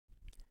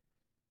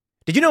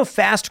Did you know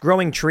Fast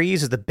Growing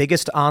Trees is the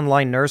biggest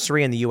online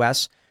nursery in the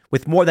U.S.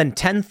 with more than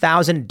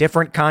 10,000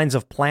 different kinds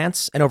of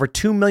plants and over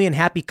 2 million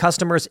happy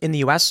customers in the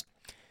U.S.?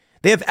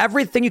 They have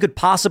everything you could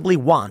possibly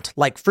want,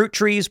 like fruit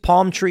trees,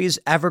 palm trees,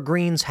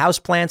 evergreens,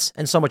 houseplants,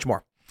 and so much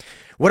more.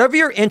 Whatever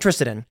you're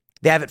interested in,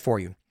 they have it for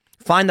you.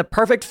 Find the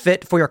perfect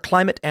fit for your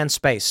climate and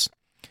space.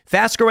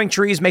 Fast Growing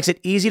Trees makes it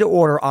easy to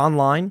order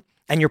online,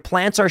 and your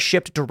plants are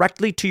shipped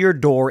directly to your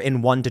door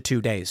in 1 to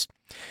 2 days.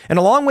 And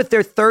along with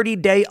their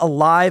 30-day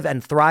Alive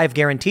and Thrive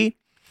guarantee,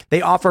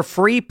 they offer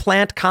free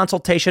plant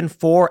consultation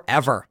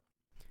forever.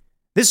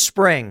 This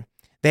spring,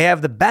 they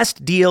have the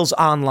best deals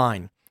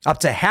online, up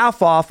to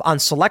half off on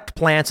select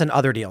plants and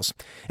other deals.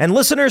 And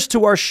listeners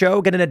to our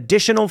show get an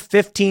additional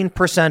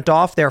 15%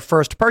 off their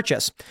first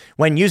purchase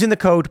when using the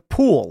code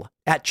POOL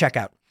at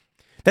checkout.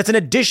 That's an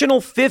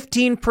additional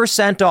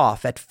 15%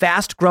 off at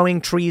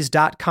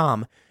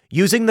fastgrowingtrees.com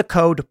using the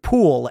code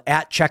POOL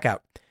at checkout.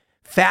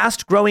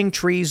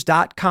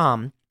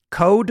 fastgrowingtrees.com,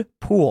 code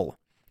POOL.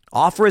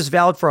 Offer is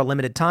valid for a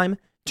limited time.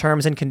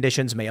 Terms and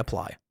conditions may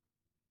apply.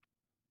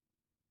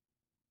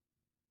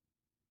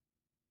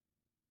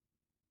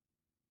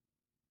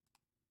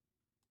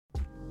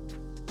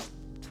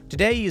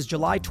 Today is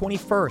July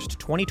 21st,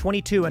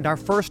 2022, and our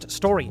first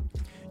story.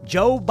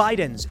 Joe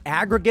Biden's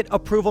aggregate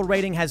approval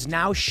rating has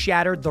now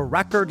shattered the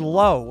record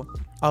low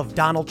of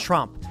Donald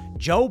Trump.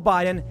 Joe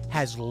Biden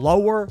has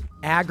lower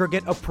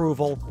aggregate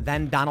approval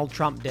than Donald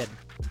Trump did.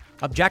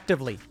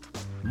 Objectively,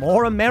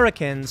 more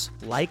Americans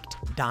liked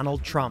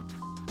Donald Trump.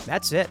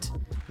 That's it.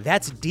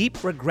 That's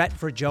deep regret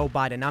for Joe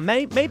Biden. Now,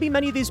 maybe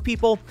many of these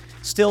people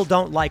still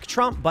don't like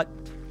Trump, but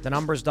the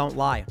numbers don't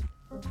lie.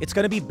 It's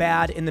going to be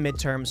bad in the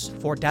midterms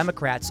for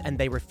Democrats, and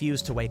they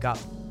refuse to wake up.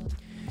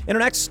 In our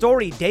next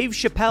story, Dave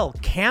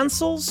Chappelle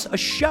cancels a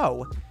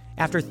show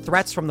after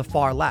threats from the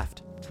far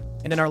left.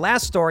 And in our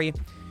last story,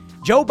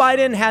 Joe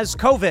Biden has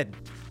COVID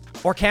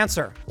or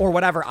cancer or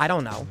whatever. I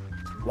don't know.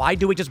 Why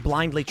do we just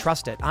blindly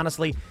trust it?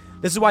 Honestly,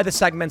 this is why the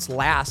segments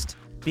last,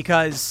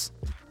 because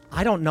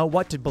I don't know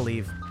what to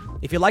believe.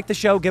 If you like the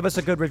show, give us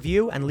a good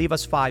review and leave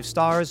us 5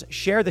 stars.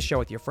 Share the show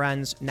with your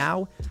friends.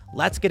 Now,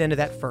 let's get into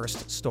that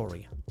first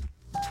story.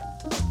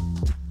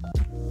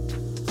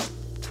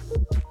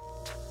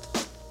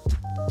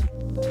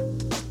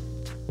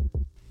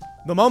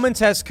 The moment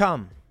has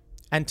come,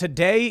 and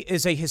today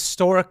is a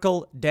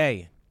historical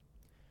day.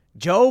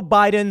 Joe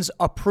Biden's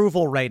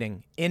approval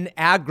rating in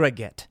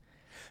aggregate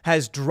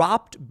has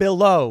dropped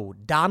below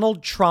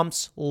Donald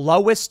Trump's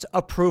lowest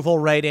approval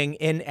rating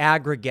in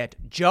aggregate.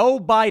 Joe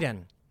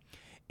Biden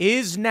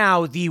is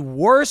now the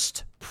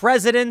worst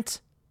president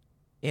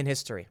in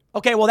history.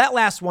 Okay, well, that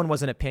last one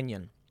was an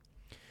opinion.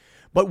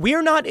 But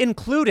we're not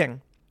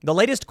including the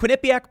latest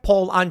Quinnipiac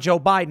poll on Joe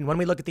Biden when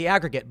we look at the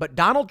aggregate. But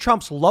Donald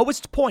Trump's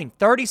lowest point,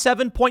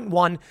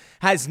 37.1,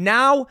 has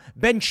now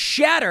been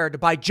shattered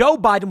by Joe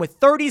Biden with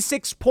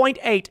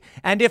 36.8.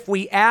 And if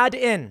we add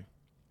in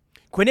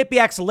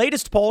Quinnipiac's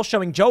latest poll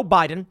showing Joe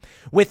Biden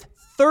with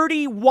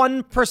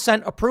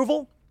 31%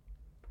 approval,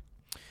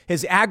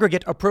 his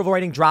aggregate approval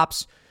rating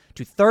drops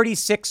to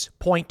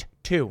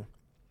 36.2.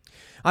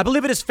 I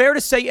believe it is fair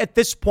to say at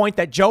this point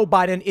that Joe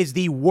Biden is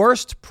the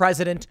worst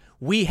president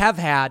we have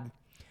had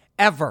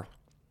ever.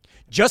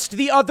 Just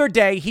the other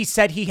day, he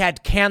said he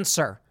had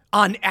cancer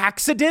on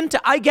accident,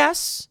 I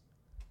guess.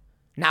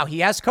 Now he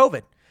has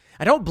COVID.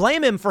 I don't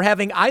blame him for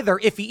having either,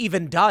 if he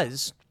even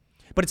does.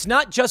 But it's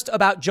not just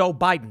about Joe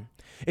Biden.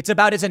 It's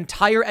about his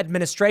entire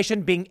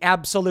administration being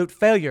absolute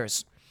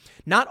failures.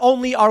 Not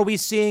only are we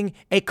seeing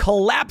a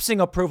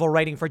collapsing approval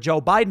rating for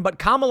Joe Biden, but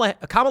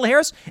Kamala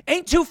Harris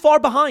ain't too far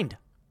behind.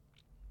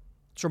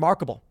 It's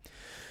remarkable.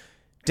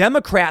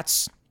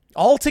 Democrats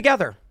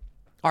altogether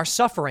are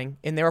suffering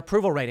in their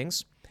approval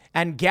ratings.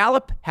 And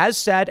Gallup has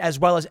said, as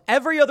well as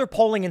every other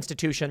polling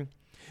institution,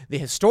 the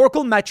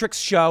historical metrics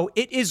show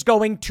it is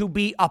going to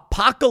be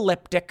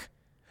apocalyptic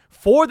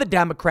for the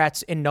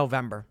Democrats in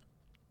November.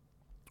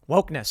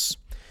 Wokeness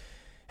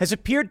has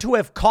appeared to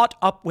have caught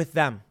up with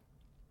them.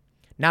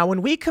 Now,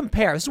 when we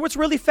compare, this is what's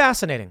really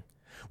fascinating.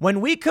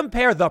 When we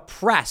compare the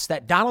press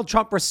that Donald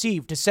Trump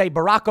received to, say,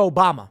 Barack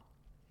Obama,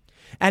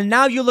 and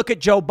now you look at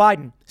Joe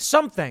Biden,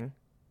 something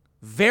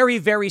very,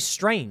 very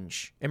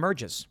strange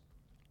emerges.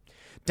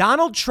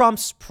 Donald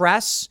Trump's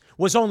press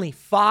was only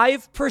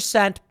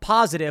 5%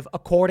 positive,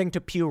 according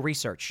to Pew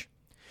Research.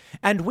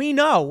 And we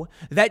know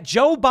that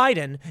Joe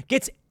Biden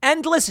gets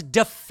endless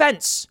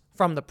defense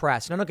from the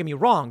press. Now, don't get me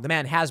wrong, the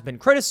man has been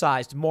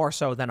criticized more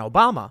so than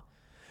Obama,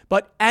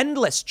 but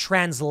endless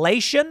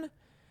translation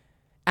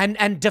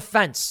and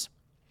defense.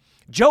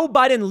 Joe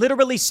Biden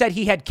literally said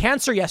he had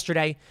cancer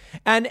yesterday,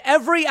 and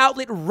every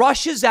outlet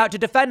rushes out to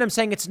defend him,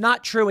 saying it's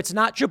not true,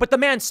 but the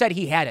man said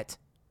he had it.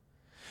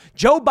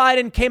 Joe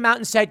Biden came out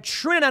and said,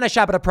 Trinidad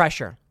Shabbat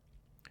pressure,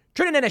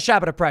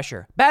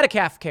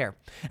 Batacaf care.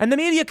 And the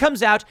media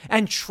comes out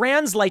and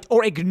translate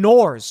or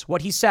ignores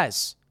what he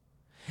says.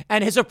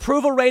 And his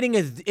approval rating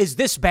is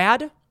this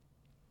bad?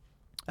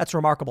 That's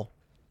remarkable.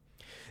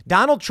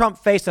 Donald Trump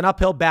faced an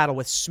uphill battle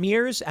with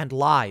smears and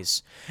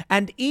lies.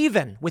 And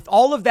even with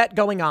all of that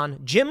going on,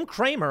 Jim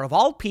Cramer, of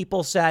all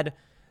people, said,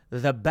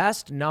 the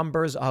best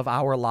numbers of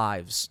our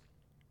lives.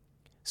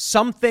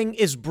 Something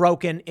is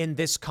broken in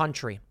this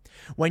country.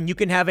 When you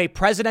can have a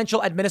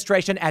presidential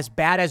administration as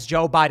bad as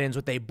Joe Biden's,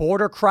 with a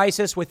border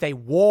crisis, with a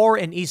war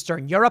in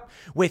Eastern Europe,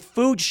 with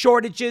food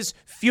shortages,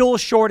 fuel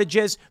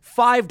shortages,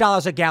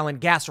 $5 a gallon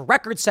gas,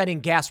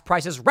 record-setting gas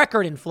prices,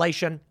 record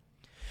inflation.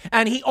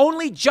 And he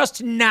only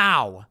just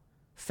now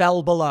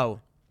fell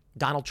below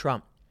Donald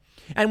Trump.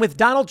 And with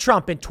Donald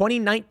Trump in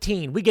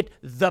 2019, we get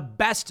the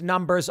best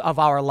numbers of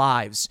our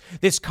lives.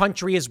 This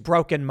country is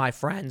broken, my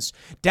friends.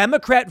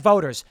 Democrat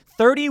voters,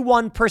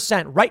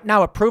 31% right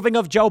now approving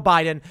of Joe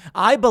Biden,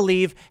 I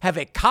believe, have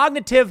a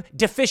cognitive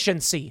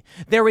deficiency.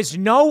 There is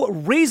no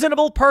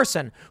reasonable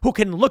person who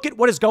can look at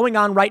what is going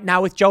on right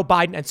now with Joe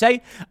Biden and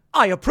say,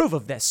 I approve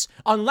of this,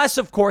 unless,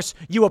 of course,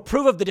 you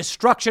approve of the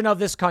destruction of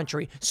this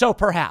country. So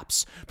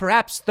perhaps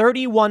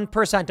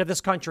 31% of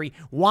this country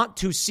want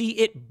to see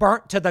it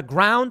burnt to the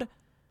ground,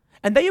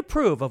 and they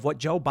approve of what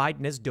Joe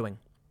Biden is doing.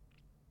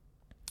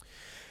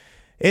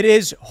 It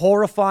is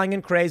horrifying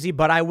and crazy,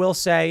 but I will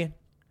say,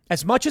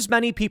 as much as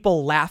many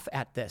people laugh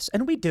at this,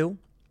 and we do,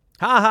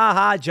 ha, ha,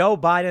 ha, Joe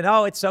Biden,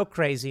 oh, it's so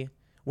crazy.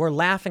 We're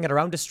laughing at our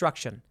own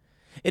destruction.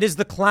 It is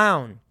the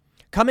clown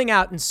coming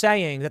out and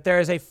saying that there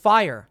is a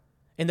fire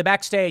in the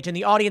backstage, and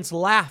the audience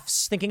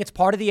laughs, thinking it's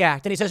part of the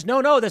act. And he says,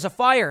 no, there's a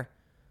fire.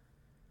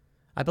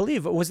 I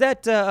believe, was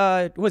that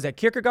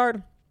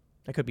Kierkegaard?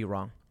 I could be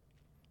wrong.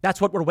 That's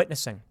what we're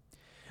witnessing.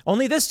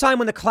 Only this time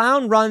when the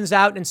clown runs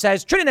out and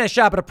says, Trinidad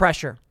Shabbat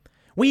pressure,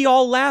 we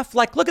all laugh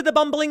like, look at the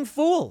bumbling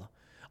fool.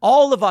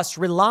 All of us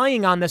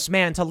relying on this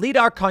man to lead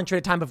our country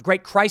at a time of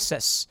great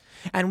crisis,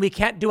 and we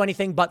can't do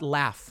anything but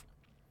laugh.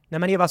 Now,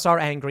 many of us are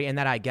angry, and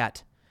that I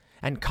get.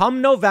 And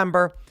come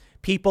November,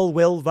 people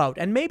will vote.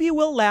 And maybe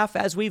we'll laugh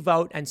as we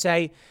vote and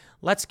say,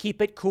 let's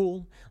keep it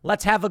cool.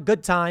 Let's have a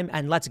good time,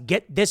 and let's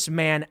get this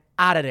man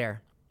out of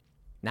there.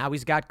 Now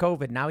he's got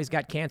COVID. Now he's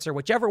got cancer.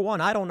 Whichever one,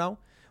 I don't know.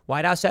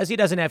 White House says he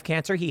doesn't have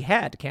cancer. He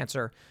had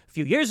cancer a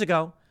few years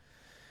ago.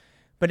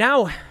 But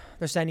now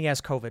they're saying he has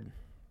COVID.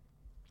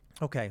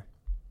 Okay.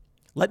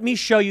 Let me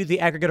show you the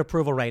aggregate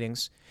approval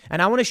ratings.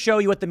 And I want to show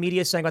you what the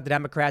media is saying about the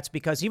Democrats,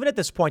 because even at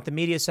this point, the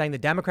media is saying the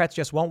Democrats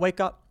just won't wake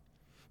up.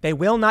 They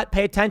will not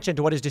pay attention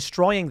to what is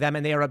destroying them,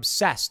 and they are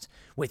obsessed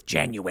with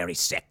January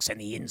 6th and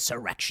the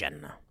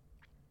insurrection.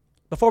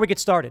 Before we get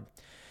started,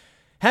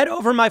 head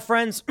over, my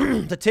friends, to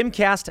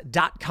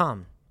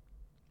timcast.com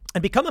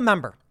and become a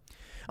member.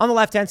 On the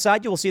left-hand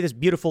side, you will see this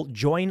beautiful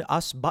Join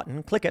Us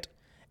button. Click it,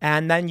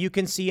 and then you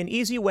can see an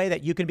easy way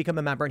that you can become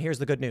a member. And here's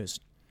the good news.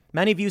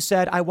 Many of you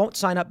said, I won't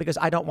sign up because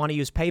I don't want to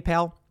use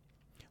PayPal.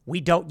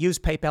 We don't use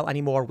PayPal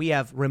anymore. We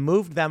have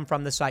removed them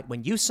from the site.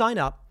 When you sign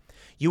up,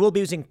 you will be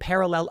using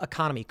Parallel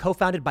Economy,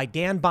 co-founded by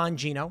Dan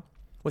Bongino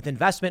with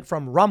investment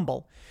from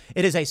Rumble.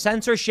 It is a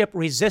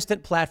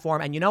censorship-resistant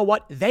platform, and you know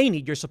what? They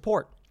need your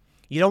support.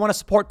 You don't want to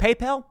support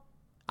PayPal?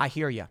 I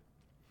hear you.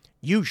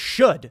 You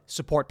should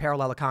support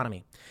Parallel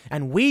Economy,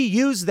 and we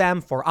use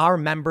them for our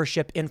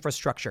membership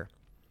infrastructure.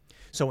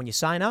 So when you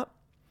sign up,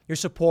 you're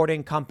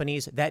supporting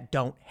companies that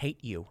don't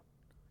hate you.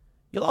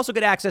 You'll also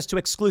get access to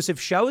exclusive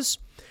shows.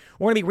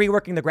 We're going to be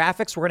reworking the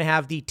graphics. We're going to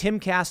have the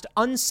Timcast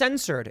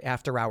Uncensored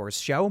After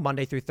Hours show,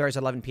 Monday through Thursday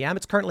at 11 p.m.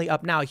 It's currently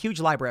up now, a huge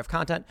library of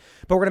content,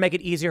 but we're going to make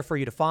it easier for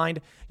you to find.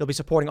 You'll be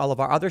supporting all of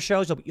our other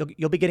shows.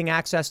 You'll be getting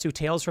access to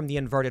Tales from the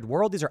Inverted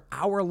World. These are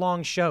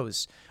hour-long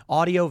shows,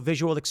 audio,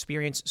 visual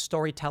experience,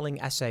 storytelling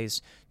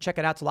essays. Check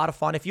it out. It's a lot of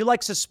fun. If you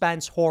like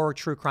suspense, horror,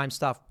 true crime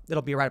stuff,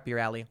 it'll be right up your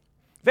alley.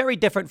 Very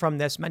different from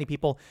this. Many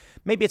people,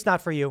 maybe it's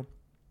not for you.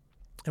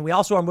 And we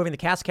also are moving the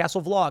Cast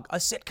Castle Vlog, a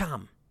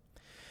sitcom,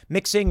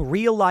 mixing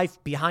real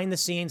life behind the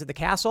scenes at the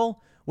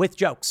castle with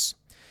jokes.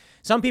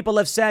 Some people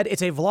have said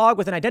it's a vlog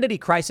with an identity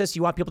crisis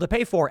you want people to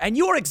pay for. And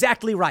you're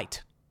exactly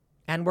right.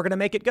 And we're going to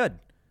make it good.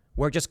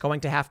 We're just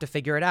going to have to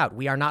figure it out.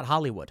 We are not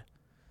Hollywood.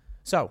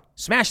 So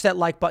smash that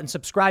like button,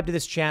 subscribe to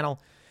this channel,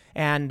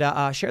 and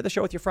share the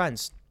show with your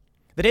friends.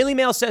 The Daily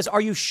Mail says, are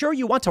you sure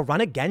you want to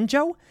run again,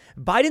 Joe?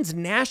 Biden's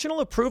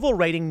national approval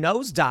rating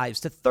nosedives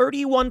to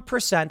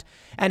 31%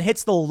 and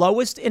hits the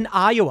lowest in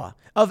Iowa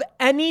of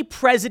any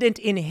president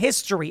in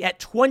history at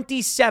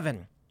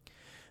 27.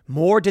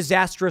 More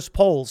disastrous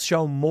polls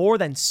show more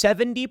than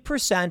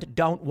 70%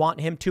 don't want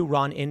him to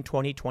run in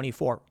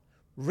 2024.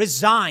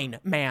 Resign,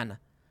 man.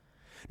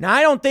 Now,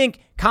 I don't think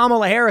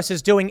Kamala Harris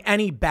is doing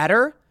any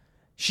better.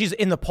 She's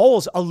in the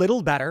polls a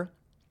little better,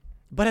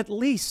 but at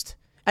least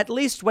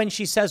when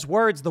she says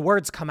words, the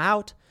words come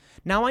out.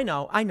 Now, I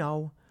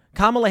know.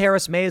 Kamala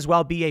Harris may as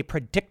well be a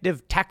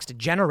predictive text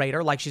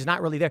generator, like she's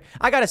not really there.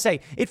 I got to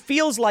say, it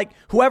feels like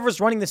whoever's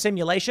running the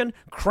simulation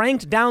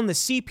cranked down the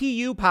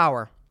CPU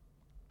power.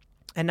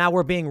 And now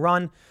we're being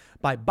run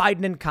by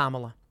Biden and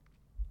Kamala.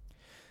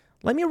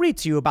 Let me read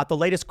to you about the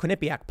latest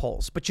Quinnipiac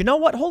polls. But you know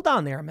what? Hold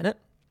on there a minute.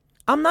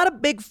 I'm not a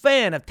big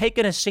fan of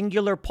taking a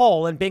singular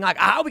poll and being like,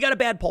 we got a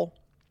bad poll.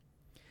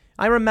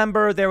 I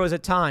remember there was a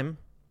time,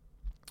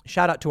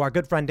 shout out to our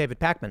good friend David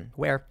Pakman,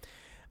 where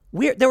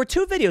There were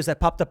two videos that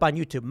popped up on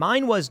YouTube.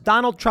 Mine was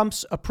Donald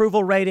Trump's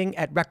approval rating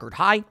at record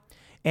high,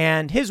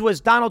 and his was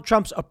Donald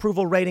Trump's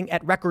approval rating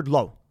at record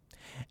low.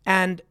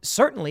 And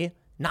certainly,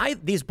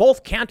 these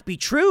both can't be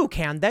true,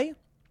 can they?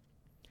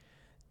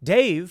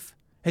 Dave,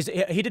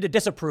 he did a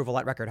disapproval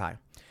at record high.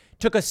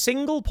 Took a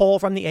single poll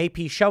from the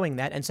AP showing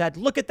that and said,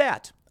 look at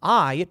that.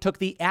 I took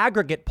the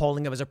aggregate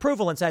polling of his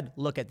approval and said,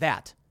 look at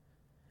that.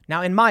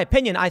 Now, in my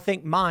opinion, I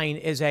think mine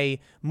is a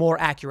more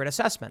accurate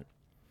assessment.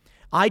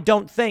 I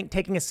don't think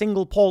taking a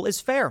single poll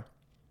is fair.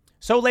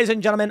 So, ladies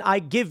and gentlemen, I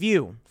give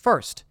you,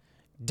 first,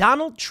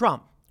 Donald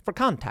Trump for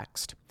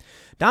context.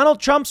 Donald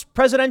Trump's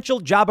presidential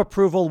job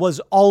approval was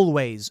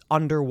always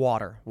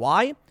underwater.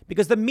 Why?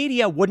 Because the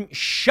media wouldn't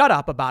shut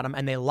up about him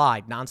and they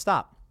lied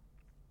nonstop.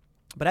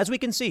 But as we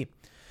can see,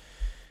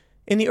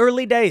 in the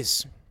early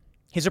days,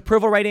 his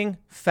approval rating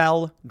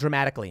fell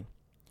dramatically.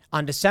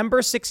 On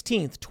December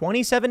 16th,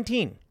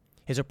 2017,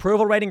 his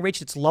approval rating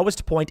reached its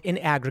lowest point in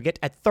aggregate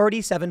at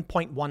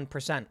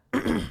 37.1%.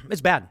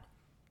 It's bad.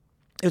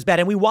 It was bad.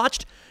 And we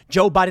watched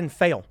Joe Biden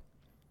fail.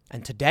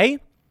 And today,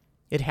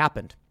 it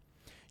happened.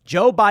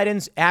 Joe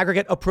Biden's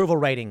aggregate approval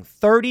rating,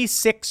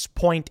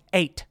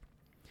 36.8.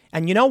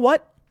 And you know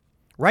what?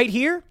 Right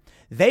here,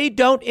 they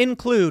don't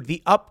include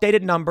the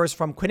updated numbers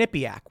from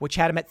Quinnipiac, which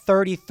had him at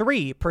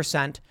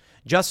 33%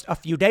 just a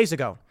few days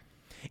ago.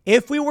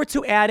 If we were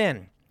to add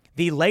in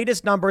the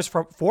latest numbers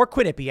for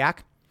Quinnipiac,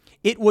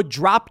 it would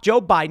drop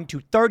Joe Biden to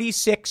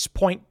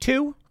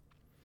 36.2.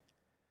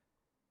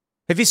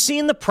 Have you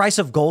seen the price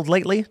of gold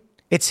lately?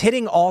 It's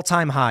hitting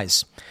all-time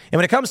highs. And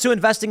when it comes to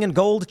investing in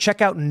gold,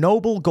 check out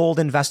Noble Gold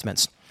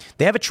Investments.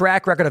 They have a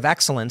track record of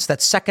excellence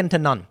that's second to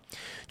none.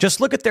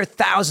 Just look at their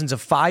thousands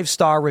of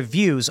five-star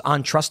reviews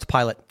on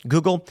Trustpilot,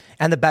 Google,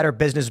 and the Better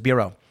Business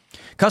Bureau.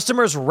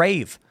 Customers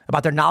rave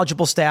about their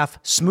knowledgeable staff,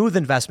 smooth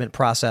investment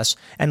process,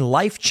 and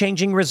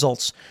life-changing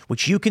results,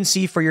 which you can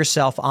see for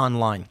yourself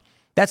online.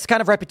 That's the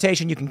kind of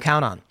reputation you can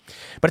count on.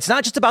 But it's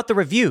not just about the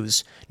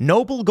reviews.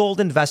 Noble Gold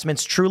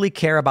Investments truly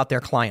care about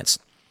their clients.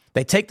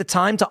 They take the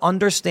time to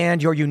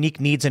understand your unique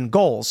needs and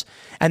goals,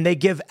 and they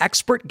give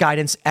expert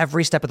guidance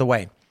every step of the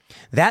way.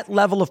 That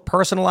level of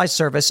personalized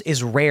service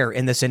is rare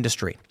in this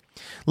industry.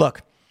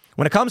 Look,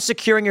 when it comes to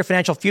securing your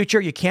financial future,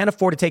 you can't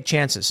afford to take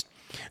chances.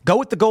 Go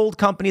with the gold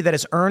company that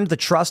has earned the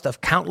trust of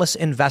countless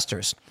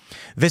investors.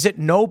 Visit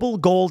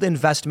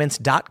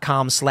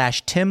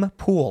noblegoldinvestments.com/Tim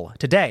Pool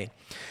today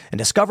and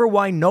discover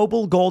why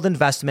Noble Gold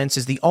Investments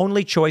is the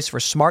only choice for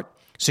smart,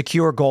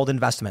 secure gold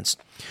investments.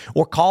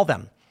 Or call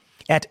them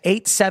at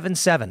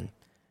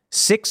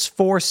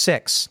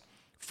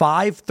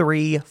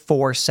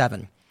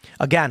 877-646-5347.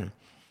 Again,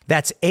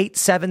 that's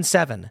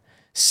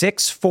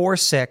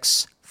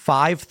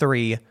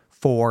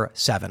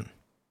 877-646-5347.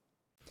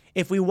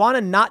 If we want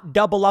to not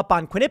double up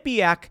on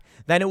Quinnipiac,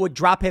 then it would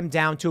drop him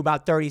down to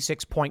about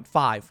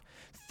 36.5.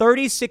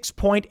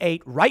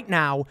 36.8 right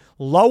now,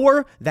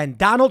 lower than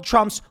Donald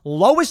Trump's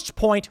lowest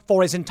point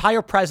for his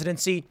entire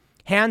presidency.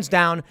 Hands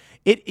down,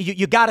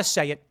 you got to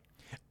say it.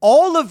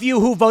 All of you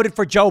who voted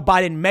for Joe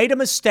Biden made a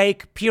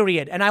mistake,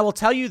 period. And I will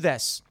tell you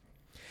this.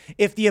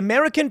 If the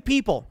American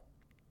people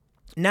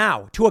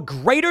now, to a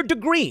greater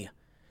degree,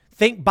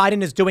 think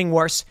Biden is doing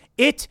worse,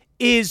 it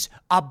is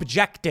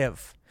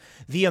objective.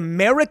 The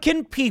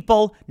American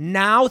people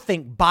now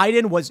think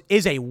Biden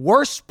is a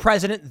worse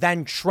president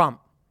than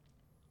Trump.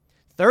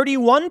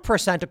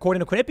 31%, according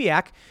to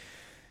Quinnipiac,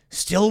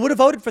 still would have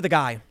voted for the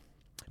guy.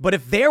 But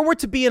if there were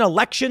to be an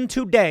election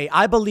today,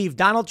 I believe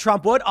Donald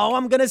Trump would,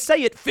 I'm going to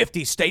say it,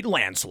 50-state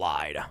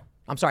landslide.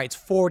 I'm sorry, it's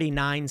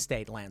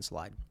 49-state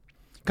landslide.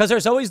 Because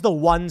there's always the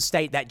one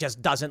state that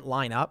just doesn't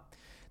line up.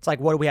 It's like,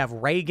 what do we have?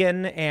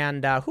 Reagan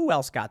and who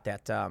else got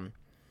that?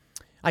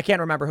 I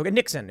can't remember who.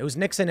 Nixon. It was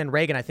Nixon and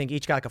Reagan, I think,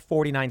 each got like a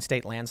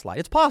 49-state landslide.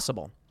 It's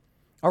possible.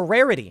 A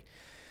rarity.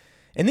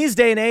 In these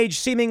day and age,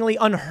 seemingly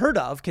unheard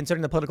of,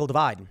 considering the political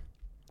divide.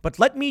 But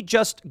let me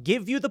just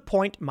give you the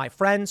point, my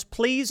friends.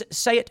 Please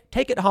say it,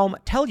 take it home,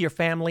 tell your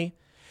family.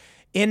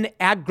 In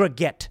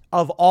aggregate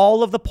of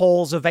all of the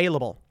polls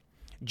available,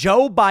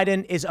 Joe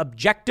Biden is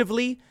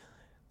objectively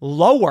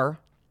lower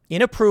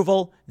in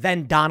approval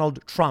than Donald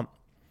Trump.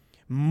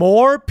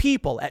 More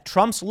people at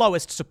Trump's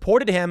lowest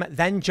supported him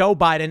than Joe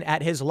Biden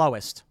at his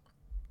lowest.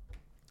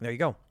 There you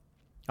go.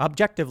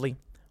 Objectively,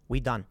 we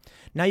done.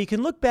 Now, you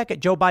can look back at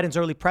Joe Biden's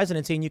early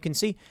presidency and you can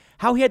see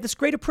how he had this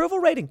great approval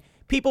rating.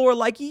 People were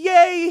like,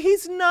 yay,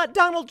 he's not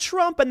Donald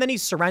Trump. And then he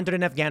surrendered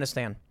in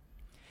Afghanistan.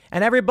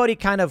 And everybody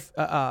kind of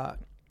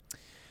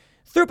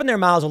threw up in their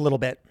mouths a little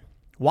bit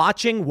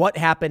watching what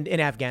happened in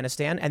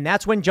Afghanistan. And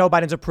that's when Joe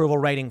Biden's approval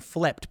rating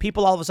flipped.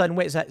 People all of a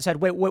sudden said,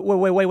 wait,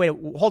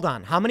 hold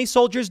on. How many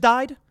soldiers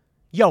died?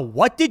 Yo,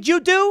 what did you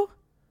do?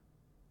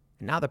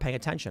 And now they're paying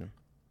attention.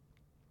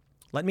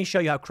 Let me show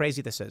you how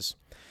crazy this is.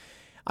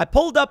 I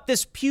pulled up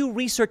this Pew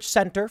Research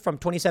Center from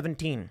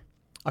 2017,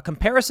 a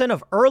comparison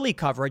of early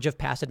coverage of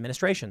past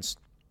administrations.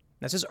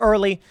 This is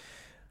early.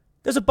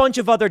 There's a bunch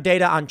of other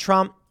data on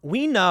Trump.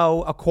 We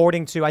know,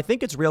 according to, I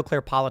think it's Real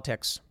Clear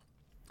Politics,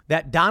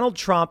 that Donald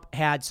Trump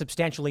had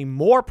substantially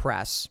more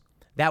press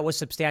that was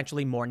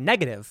substantially more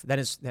negative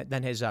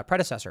than his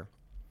predecessor.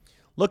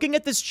 Looking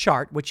at this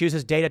chart, which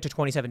uses data to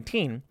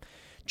 2017,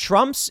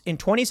 Trump's in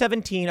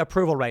 2017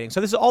 approval rating.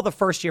 So this is all the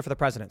first year for the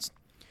presidents.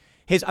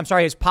 His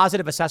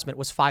positive assessment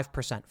was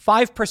 5%.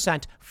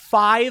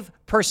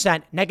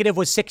 5%. Negative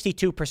was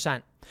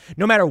 62%.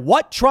 No matter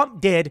what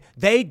Trump did,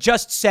 they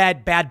just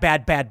said bad.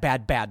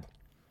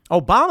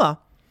 Obama,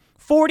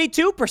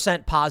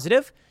 42%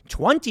 positive,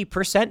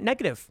 20%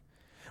 negative.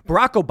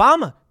 Barack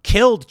Obama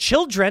killed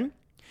children,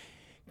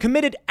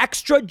 committed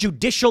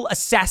extrajudicial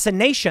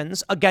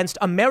assassinations against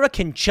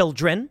American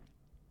children,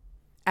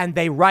 and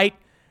they write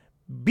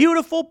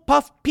beautiful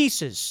puff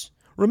pieces.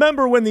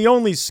 Remember when the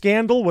only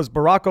scandal was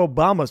Barack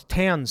Obama's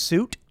tan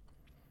suit?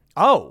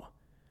 Oh,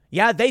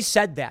 yeah, they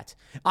said that.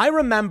 I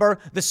remember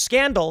the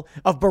scandal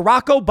of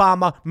Barack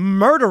Obama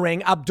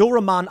murdering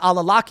Abdulrahman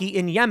al-Awlaki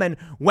in Yemen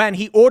when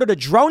he ordered a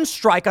drone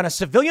strike on a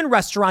civilian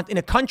restaurant in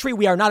a country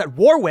we are not at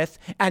war with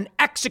and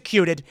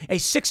executed a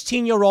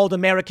 16-year-old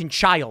American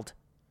child.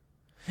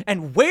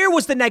 And where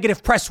was the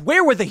negative press?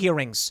 Where were the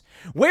hearings?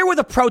 Where were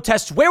the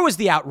protests? Where was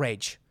the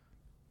outrage?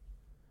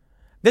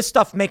 This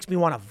stuff makes me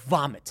want to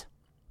vomit.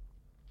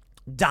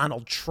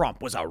 Donald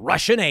Trump was a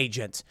Russian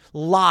agent.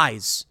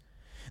 Lies.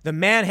 The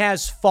man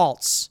has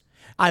faults.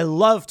 I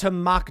love to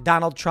mock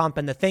Donald Trump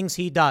and the things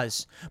he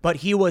does, but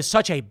he was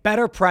such a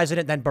better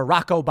president than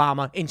Barack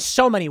Obama in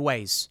so many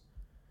ways.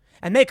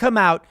 And they come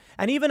out,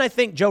 and even I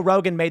think Joe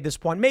Rogan made this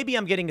point. Maybe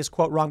I'm getting his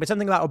quote wrong, but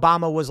something about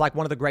Obama was like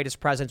one of the greatest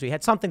presidents. We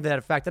had something to that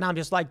effect. And I'm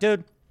just like,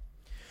 dude,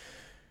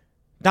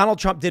 Donald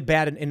Trump did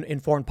bad in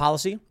foreign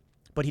policy,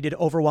 but he did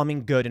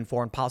overwhelming good in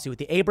foreign policy with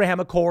the Abraham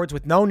Accords,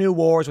 with no new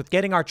wars, with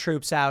getting our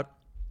troops out.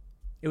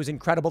 It was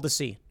incredible to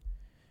see.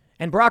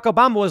 And Barack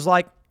Obama was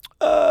like,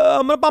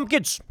 I'm going to bomb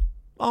kids.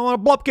 I want to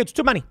blow up kids,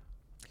 too many.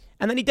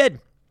 And then he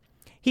did.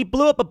 He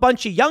blew up a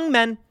bunch of young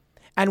men.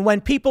 And when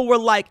people were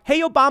like,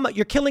 hey, Obama,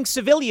 you're killing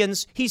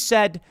civilians, he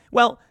said,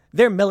 well,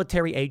 they're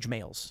military age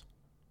males.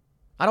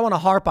 I don't want to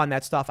harp on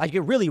that stuff. I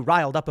get really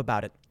riled up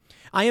about it.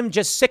 I am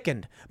just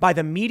sickened by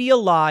the media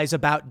lies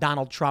about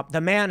Donald Trump.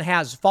 The man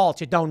has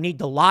faults. You don't need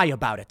to lie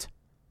about it.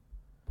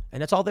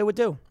 And that's all they would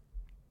do.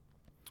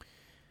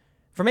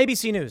 From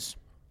ABC News.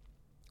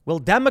 Will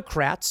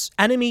Democrats'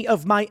 enemy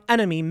of my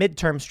enemy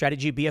midterm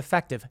strategy be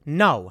effective?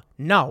 No,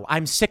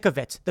 I'm sick of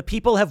it. The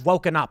people have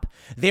woken up.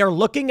 They are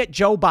looking at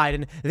Joe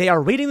Biden. They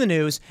are reading the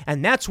news,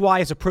 and that's why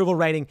his approval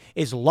rating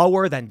is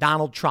lower than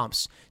Donald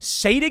Trump's.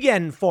 Say it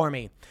again for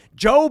me.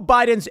 Joe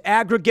Biden's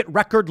aggregate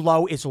record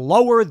low is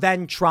lower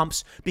than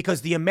Trump's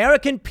because the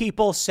American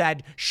people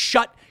said,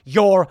 shut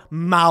your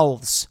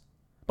mouths.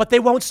 But they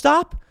won't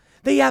stop.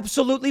 They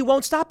absolutely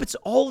won't stop. It's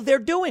all they're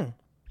doing.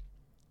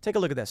 Take a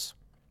look at this.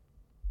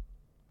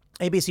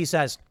 ABC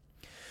says,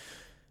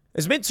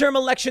 as midterm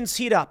elections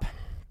heat up,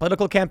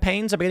 political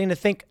campaigns are beginning to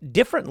think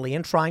differently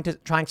and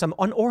trying some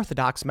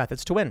unorthodox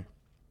methods to win.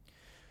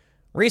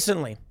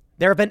 Recently,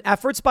 there have been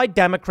efforts by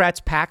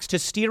Democrats PACs to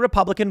steer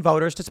Republican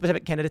voters to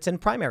specific candidates in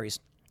primaries.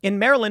 In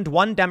Maryland,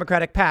 one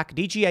Democratic PAC,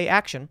 DGA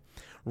Action,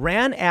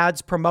 ran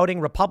ads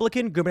promoting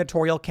Republican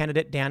gubernatorial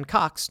candidate Dan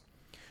Cox,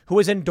 who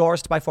is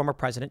endorsed by former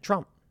President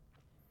Trump.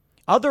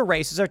 Other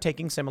races are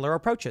taking similar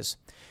approaches.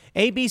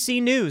 ABC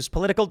News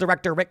political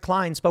director Rick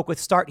Klein spoke with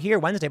Start Here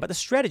Wednesday about the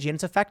strategy and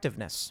its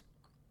effectiveness.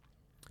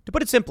 To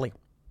put it simply,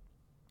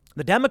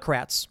 the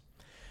Democrats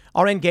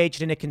are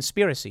engaged in a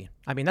conspiracy.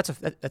 I mean, that's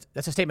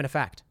a statement of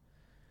fact.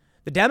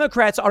 The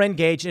Democrats are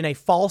engaged in a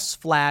false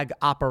flag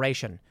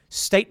operation.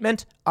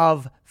 Statement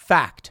of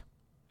fact.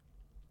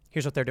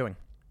 Here's what they're doing.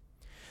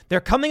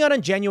 They're coming out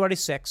on January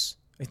 6th.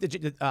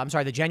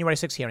 The January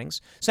 6th hearings,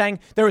 saying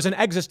there is an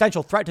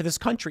existential threat to this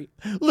country.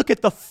 Look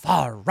at the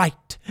far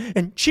right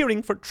and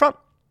cheering for Trump.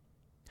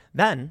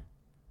 Then,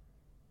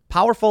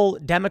 powerful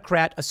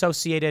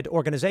Democrat-associated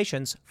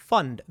organizations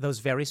fund those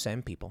very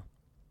same people,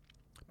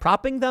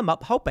 propping them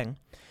up, hoping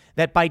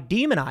that by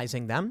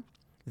demonizing them,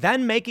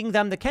 then making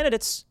them the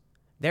candidates,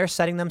 they're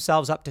setting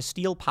themselves up to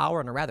steal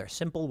power in a rather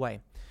simple way.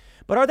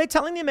 But are they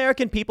telling the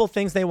American people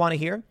things they want to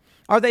hear?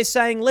 Are they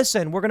saying,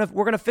 listen, we're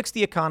going to fix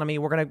the economy.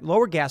 We're going to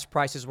lower gas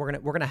prices. We're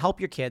going to help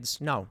your kids.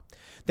 No,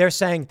 they're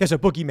saying there's a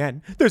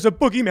boogeyman. There's a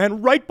boogeyman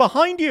right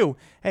behind you.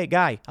 Hey,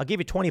 guy, I'll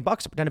give you $20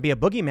 to pretend to be a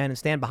boogeyman and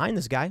stand behind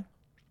this guy.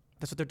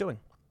 That's what they're doing.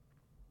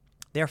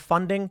 They're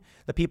funding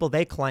the people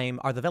they claim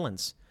are the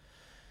villains.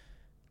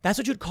 That's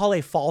what you'd call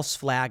a false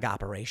flag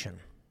operation,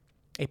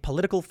 a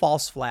political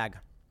false flag.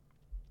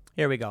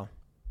 Here we go.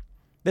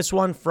 This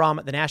one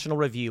from the National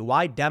Review.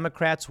 Why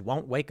Democrats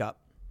won't wake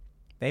up.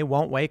 They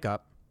won't wake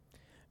up.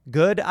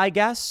 Good, I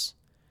guess.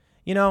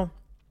 You know,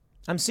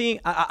 I'm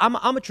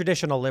a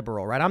traditional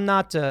liberal, right? I'm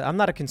not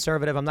a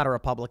conservative. I'm not a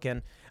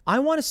Republican. I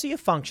want to see a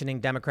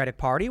functioning Democratic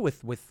Party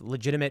with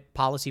legitimate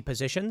policy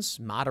positions,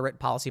 moderate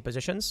policy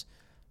positions.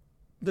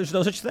 There's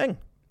no such thing.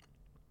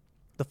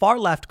 The far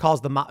left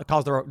calls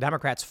the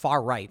Democrats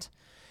far right.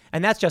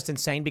 And that's just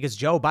insane because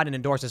Joe Biden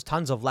endorses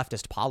tons of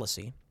leftist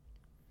policy.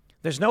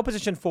 There's no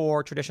position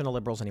for traditional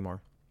liberals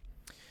anymore.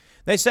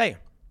 They say,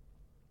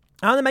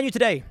 on the menu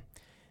today,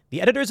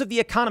 The editors of The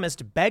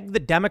Economist begged the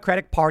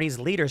Democratic Party's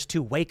leaders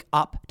to wake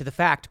up to the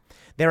fact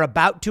they're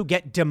about to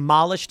get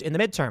demolished in the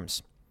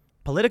midterms.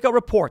 Politico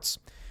reports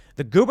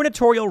the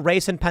gubernatorial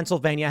race in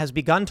Pennsylvania has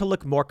begun to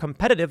look more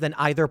competitive than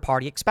either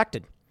party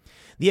expected.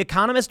 The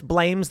Economist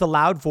blames the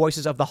loud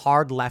voices of the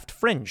hard left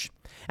fringe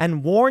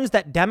and warns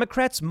that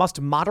Democrats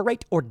must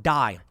moderate or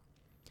die.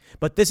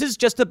 But this is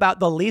just about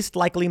the least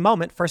likely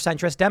moment for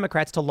centrist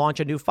Democrats to launch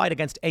a new fight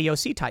against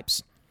AOC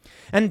types.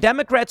 And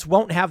Democrats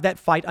won't have that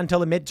fight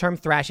until a midterm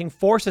thrashing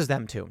forces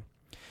them to.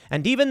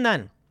 And even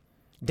then,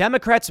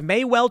 Democrats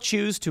may well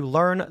choose to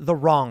learn the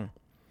wrong,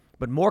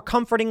 but more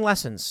comforting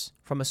lessons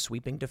from a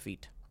sweeping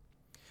defeat.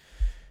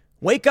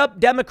 Wake up,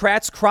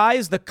 Democrats,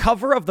 cries the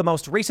cover of the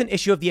most recent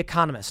issue of The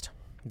Economist.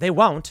 They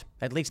won't,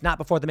 at least not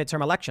before the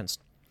midterm elections.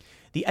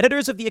 The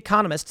editors of The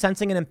Economist,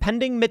 sensing an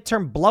impending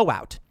midterm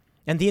blowout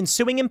and the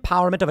ensuing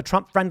empowerment of a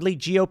Trump-friendly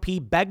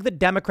GOP, beg the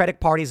Democratic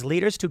Party's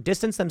leaders to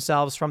distance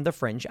themselves from the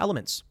fringe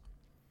elements.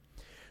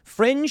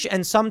 Fringe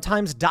and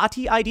sometimes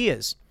dotty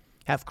ideas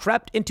have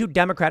crept into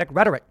Democratic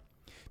rhetoric,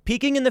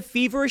 peaking in the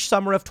feverish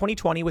summer of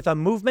 2020 with a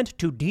movement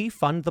to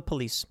defund the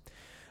police,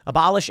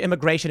 abolish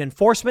immigration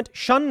enforcement,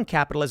 shun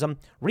capitalism,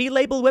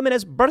 relabel women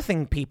as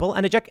birthing people,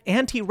 and eject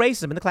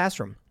anti-racism in the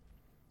classroom.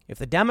 If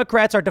the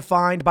Democrats are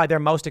defined by their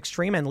most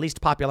extreme and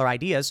least popular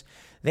ideas,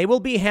 they will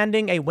be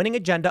handing a winning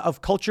agenda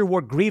of culture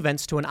war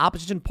grievance to an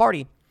opposition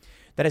party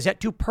that has yet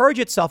to purge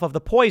itself of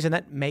the poison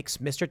that makes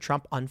Mr.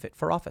 Trump unfit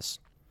for office.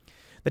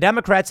 The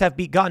Democrats have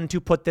begun to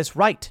put this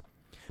right,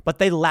 but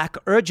they lack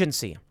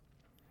urgency.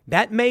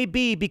 That may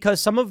be because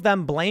some of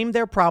them blame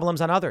their problems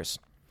on others,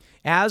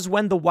 as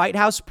when the White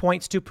House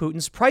points to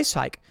Putin's price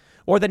hike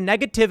or the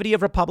negativity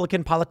of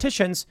Republican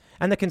politicians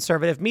and the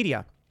conservative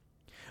media.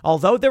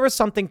 Although there is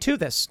something to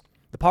this,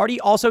 the party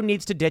also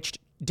needs to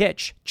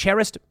ditch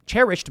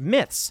cherished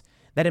myths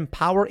that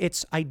empower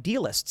its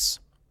idealists.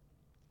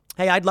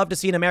 Hey, I'd love to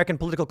see an American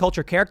political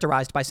culture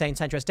characterized by sane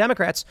centrist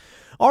Democrats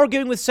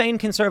arguing with sane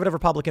conservative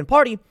Republican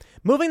Party,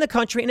 moving the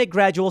country in a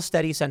gradual,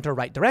 steady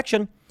center-right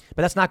direction.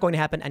 But that's not going to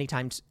happen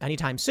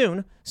anytime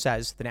soon,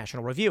 says the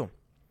National Review.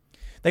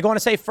 They go on to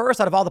say,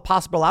 first, out of all the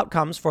possible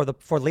outcomes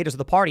for leaders of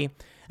the party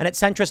and its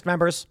centrist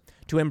members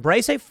to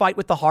embrace a fight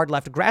with the hard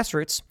left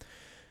grassroots,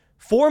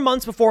 4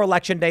 months before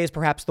Election Day is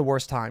perhaps the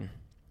worst time.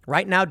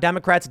 Right now,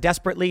 Democrats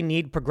desperately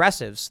need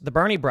progressives, the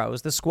Bernie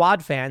bros, the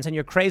squad fans, and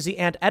your crazy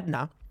Aunt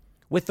Edna,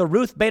 with the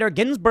Ruth Bader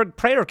Ginsburg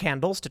prayer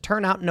candles to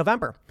turn out in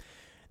November.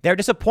 They're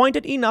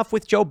disappointed enough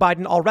with Joe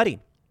Biden already.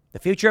 The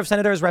future of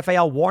Senators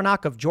Raphael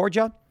Warnock of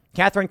Georgia,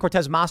 Catherine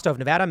Cortez Masto of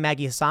Nevada,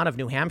 Maggie Hassan of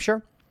New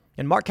Hampshire,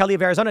 and Mark Kelly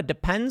of Arizona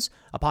depends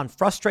upon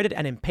frustrated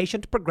and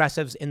impatient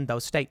progressives in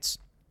those states.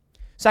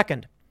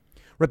 Second,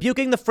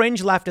 rebuking the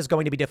fringe left is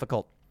going to be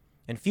difficult,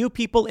 and few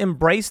people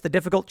embrace the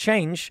difficult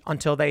change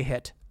until they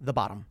hit the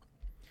bottom.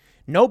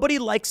 Nobody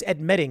likes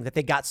admitting that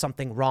they got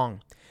something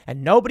wrong,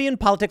 and nobody in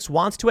politics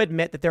wants to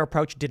admit that their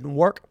approach didn't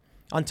work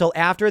until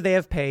after they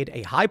have paid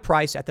a high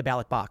price at the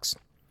ballot box.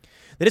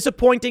 The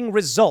disappointing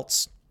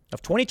results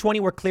of 2020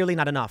 were clearly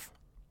not enough.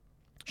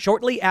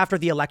 Shortly after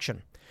the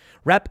election,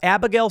 Rep.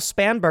 Abigail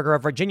Spanberger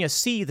of Virginia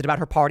seethed about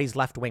her party's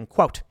left wing.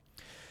 Quote,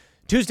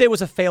 Tuesday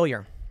was a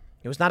failure.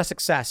 It was not a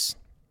success.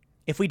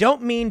 If we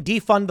don't mean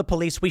defund the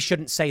police, we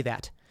shouldn't say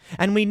that.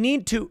 And we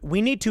need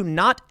to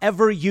not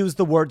ever use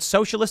the word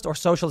socialist or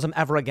socialism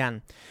ever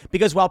again.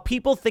 Because while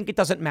people think it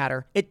doesn't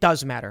matter, it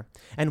does matter.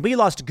 And we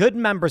lost good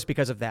members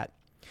because of that.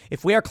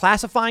 If we are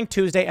classifying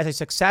Tuesday as a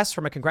success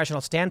from a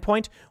congressional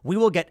standpoint, we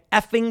will get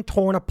effing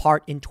torn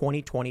apart in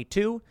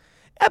 2022.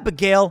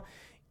 Abigail,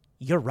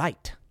 you're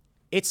right.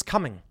 It's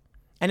coming.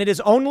 And it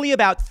is only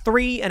about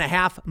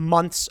 3.5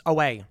 months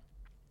away.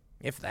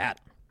 If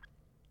that.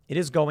 It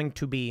is going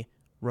to be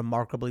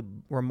remarkably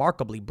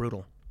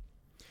brutal.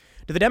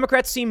 Do the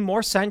Democrats seem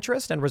more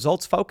centrist and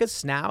results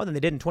focused now than they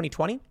did in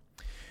 2020?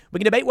 We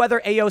can debate whether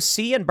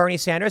AOC and Bernie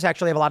Sanders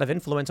actually have a lot of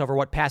influence over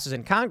what passes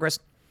in Congress,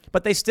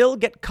 but they still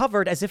get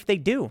covered as if they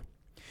do.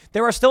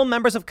 There are still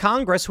members of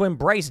Congress who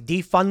embrace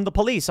defund the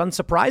police.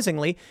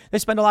 Unsurprisingly, they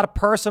spend a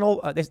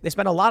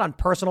lot on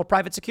personal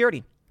private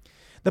security.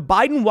 The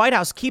Biden White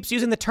House keeps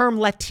using the term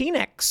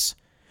Latinx.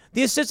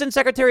 The Assistant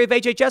Secretary of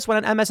HHS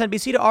went on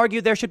MSNBC to argue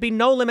there should be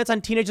no limits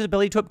on teenagers'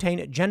 ability to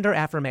obtain gender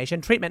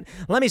affirmation treatment.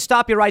 Let me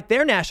stop you right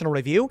there, National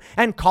Review,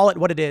 and call it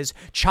what it is: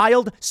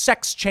 child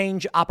sex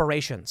change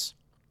operations.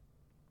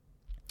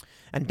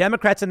 And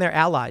Democrats and their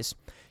allies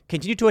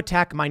continue to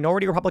attack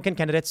minority Republican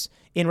candidates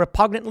in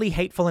repugnantly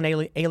hateful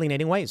and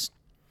alienating ways.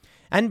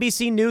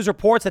 NBC News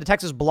reports that a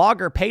Texas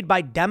blogger paid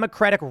by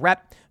Democratic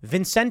Rep.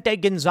 Vicente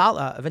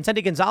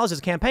Gonzalez's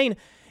campaign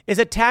is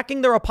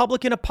attacking the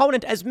Republican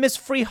opponent as Miss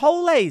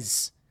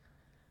Frijoles.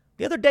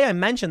 The other day I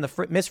mentioned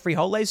the Miss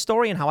Frijoles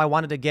story and how I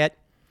wanted to get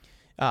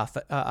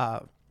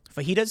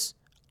fajitas.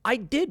 I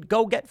did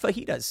go get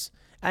fajitas,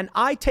 and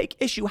I take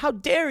issue. How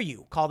dare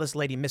you call this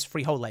lady Miss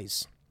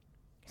Frijoles?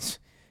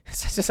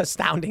 It's just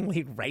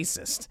astoundingly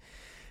racist.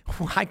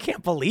 I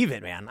can't believe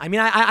it, man. I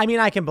mean,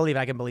 I can believe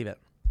it.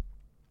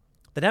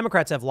 The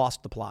Democrats have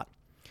lost the plot.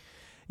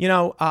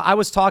 I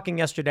was talking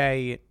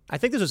yesterday, I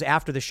think this was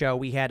after the show,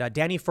 we had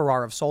Danny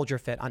Farrar of Soldier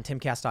Fit on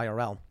Timcast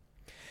IRL.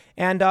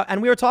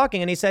 And we were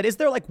talking, and he said, is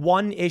there like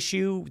one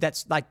issue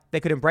that's like they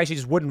could embrace, you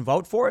just wouldn't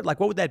vote for it? Like,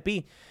 what would that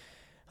be?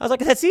 I was like,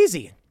 that's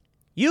easy.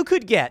 You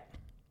could get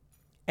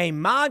a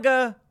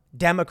MAGA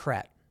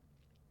Democrat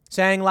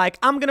saying like,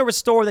 I'm going to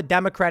restore the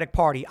Democratic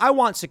Party. I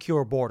want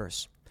secure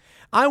borders.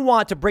 I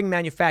want to bring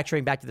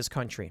manufacturing back to this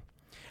country.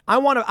 I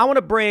want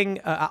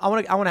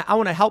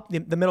to help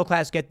the middle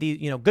class get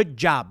the, good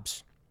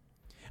jobs.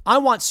 I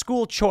want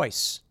school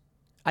choice.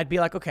 I'd be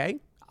like, okay,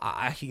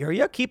 I hear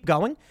you. Keep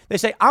going. They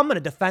say, I'm going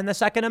to defend the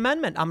Second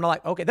Amendment. I'm going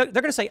to okay. They're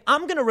going to say,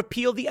 I'm going to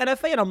repeal the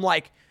NFA. And I'm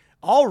like,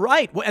 all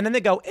right. And then they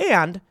go,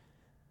 and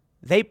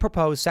they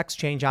propose sex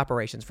change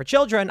operations for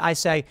children. I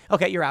say,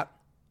 okay, you're out.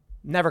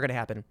 Never going to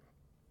happen.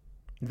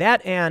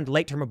 That and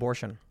late term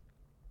abortion.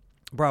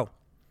 Bro,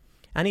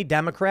 any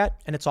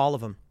Democrat, and it's all of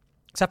them,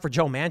 except for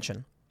Joe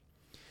Manchin.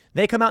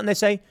 They come out and they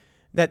say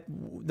that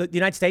the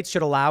United States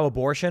should allow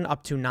abortion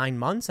up to 9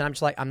 months. And I'm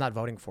just like, I'm not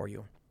voting for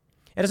you.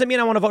 It doesn't mean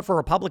I want to vote for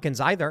Republicans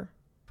either.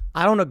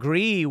 I don't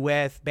agree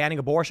with banning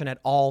abortion at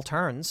all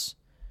turns.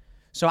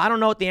 So I don't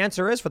know what the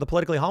answer is for the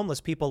politically homeless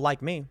people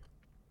like me.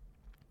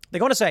 They're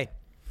going to say,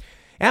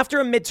 after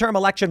a midterm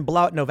election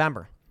blowout in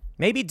November,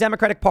 maybe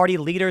Democratic Party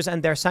leaders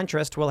and their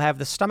centrists will have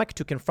the stomach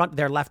to confront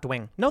their left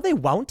wing. No, they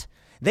won't.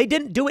 They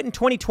didn't do it in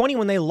 2020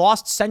 when they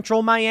lost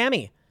central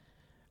Miami.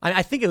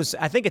 I think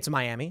it's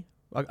Miami.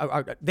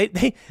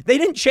 They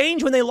didn't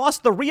change when they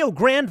lost the Rio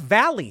Grande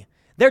Valley.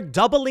 They're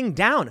doubling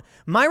down.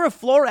 Mayra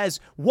Flores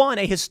won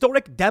a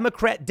historic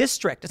Democrat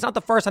district. It's not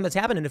the first time that's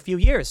happened in a few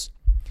years.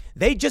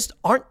 They just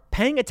aren't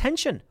paying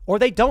attention, or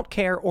they don't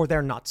care, or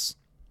they're nuts.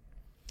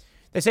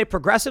 They say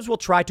progressives will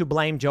try to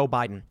blame Joe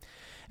Biden,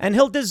 and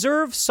he'll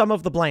deserve some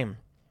of the blame.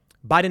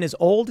 Biden is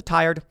old,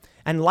 tired,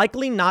 and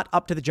likely not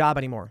up to the job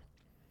anymore.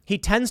 He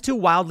tends to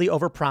wildly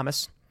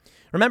overpromise.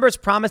 Remember his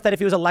promise that if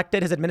he was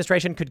elected, his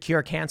administration could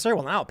cure cancer?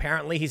 Well, now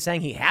apparently he's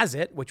saying he has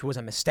it, which was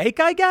a mistake,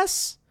 I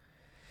guess.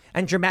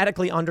 And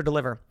dramatically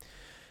underdeliver.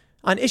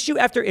 On issue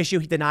after issue,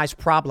 he denies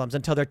problems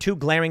until they're too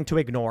glaring to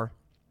ignore.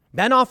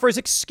 Then offers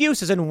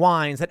excuses and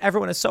whines that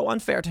everyone is so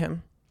unfair to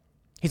him.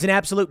 He's an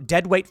absolute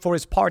deadweight for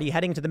his party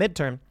heading to the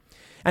midterm.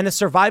 And the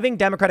surviving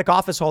Democratic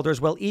office holders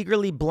will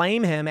eagerly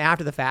blame him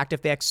after the fact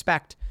if the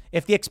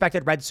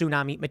expected red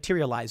tsunami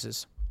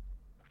materializes.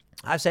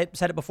 I've said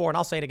it before and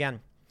I'll say it again.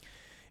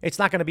 It's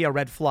not going to be a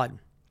red flood.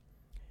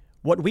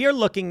 What we are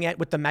looking at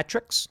with the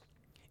metrics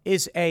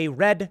is a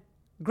red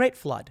great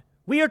flood.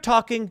 We are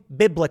talking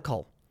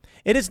biblical.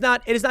 It is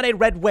not a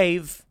red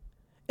wave.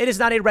 It is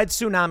not a red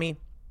tsunami.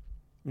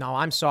 No,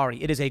 I'm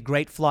sorry. It is a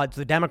great flood.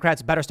 So the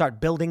Democrats better start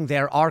building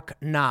their ark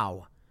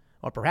now.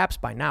 Or perhaps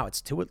by now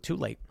it's too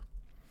late.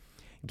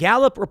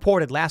 Gallup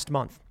reported last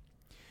month,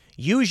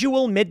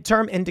 usual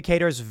midterm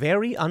indicators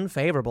very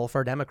unfavorable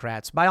for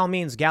Democrats. By all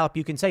means, Gallup,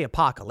 you can say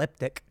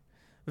apocalyptic.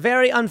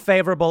 Very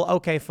unfavorable.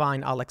 Okay,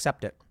 fine. I'll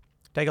accept it.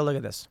 Take a look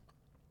at this.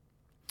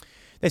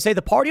 They say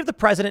the party of the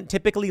president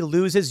typically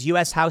loses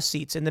U.S. House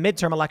seats in the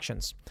midterm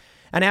elections,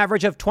 an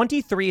average of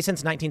 23 since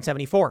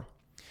 1974.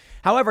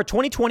 However,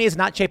 2020 is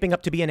not shaping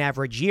up to be an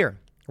average year.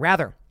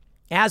 Rather,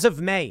 as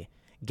of May,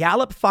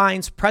 Gallup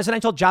finds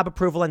presidential job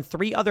approval and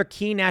 3 other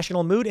key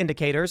national mood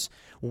indicators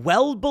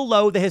well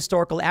below the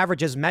historical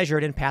averages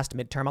measured in past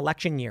midterm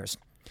election years.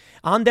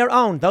 On their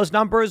own, those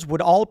numbers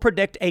would all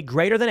predict a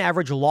greater than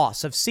average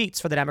loss of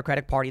seats for the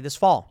Democratic Party this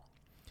fall.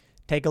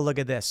 Take a look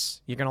at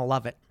this. You're going to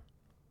love it.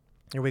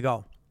 Here we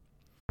go.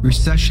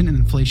 Recession and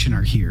inflation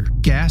are here.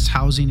 Gas,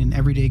 housing, and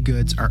everyday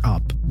goods are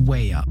up,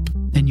 way up.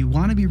 And you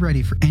want to be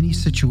ready for any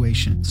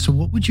situation. So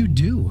what would you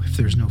do if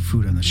there's no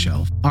food on the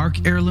shelf?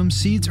 ARC Heirloom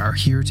Seeds are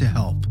here to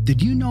help.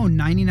 Did you know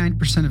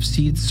 99% of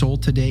seeds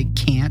sold today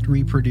can't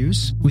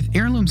reproduce? With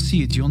Heirloom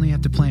Seeds, you only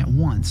have to plant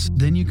once.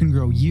 Then you can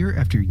grow year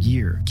after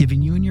year,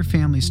 giving you and your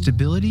family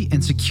stability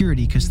and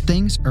security because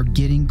things are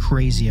getting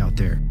crazy out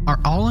there. Our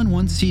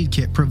all-in-one seed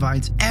kit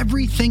provides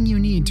everything you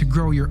need to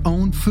grow your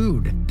own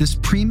food. This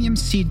premium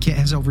seed kit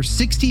has over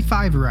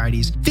 65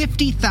 varieties,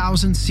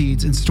 50,000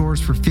 seeds, and stores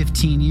for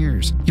 15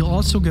 years. You'll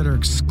also get our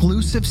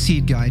exclusive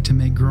seed guide to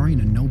make growing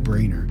a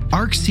no-brainer.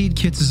 ARC Seed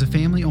Kits is a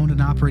family-owned and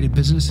operated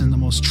business and the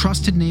most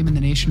trusted name in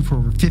the nation for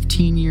over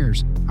 15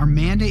 years. Our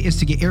mandate is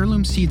to get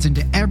heirloom seeds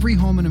into every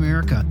home in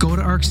America. Go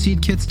to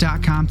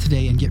arcseedkits.com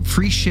today and get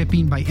free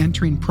shipping by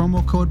entering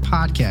promo code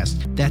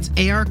podcast. That's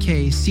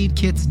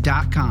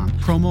ARKseedkits.com,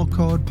 promo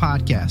code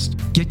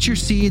podcast. Get your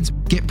seeds,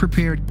 get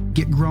prepared,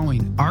 get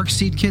growing.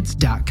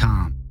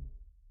 arcseedkits.com.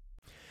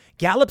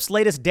 Gallup's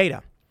latest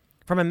data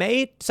from a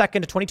May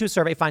 2nd to 22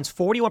 survey finds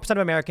 41% of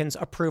Americans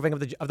approving of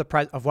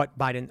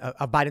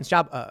Biden's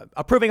job,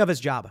 approving of his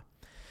job.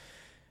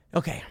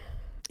 Okay,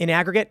 in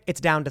aggregate, it's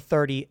down to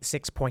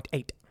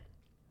 36.8.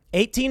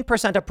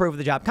 18% approve of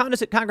the job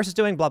Congress is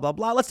doing. Blah blah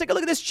blah. Let's take a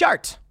look at this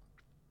chart.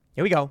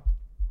 Here we go.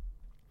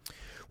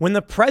 When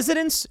the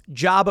president's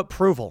job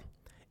approval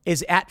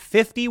is at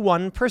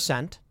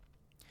 51%,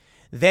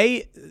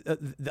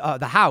 the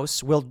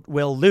House will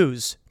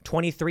lose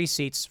 23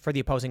 seats for the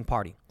opposing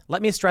party.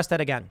 Let me stress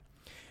that again.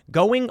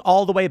 going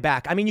all the way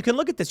back. I mean, you can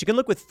look at this. You can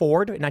look with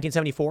Ford in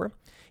 1974.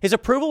 His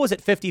approval was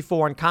at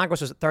 54 and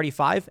Congress was at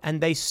 35,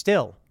 and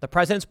the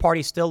president's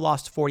party still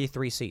lost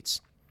 43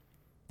 seats.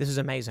 This is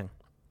amazing.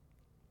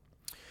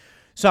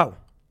 So,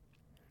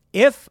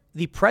 if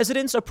the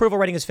president's approval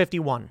rating is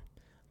 51,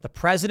 the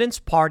president's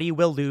party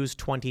will lose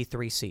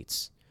 23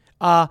 seats.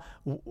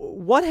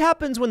 What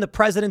happens when the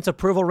president's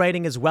approval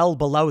rating is well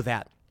below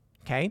that?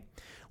 Okay.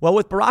 Well,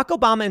 with Barack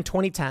Obama in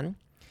 2010,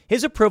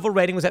 his approval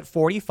rating was at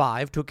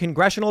 45 to a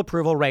congressional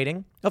approval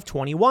rating of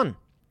 21.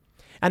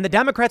 And the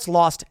Democrats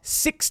lost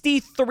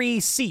 63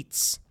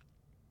 seats.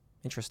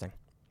 Interesting.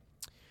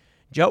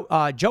 Joe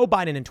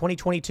Biden in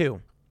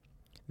 2022,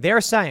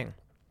 they're saying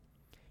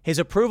his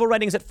approval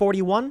rating is at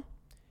 41.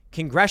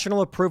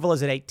 Congressional approval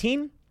is at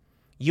 18.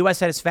 U.S.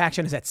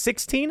 satisfaction is at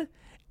 16.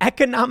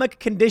 Economic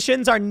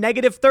conditions are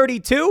negative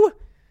 32.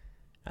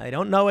 I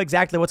don't know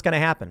exactly what's going to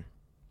happen.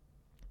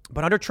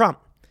 But under Trump,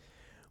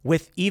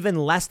 with even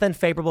less than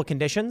favorable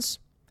conditions,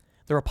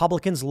 the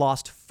Republicans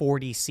lost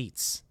 40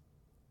 seats.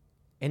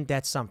 Isn't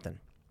that something?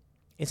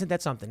 Isn't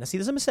that something? Now, see,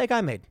 this is a mistake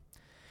I made.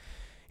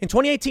 In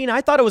 2018,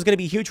 I thought it was going to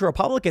be huge for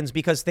Republicans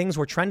because things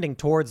were trending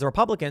towards the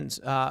Republicans.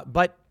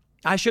 But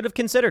I should have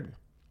considered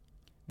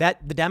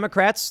that the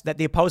Democrats, that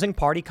the opposing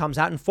party comes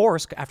out in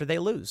force after they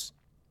lose.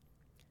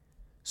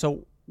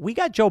 So we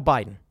got Joe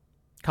Biden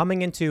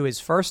coming into his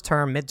first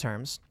term,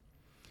 midterms,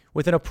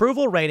 with an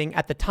approval rating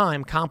at the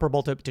time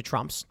comparable to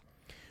Trump's,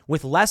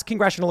 with less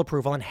congressional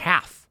approval and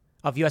half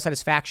of U.S.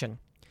 satisfaction.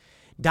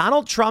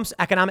 Donald Trump's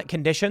economic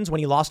conditions when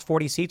he lost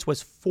 40 seats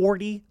was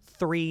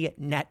 43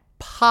 net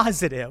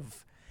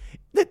positive.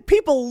 That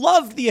people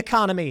loved the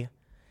economy,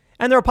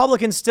 and the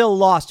Republicans still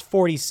lost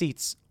 40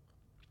 seats.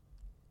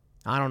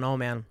 I don't know,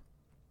 man.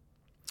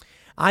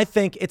 I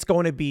think it's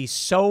going to be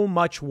so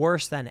much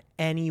worse than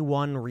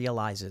anyone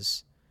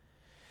realizes.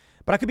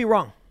 But I could be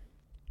wrong.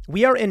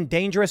 We are in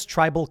dangerous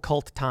tribal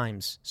cult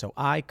times, so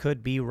I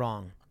could be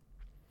wrong.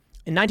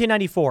 In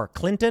 1994,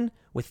 Clinton,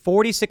 with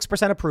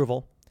 46%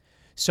 approval,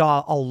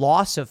 saw a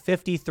loss of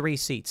 53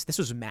 seats. This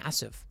was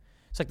massive.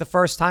 It's like the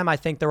first time I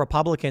think the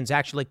Republicans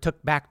actually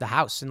took back the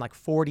House in like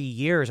 40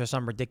 years or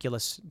some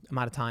ridiculous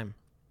amount of time.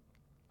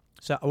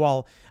 So,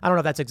 well, I don't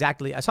know if that's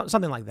exactly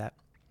something like that.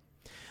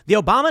 The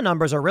Obama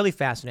numbers are really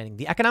fascinating.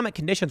 The economic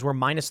conditions were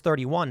minus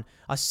 31,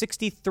 a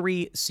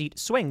 63-seat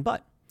swing.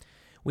 But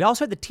we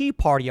also had the Tea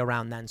Party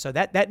around then. So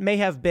that may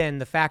have been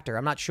the factor.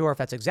 I'm not sure if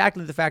that's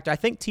exactly the factor. I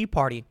think Tea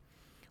Party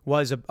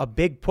was a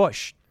big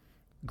push.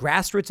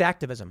 Grassroots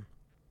activism.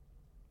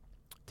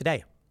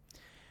 Today,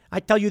 I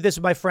tell you this,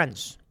 my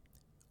friends.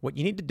 What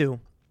you need to do,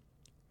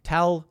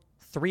 tell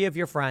 3 of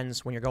your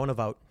friends when you're going to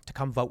vote to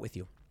come vote with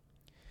you.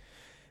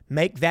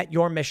 Make that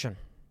your mission.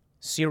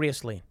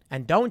 Seriously.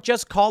 And don't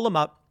just call them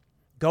up.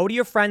 Go to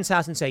your friend's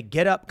house and say,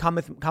 get up, come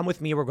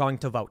with me, we're going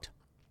to vote.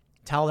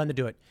 Tell them to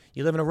do it.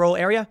 You live in a rural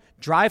area,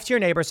 drive to your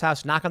neighbor's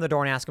house, knock on the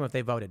door and ask them if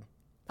they voted.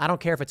 I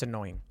don't care if it's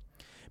annoying.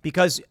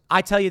 Because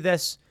I tell you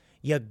this,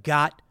 you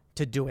got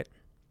to do it.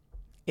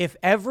 If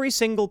every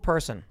single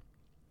person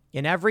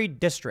in every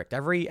district,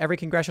 every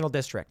congressional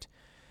district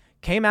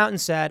came out and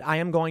said, I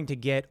am going to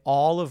get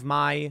all of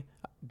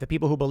the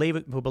people who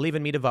believe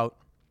in me to vote,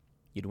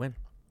 you'd win.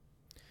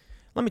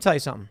 Let me tell you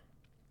something.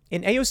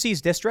 In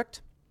AOC's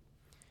district,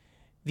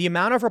 the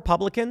amount of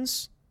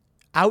Republicans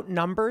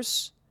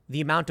outnumbers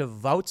the amount of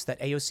votes that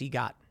AOC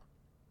got.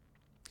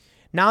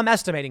 Now I'm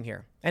estimating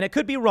here, and it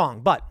could be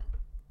wrong, but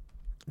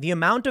the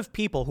amount of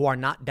people who are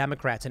not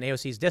Democrats in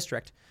AOC's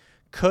district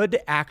could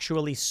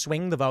actually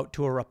swing the vote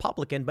to a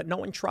Republican, but no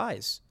one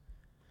tries.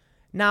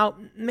 Now,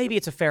 maybe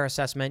it's a fair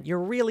assessment. Are you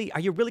really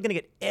going to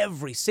get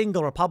every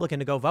single Republican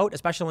to go vote,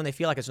 especially when they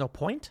feel like it's no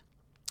point?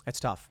 It's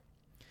tough.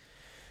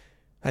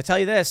 I tell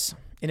you this,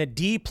 in a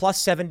D plus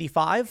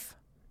 75,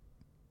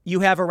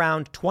 you have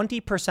around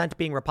 20%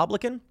 being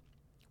Republican.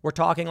 We're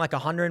talking like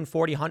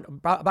 140,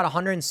 about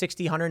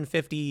 160,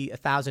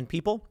 150,000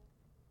 people.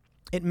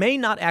 It may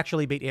not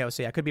actually beat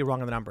AOC. I could be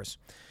wrong on the numbers,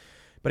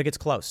 but it gets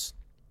close.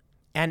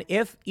 And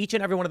if each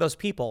and every one of those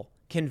people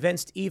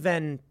convinced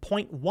even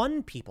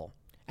 0.1 people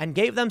and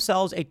gave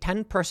themselves a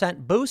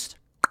 10% boost,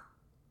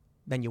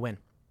 then you win.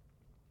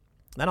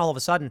 Then all of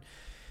a sudden,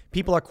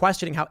 people are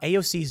questioning how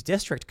AOC's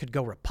district could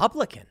go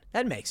Republican.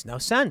 That makes no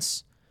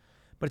sense.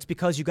 But it's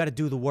because you got to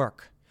do the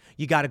work.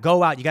 You got to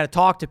go out. You got to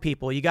talk to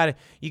people. You got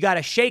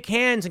to shake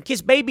hands and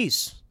kiss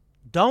babies.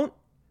 Don't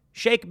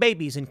shake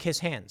babies and kiss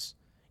hands.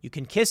 You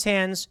can kiss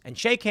hands and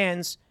shake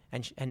hands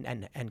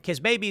and kiss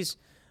babies,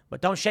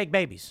 but don't shake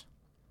babies.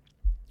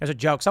 There's a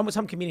joke. Some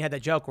comedian had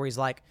that joke where he's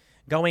like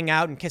going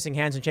out and kissing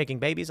hands and shaking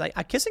babies.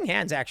 Kissing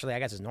hands, actually, I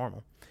guess is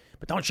normal.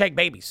 But don't shake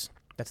babies.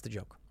 That's the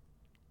joke.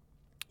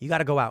 You got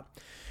to go out.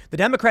 The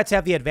Democrats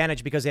have the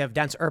advantage because they have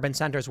dense urban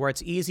centers where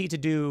it's easy to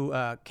do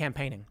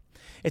campaigning.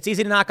 It's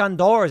easy to knock on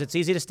doors. It's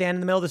easy to stand in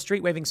the middle of the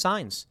street waving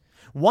signs.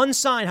 One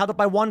sign held up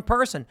by one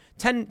person,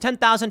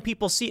 10,000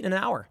 people seat in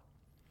an hour.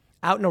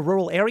 Out in a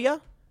rural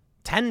area,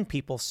 10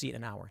 people seat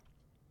an hour.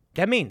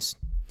 That means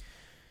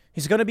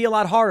it's going to be a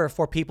lot harder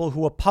for people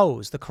who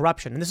oppose the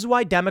corruption. And this is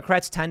why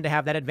Democrats tend to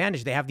have that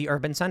advantage. They have the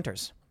urban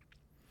centers.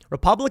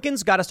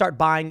 Republicans got to start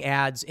buying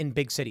ads in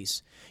big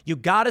cities. You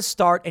got to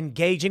start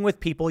engaging with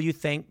people you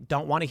think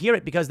don't want to hear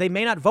it because they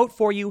may not vote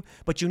for you,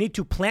 but you need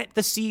to plant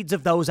the seeds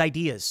of those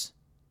ideas.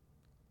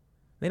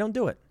 They don't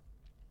do it.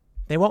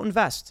 They won't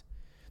invest.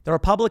 The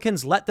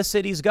Republicans let the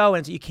cities go,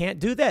 and you can't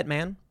do that,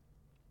 man.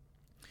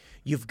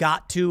 You've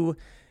got to,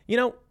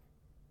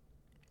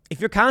 if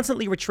you're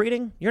constantly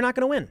retreating, you're not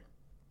going to win.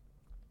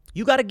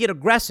 You got to get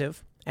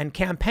aggressive and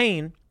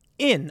campaign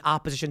in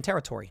opposition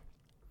territory.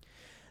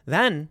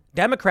 Then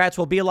Democrats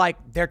will be like,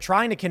 they're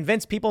trying to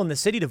convince people in the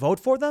city to vote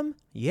for them?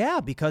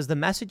 Yeah, because the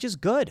message is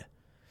good.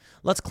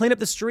 Let's clean up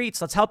the streets.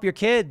 Let's help your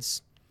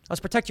kids. Let's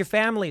protect your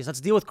families.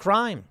 Let's deal with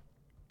crime.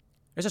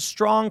 There's a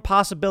strong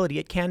possibility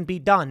it can be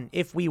done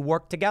if we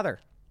work together.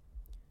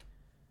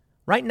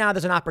 Right now,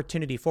 there's an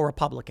opportunity for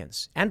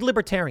Republicans and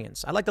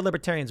libertarians. I like the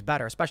libertarians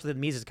better, especially the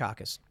Mises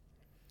Caucus.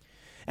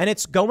 And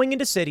it's going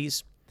into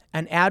cities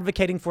and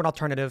advocating for an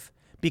alternative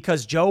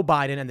because Joe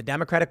Biden and the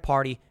Democratic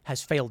Party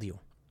has failed you.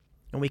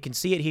 And we can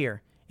see it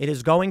here. It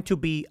is going to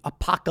be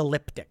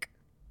apocalyptic.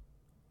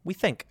 We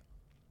think.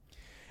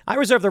 I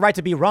reserve the right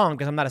to be wrong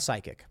because I'm not a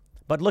psychic.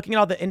 But looking at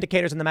all the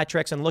indicators and the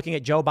metrics and looking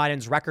at Joe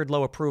Biden's record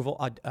low approval,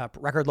 and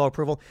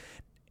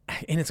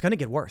it's going to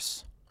get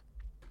worse.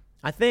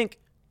 I think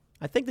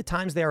the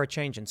times there are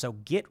changing. So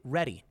get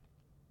ready.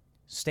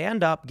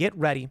 Stand up. Get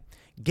ready.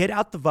 Get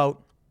out the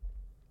vote.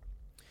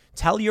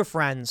 Tell your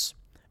friends.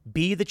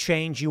 Be the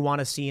change you want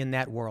to see in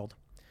that world.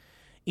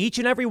 Each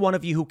and every one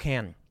of you who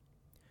can.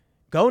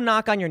 Go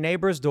knock on your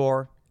neighbor's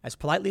door as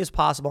politely as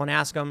possible and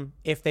ask them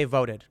if they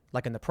voted,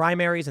 like in the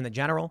primaries and the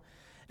general.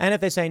 And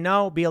if they say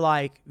no, be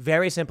like,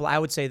 very simple. I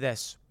would say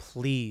this,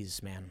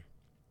 please, man,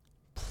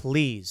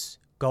 please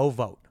go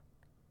vote.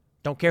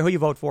 Don't care who you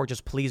vote for.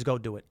 Just please go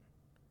do it.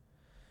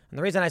 And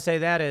the reason I say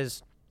that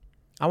is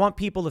I want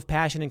people of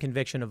passion and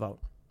conviction to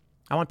vote.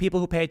 I want people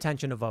who pay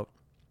attention to vote.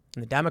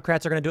 And the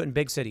Democrats are going to do it in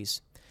big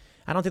cities.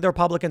 I don't think the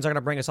Republicans are going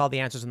to bring us all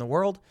the answers in the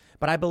world,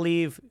 but I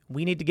believe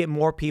we need to get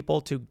more people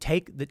to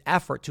take the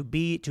effort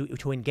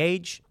to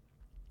engage.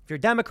 If you're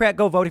a Democrat,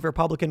 go vote. If you're a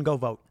Republican, go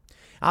vote.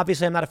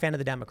 Obviously, I'm not a fan of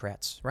the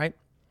Democrats, right?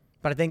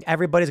 But I think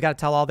everybody's got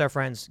to tell all their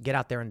friends, get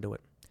out there and do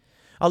it.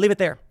 I'll leave it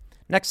there.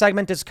 Next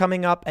segment is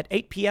coming up at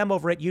 8 p.m.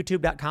 over at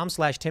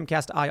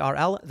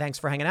youtube.com/TimcastIRL. Thanks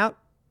for hanging out,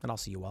 and I'll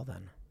see you all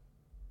then.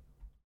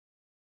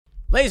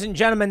 Ladies and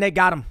gentlemen, they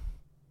got him.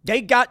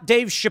 They got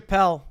Dave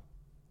Chappelle.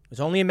 It was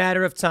only a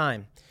matter of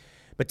time.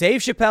 But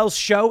Dave Chappelle's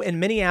show in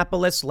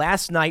Minneapolis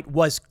last night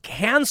was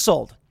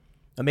canceled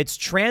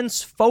amidst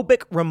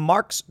transphobic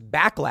remarks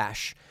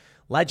backlash.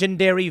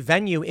 Legendary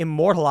venue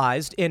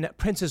immortalized in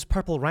Prince's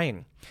Purple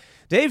Rain.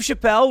 Dave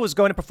Chappelle was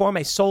going to perform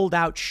a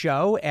sold-out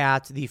show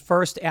at the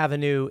First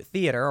Avenue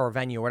Theater or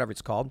venue, or whatever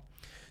it's called.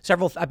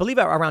 I believe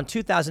around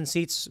 2,000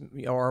 seats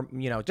or,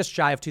 just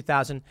shy of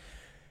 2,000.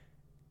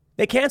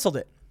 They canceled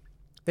it.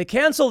 They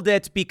canceled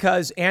it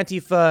because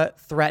Antifa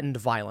threatened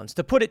violence,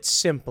 to put it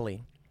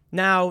simply.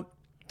 Now,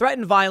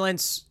 threatened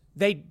violence,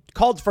 they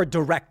called for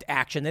direct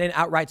action. They didn't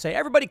outright say,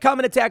 everybody come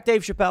and attack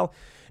Dave Chappelle.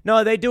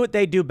 No, they do what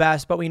they do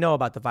best, but we know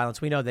about the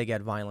violence. We know they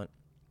get violent.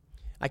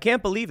 I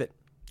can't believe it.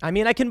 I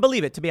mean, I can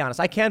believe it, to be honest.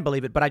 I can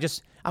believe it, but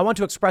I want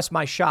to express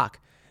my shock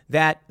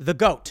that the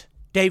GOAT,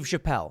 Dave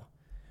Chappelle,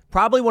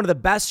 probably one of the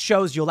best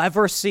shows you'll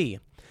ever see,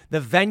 the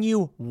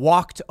venue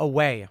walked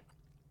away.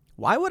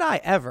 Why would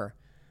I ever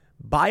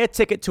buy a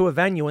ticket to a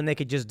venue when they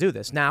could just do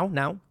this?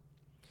 Now,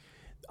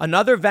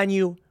 another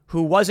venue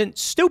who wasn't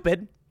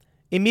stupid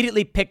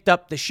immediately picked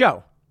up the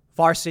show,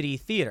 Varsity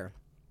Theater.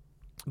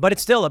 But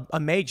it's still a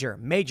major,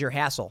 major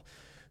hassle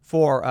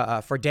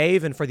for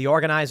Dave and for the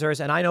organizers.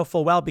 And I know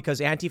full well because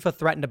Antifa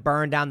threatened to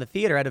burn down the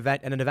theater at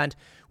an event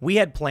we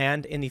had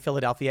planned in the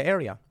Philadelphia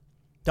area.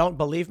 Don't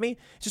believe me?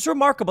 It's just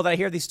remarkable that I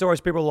hear these stories.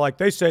 People are like,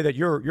 they say that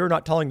you're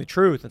not telling the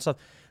truth and stuff.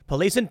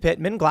 Police in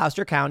Pittman,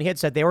 Gloucester County had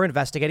said they were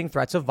investigating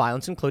threats of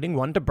violence, including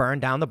one to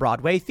burn down the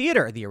Broadway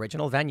Theater, the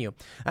original venue.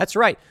 That's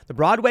right. The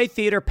Broadway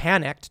Theater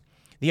panicked.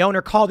 The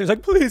owner called. He was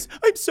like, please,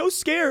 I'm so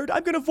scared.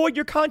 I'm going to void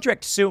your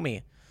contract. Sue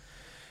me.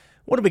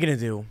 What are we going to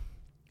do?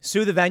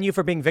 Sue the venue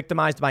for being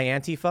victimized by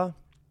Antifa?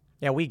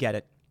 Yeah, we get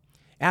it.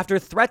 After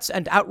threats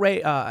and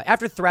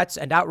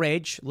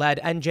outrage led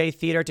NJ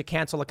Theater to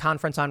cancel a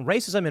conference on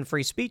racism and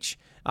free speech.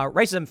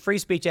 Racism free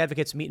speech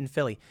advocates meet in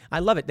Philly. I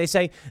love it. They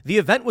say the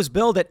event was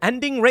billed at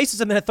ending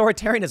racism and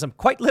authoritarianism.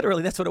 Quite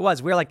literally, that's what it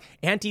was. We're like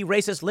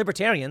anti-racist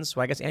libertarians.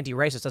 Well, I guess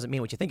anti-racist doesn't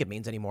mean what you think it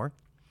means anymore.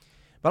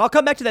 But I'll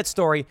come back to that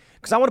story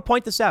because I want to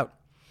point this out.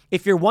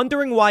 If you're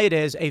wondering why it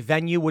is a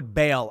venue would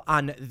bail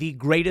on the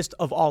greatest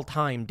of all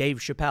time, Dave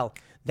Chappelle,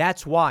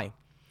 that's why.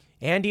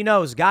 Andy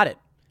knows, got it.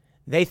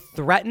 They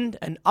threatened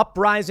an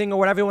uprising or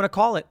whatever you want to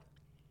call it.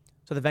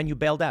 So the venue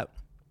bailed out.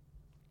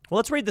 Well,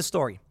 let's read the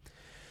story.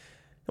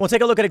 And we'll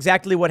take a look at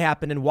exactly what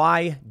happened and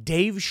why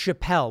Dave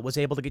Chappelle was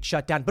able to get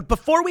shut down. But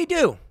before we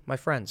do, my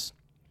friends,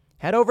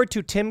 head over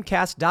to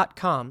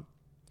timcast.com,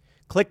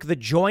 click the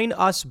Join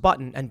Us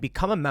button, and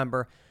become a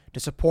member to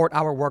support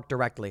our work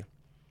directly.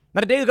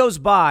 Not a day goes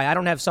by, I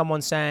don't have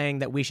someone saying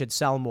that we should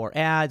sell more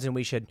ads and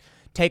we should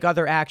take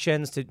other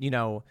actions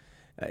to,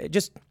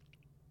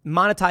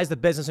 monetize the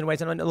business in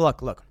ways. And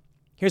look,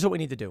 here's what we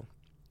need to do.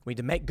 We need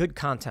to make good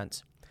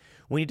content.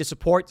 We need to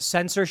support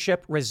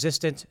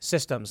censorship-resistant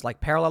systems like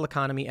Parallel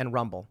Economy and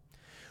Rumble.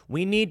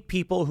 We need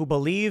people who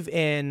believe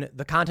in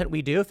the content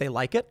we do, if they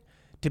like it,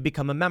 to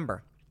become a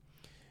member.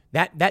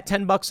 That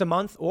 $10 a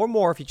month or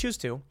more, if you choose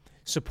to,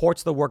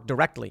 supports the work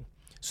directly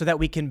so that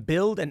we can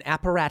build an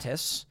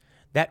apparatus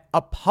that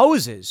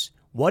opposes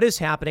what is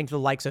happening to the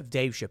likes of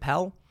Dave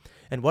Chappelle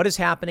and what is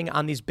happening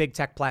on these big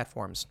tech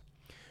platforms.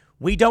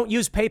 We don't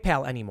use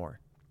PayPal anymore.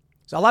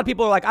 So a lot of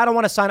people are like, I don't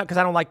want to sign up because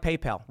I don't like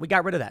PayPal. We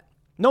got rid of that.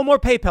 No more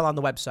PayPal on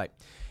the website.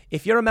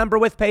 If you're a member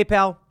with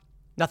PayPal,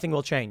 nothing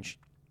will change.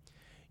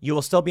 You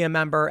will still be a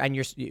member, and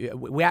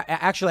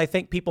I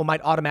think people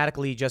might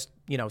automatically just,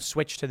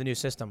 switch to the new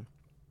system.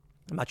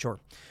 I'm not sure.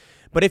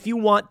 But if you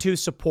want to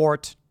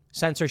support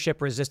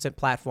censorship-resistant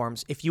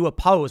platforms, if you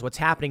oppose what's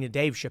happening to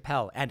Dave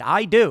Chappelle, and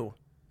I do,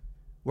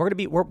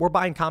 we're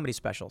buying comedy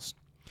specials.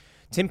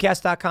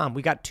 Timcast.com.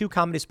 We got 2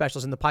 comedy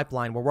specials in the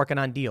pipeline. We're working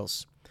on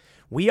deals.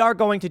 We are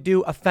going to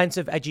do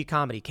offensive, edgy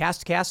comedy.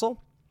 Cast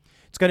Castle.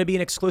 It's going to be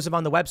an exclusive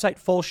on the website.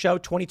 Full show,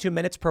 22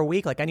 minutes per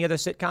week, like any other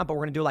sitcom, but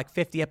we're going to do like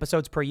 50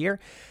 episodes per year.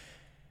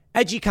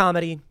 Edgy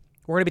comedy.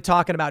 We're going to be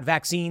talking about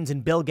vaccines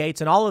and Bill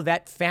Gates and all of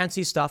that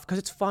fancy stuff because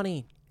it's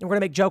funny. And we're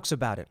going to make jokes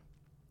about it.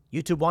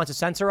 YouTube wants to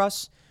censor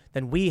us,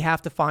 then we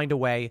have to find a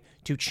way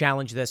to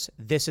challenge this.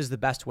 This is the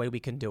best way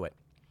we can do it.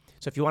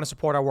 So if you want to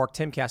support our work,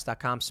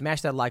 timcast.com,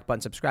 smash that like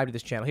button, subscribe to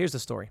this channel. Here's the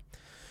story.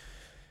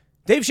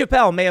 Dave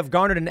Chappelle may have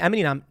garnered an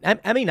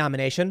Emmy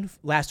nomination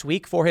last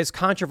week for his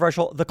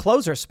controversial The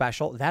Closer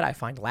special. That I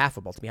find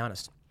laughable, to be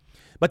honest.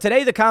 But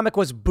today, the comic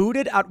was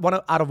booted out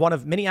of one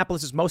of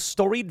Minneapolis' most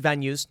storied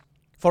venues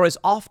for his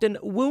often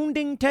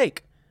wounding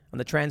take on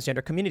the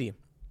transgender community.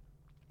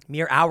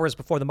 Mere hours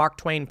before the Mark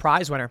Twain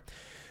Prize winner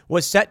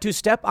was set to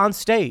step on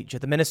stage at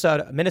the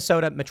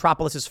Minnesota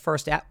Metropolis'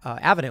 First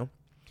Avenue,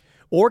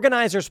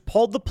 organizers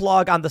pulled the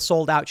plug on the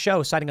sold-out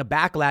show, citing a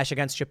backlash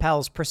against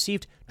Chappelle's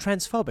perceived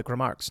transphobic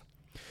remarks.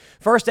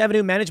 First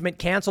Avenue management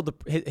canceled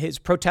his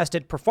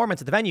protested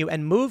performance at the venue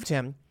and moved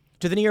him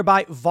to the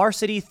nearby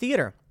Varsity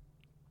Theater.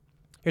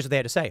 Here's what they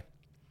had to say.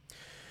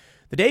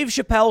 The Dave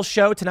Chappelle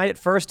show tonight at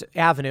First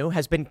Avenue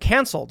has been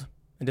canceled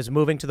and is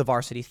moving to the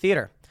Varsity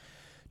Theater.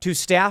 To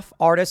staff,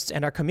 artists,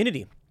 and our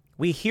community,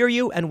 we hear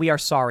you and we are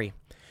sorry.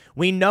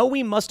 We know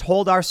we must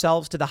hold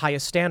ourselves to the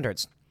highest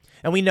standards,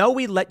 and we know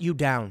we let you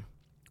down.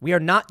 We are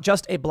not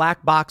just a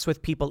black box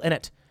with people in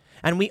it,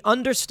 and we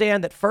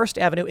understand that First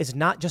Avenue is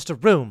not just a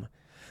room,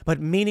 but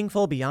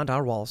meaningful beyond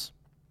our walls.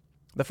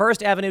 The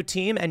First Avenue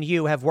team and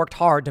you have worked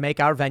hard to make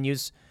our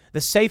venues the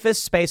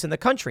safest space in the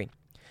country,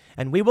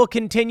 and we will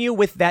continue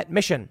with that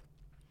mission.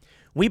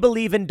 We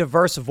believe in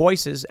diverse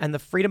voices and the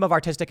freedom of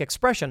artistic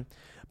expression,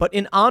 but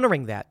in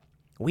honoring that,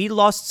 we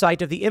lost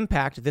sight of the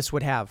impact this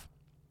would have.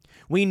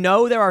 We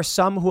know there are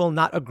some who will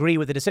not agree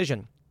with the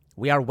decision.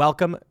 You are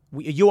welcome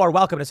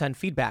to send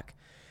feedback.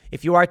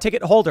 If you are a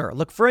ticket holder,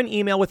 look for an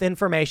email with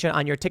information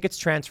on your tickets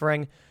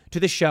transferring to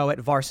the show at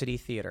Varsity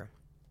Theater.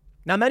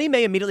 Now, many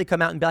may immediately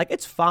come out and be like,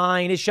 it's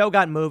fine. His show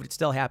got moved. It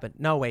still happened.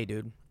 No way,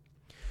 dude.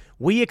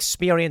 We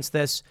experienced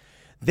this.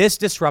 This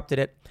disrupted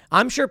it.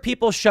 I'm sure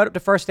people showed up to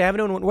First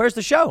Avenue and went, where's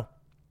the show?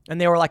 And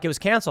they were like, it was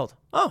canceled.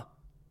 Oh,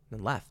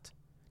 and left.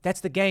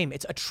 That's the game.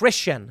 It's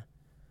attrition.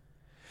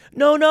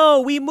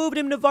 No, we moved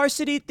him to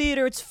Varsity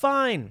Theater. It's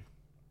fine.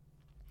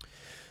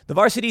 The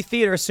Varsity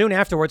Theater soon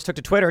afterwards took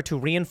to Twitter to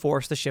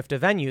reinforce the shift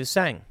of venues,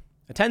 saying,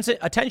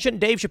 Attention,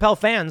 Dave Chappelle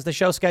fans. The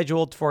show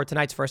scheduled for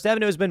tonight's First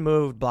Avenue has been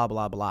moved, blah,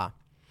 blah, blah.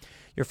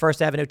 Your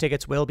First Avenue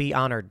tickets will be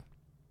honored.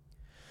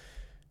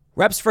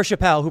 Reps for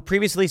Chappelle,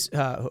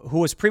 who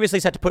was previously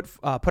set to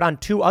put on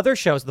 2 other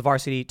shows at the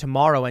Varsity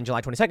tomorrow and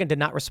July 22nd, did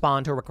not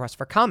respond to a request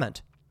for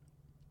comment.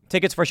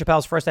 Tickets for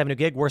Chappelle's First Avenue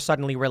gig were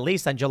suddenly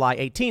released on July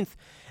 18th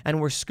and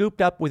were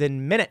scooped up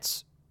within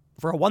minutes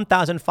for a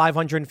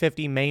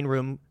 1,550 main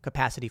room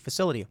capacity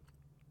facility.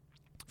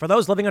 For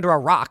those living under a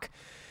rock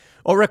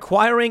or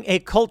requiring a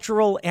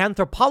cultural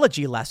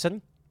anthropology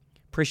lesson,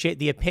 appreciate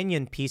the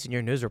opinion piece in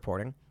your news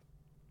reporting.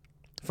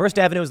 First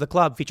Avenue is the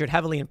club featured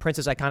heavily in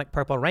Prince's iconic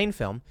Purple Rain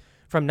film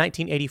from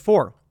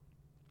 1984.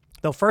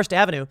 Though First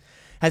Avenue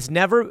has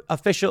never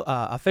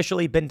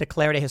officially been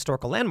declared a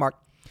historical landmark,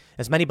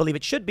 as many believe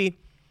it should be,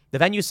 the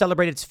venue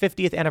celebrated its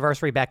 50th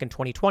anniversary back in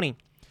 2020.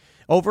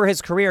 Over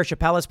his career,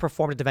 Chappelle has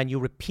performed at the venue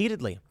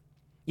repeatedly.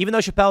 Even though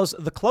Chappelle's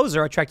The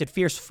Closer attracted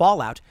fierce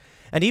fallout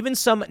and even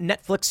some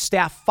Netflix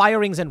staff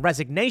firings and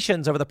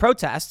resignations over the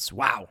protests,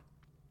 wow.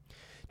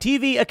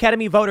 TV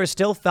Academy voters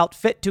still felt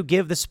fit to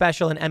give the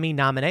special an Emmy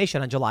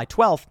nomination on July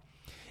 12th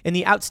in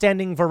the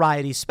Outstanding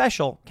Variety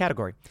Special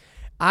category.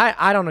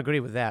 I don't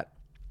agree with that.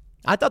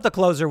 I thought The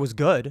Closer was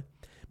good,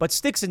 but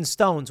Sticks and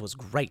Stones was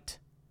great.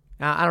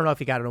 Now, I don't know if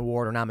he got an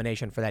award or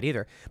nomination for that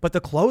either, but The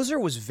Closer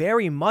was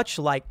very much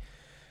like,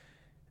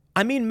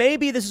 I mean,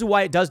 maybe this is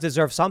why it does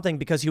deserve something,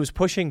 because he was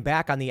pushing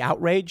back on the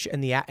outrage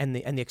and the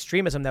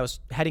extremism that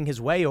was heading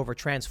his way over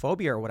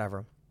transphobia or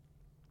whatever.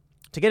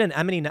 To get an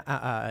Emmy,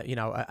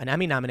 an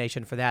Emmy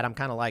nomination for that, I'm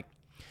kind of like,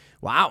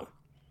 wow,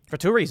 for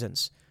 2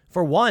 reasons.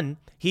 For one,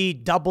 he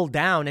doubled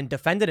down and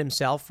defended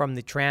himself from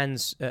the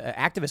trans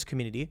activist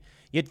community.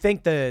 You'd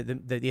think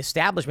the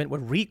establishment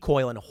would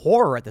recoil in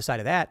horror at the sight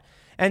of that.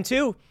 And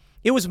two,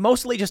 it was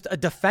mostly just a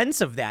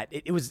defense of that.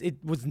 It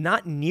was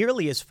not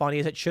nearly as funny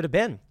as it should have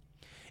been.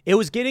 It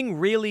was getting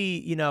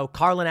really,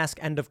 Carlin-esque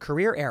end of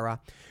career era,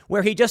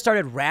 where he just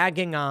started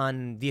ragging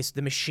on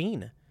the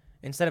machine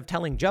instead of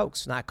telling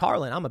jokes. Now,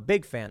 Carlin, I'm a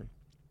big fan.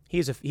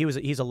 He's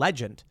a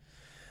legend.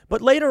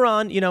 But later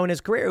on, in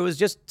his career, it was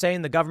just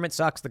saying the government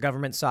sucks. The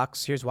government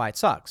sucks. Here's why it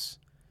sucks.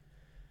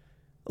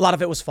 A lot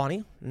of it was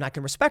funny, and I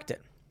can respect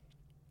it.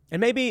 And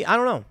maybe, I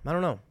don't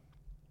know.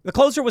 The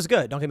closer was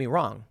good. Don't get me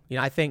wrong.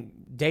 I think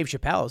Dave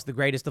Chappelle is the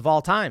greatest of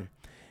all time.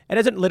 It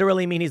doesn't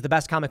literally mean he's the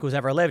best comic who's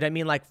ever lived. I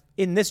mean, like,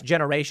 in this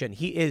generation,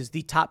 he is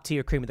the top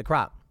tier cream of the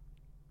crop.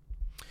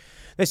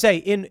 They say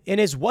in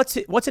his What's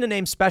in a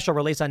Name special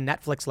released on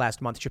Netflix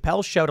last month,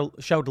 Chappelle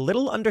showed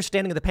little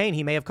understanding of the pain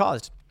he may have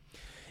caused.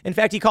 In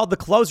fact, he called The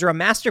Closer a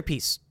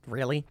masterpiece,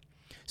 really,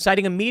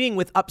 citing a meeting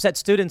with upset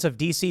students of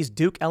D.C.'s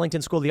Duke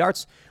Ellington School of the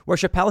Arts, where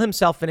Chappelle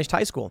himself finished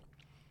high school.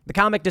 The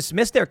comic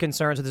dismissed their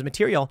concerns with his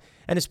material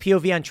and his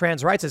POV on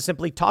trans rights as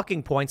simply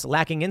talking points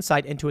lacking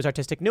insight into his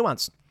artistic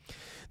nuance.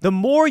 The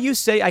more you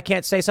say I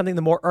can't say something,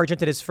 the more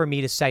urgent it is for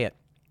me to say it,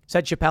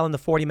 said Chappelle in the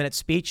 40-minute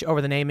speech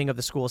over the naming of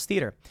the school's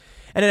theater.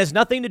 And it has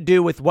nothing to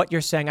do with what you're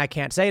saying I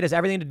can't say. It has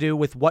everything to do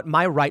with what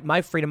my right,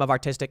 my freedom of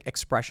artistic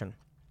expression.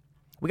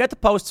 We got the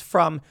posts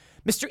from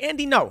Mr.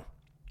 Andy No,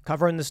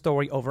 covering the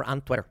story over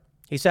on Twitter.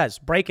 He says,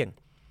 breaking.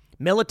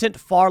 Militant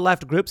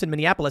far-left groups in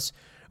Minneapolis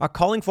are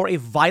calling for a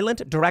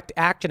violent direct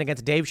action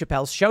against Dave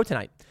Chappelle's show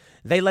tonight.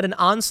 They led an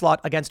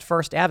onslaught against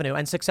First Avenue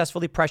and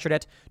successfully pressured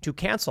it to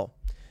cancel.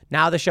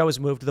 Now the show is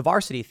moved to the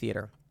Varsity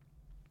Theater.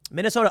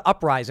 Minnesota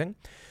Uprising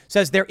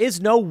says there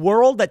is no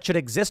world that should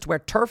exist where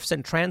TERFs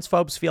and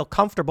transphobes feel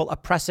comfortable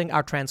oppressing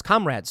our trans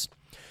comrades.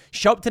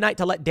 Show up tonight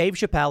to let Dave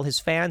Chappelle, his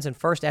fans, and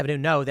First Avenue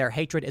know their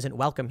hatred isn't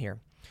welcome here.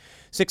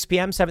 6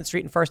 p.m., 7th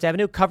Street and First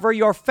Avenue. Cover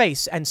your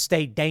face and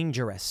stay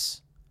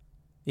dangerous.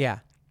 Yeah.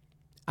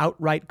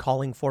 Outright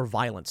calling for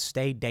violence.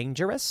 Stay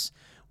dangerous.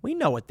 We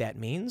know what that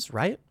means,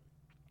 right?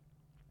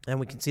 And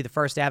we can see the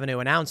First Avenue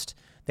announced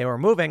they were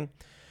moving.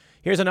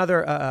 Here's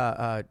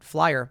another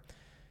flyer.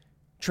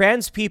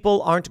 Trans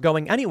people aren't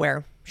going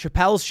anywhere.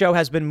 Chappelle's show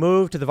has been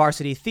moved to the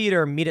Varsity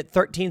Theater. Meet at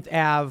 13th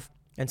Ave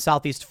and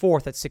Southeast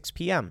 4th at 6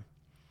 p.m.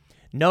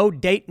 No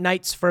date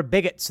nights for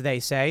bigots, they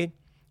say.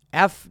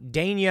 F.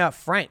 Dana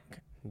Frank.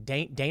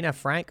 Dana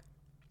Frank?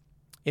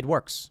 It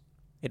works.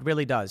 It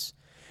really does.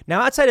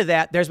 Now, outside of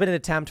that, there's been an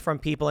attempt from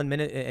people in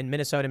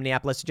Minnesota and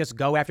Minneapolis to just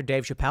go after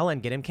Dave Chappelle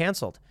and get him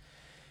canceled.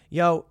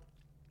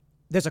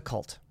 There's a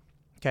cult,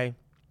 okay?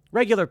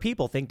 Regular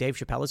people think Dave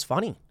Chappelle is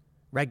funny.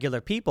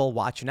 Regular people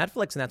watch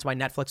Netflix, and that's why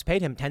Netflix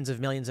paid him tens of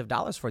millions of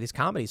dollars for these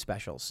comedy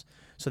specials,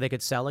 so they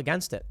could sell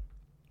against it.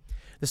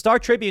 The Star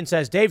Tribune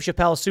says Dave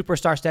Chappelle's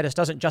superstar status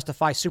doesn't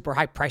justify super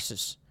high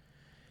prices.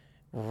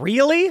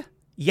 Really?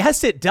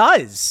 Yes, it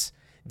does.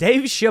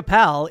 Dave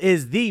Chappelle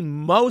is the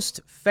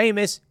most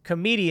famous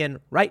comedian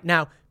right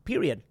now,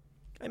 period.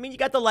 I mean, you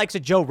got the likes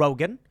of Joe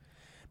Rogan.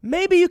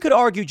 Maybe you could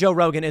argue Joe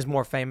Rogan is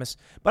more famous,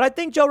 but I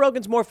think Joe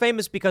Rogan's more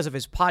famous because of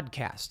his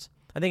podcast.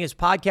 I think his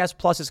podcast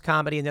plus his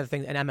comedy and the other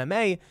thing and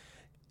MMA,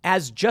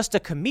 as just a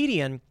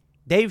comedian,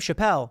 Dave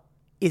Chappelle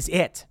is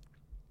it.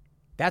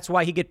 That's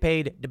why he get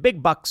paid the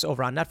big bucks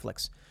over on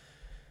Netflix.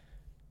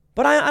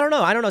 But I don't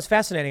know. It's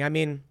fascinating. I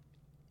mean,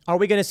 are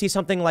we going to see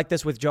something like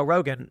this with Joe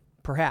Rogan?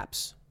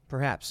 Perhaps.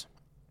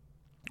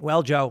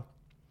 Well, Joe,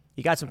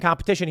 you got some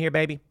competition here,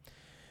 baby.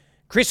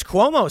 Chris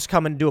Cuomo's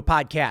coming to do a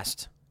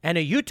podcast and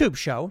a YouTube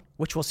show,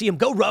 which will see him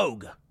go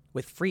rogue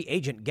with free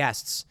agent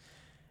guests.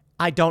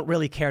 I don't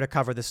really care to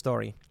cover this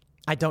story.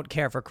 I don't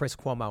care for Chris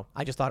Cuomo.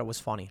 I just thought it was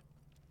funny.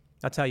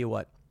 I'll tell you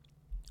what.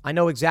 I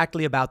know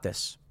exactly about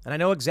this, and I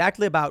know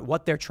exactly about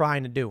what they're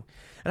trying to do.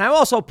 And I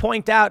also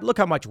point out, look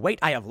how much weight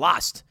I have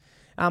lost.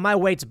 My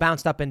weight's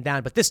bounced up and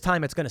down, but this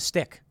time it's going to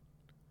stick.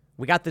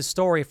 We got this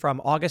story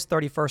from August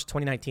 31st,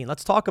 2019.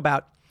 Let's talk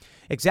about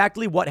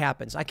exactly what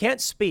happens. I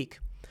can't speak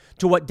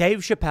to what Dave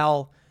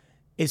Chappelle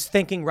is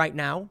thinking right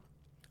now.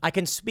 I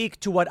can speak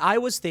to what I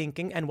was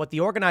thinking and what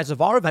the organizer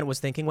of our event was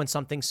thinking when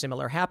something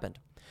similar happened.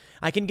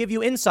 I can give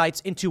you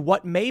insights into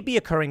what may be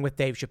occurring with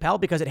Dave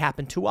Chappelle because it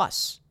happened to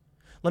us.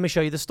 Let me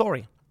show you the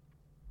story.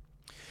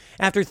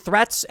 After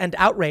threats and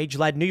outrage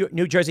led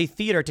New Jersey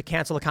theater to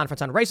cancel a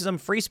conference on racism,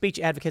 free speech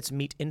advocates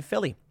meet in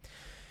Philly.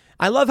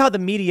 I love how the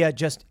media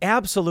just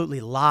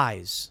absolutely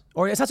lies.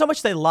 Or it's not so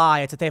much they lie,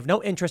 it's that they have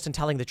no interest in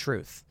telling the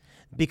truth.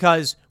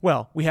 Because,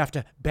 well, we have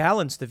to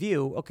balance the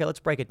view. Okay, let's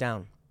break it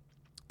down.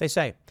 They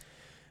say,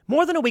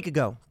 more than a week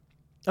ago,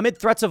 amid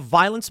threats of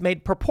violence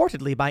made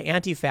purportedly by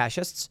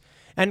anti-fascists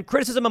and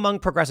criticism among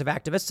progressive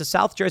activists, a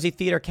South Jersey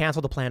theater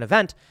canceled a planned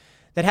event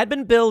that had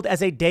been billed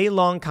as a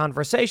day-long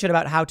conversation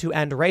about how to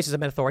end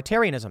racism and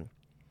authoritarianism.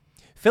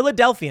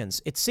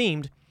 Philadelphians, it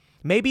seemed,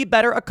 may be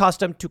better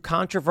accustomed to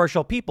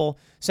controversial people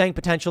saying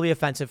potentially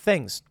offensive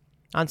things.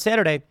 On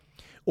Saturday,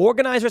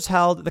 organizers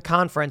held the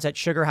conference at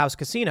Sugar House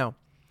Casino,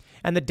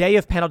 and the day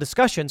of panel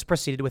discussions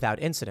proceeded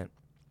without incident.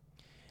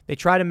 They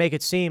try to make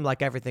it seem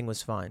like everything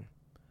was fine,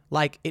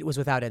 like it was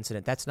without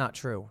incident. That's not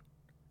true.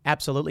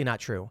 Absolutely not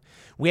true.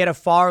 We had a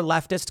far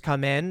leftist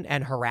come in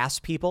and harass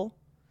people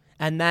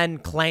and then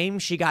claim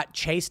she got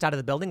chased out of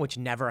the building, which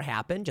never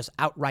happened, just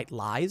outright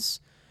lies.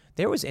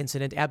 There was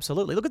incident,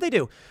 absolutely. Look what they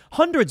do.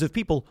 Hundreds of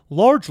people,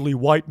 largely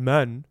white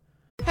men.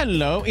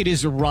 Hello, it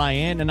is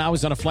Ryan, and I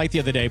was on a flight the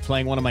other day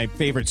playing one of my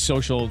favorite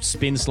social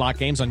spin slot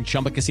games on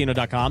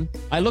ChumbaCasino.com.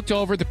 I looked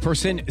over at the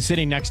person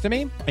sitting next to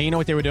me, and you know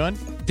what they were doing?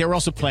 They were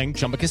also playing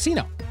Chumba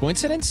Casino.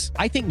 Coincidence?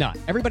 I think not.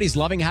 Everybody's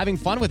loving having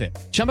fun with it.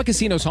 Chumba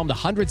Casino is home to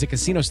hundreds of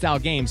casino-style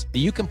games that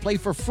you can play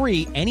for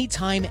free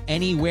anytime,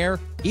 anywhere,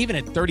 even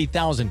at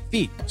 30,000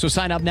 feet. So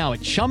sign up now at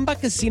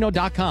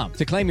ChumbaCasino.com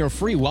to claim your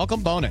free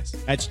welcome bonus.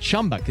 That's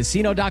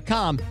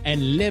ChumbaCasino.com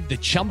and live the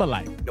Chumba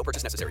life. No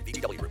purchase necessary.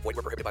 VGW. Void where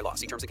prohibited by law.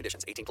 See terms and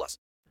conditions.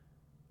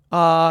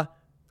 18+.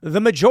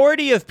 The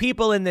majority of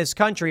people in this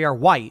country are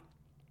white,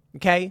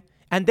 okay?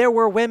 And there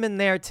were women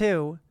there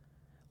too,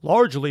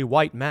 largely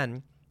white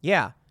men.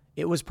 Yeah,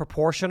 it was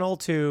proportional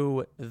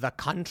to the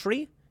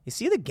country. You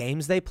see the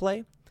games they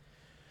play?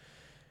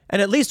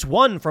 And at least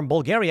one from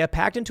Bulgaria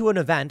packed into an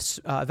event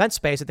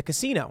space at the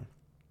casino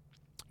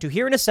to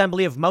hear an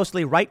assembly of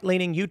mostly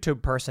right-leaning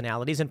YouTube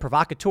personalities and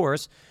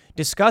provocateurs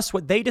discuss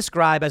what they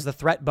describe as the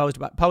threat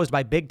posed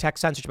by big tech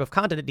censorship of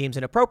content it deems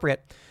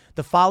inappropriate,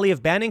 the folly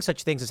of banning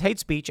such things as hate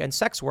speech and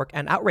sex work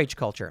and outrage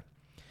culture.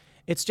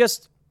 It's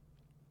just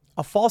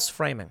a false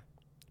framing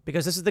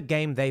because this is the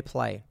game they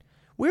play.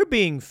 We're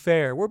being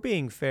fair. We're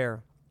being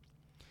fair.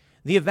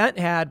 The event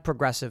had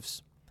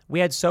progressives. We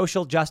had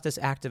social justice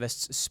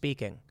activists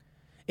speaking.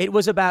 It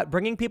was about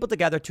bringing people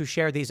together to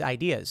share these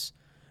ideas.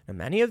 And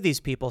many of these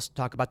people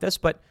talk about this,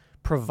 but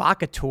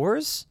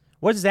provocateurs?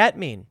 What does that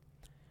mean?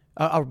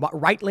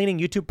 Right-leaning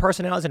YouTube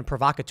personalities and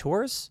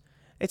provocateurs?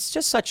 It's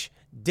just such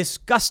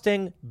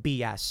disgusting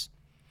BS.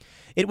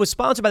 It was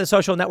sponsored by the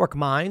social network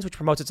Minds, which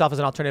promotes itself as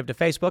an alternative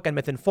to Facebook, and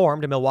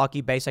Myth-Informed, a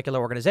Milwaukee-based secular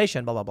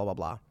organization, blah, blah, blah,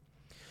 blah,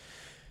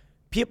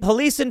 blah.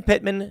 Police in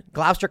Pittman,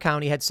 Gloucester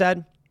County, had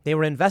said they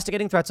were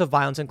investigating threats of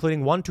violence,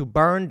 including one to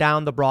burn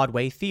down the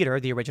Broadway Theater,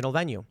 the original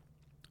venue.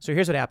 So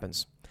here's what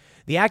happens.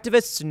 The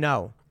activists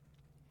know.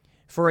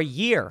 For a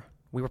year,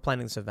 we were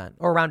planning this event,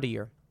 or around a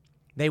year.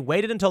 They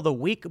waited until the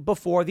week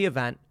before the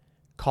event,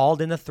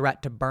 called in the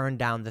threat to burn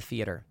down the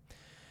theater.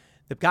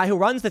 The guy who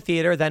runs the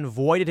theater then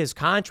voided his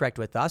contract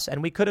with us,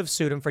 and we could have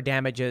sued him for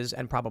damages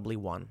and probably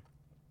won.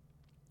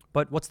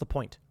 But what's the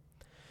point?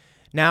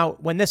 Now,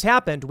 when this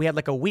happened, we had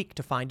like a week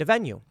to find a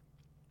venue.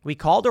 We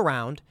called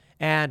around,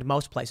 and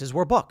most places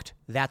were booked.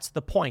 That's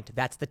the point.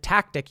 That's the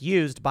tactic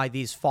used by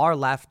these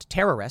far-left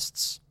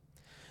terrorists.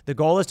 The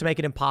goal is to make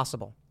it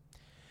impossible.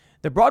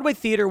 The Broadway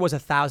Theater was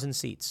 1,000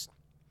 seats.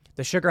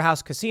 The Sugar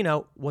House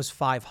Casino was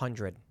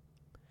 500.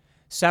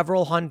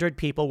 Several hundred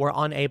people were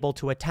unable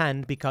to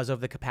attend because of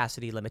the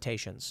capacity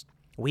limitations.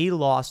 We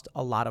lost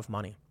a lot of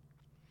money.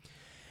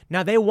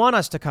 Now, they want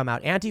us to come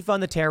out. Antifa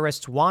and the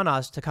terrorists want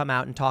us to come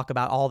out and talk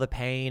about all the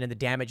pain and the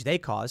damage they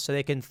caused so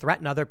they can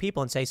threaten other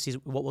people and say, see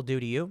what we'll do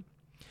to you.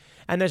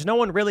 And there's no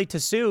one really to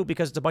sue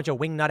because it's a bunch of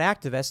wingnut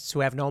activists who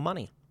have no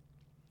money.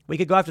 We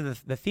could go after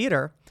the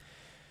theater,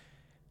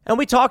 and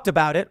we talked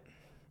about it.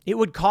 It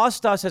would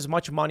cost us as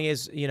much money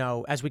as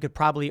we could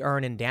probably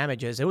earn in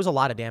damages. It was a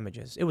lot of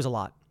damages. It was a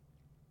lot.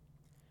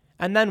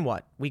 And then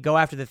what? We go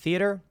after the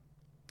theater?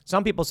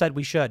 Some people said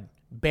we should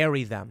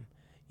bury them.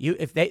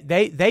 If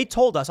they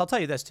told us, I'll tell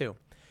you this too.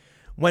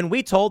 When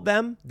we told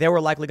them there were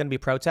likely going to be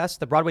protests,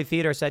 the Broadway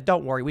Theater said,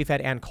 don't worry, we've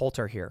had Ann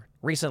Coulter here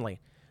recently.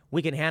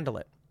 We can handle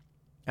it.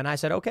 And I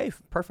said, okay,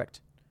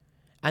 perfect.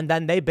 And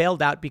then they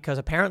bailed out because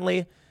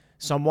apparently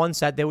someone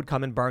said they would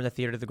come and burn the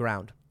theater to the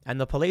ground. And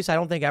the police, I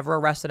don't think, ever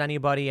arrested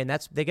anybody, and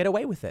they get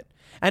away with it.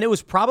 And it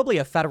was probably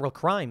a federal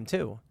crime,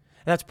 too.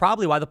 And that's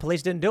probably why the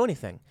police didn't do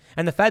anything.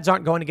 And the feds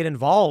aren't going to get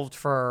involved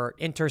for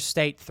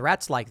interstate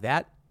threats like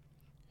that.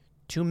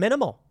 Too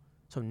minimal.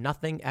 So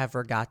nothing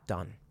ever got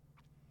done.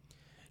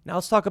 Now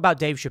let's talk about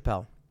Dave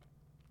Chappelle,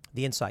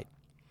 The Insight.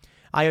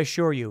 I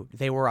assure you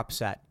they were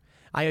upset.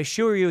 I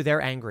assure you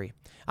they're angry.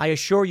 I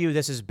assure you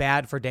this is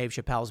bad for Dave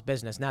Chappelle's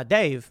business. Now,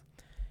 Dave,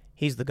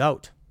 he's the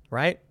GOAT,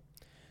 right?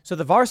 So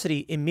the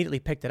Varsity immediately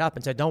picked it up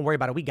and said, don't worry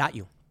about it. We got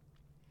you.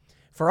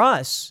 For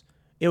us,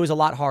 it was a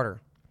lot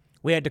harder.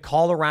 We had to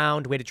call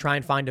around. We had to try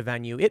and find a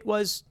venue. It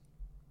was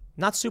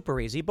not super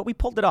easy, but we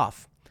pulled it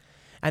off.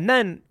 And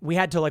then we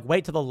had to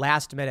wait till the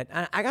last minute.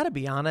 And I got to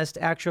be honest,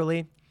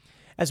 actually,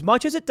 as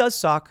much as it does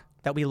suck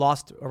that we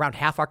lost around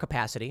half our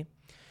capacity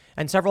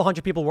and several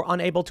hundred people were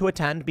unable to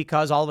attend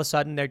because all of a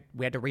sudden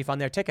we had to refund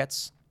their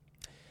tickets,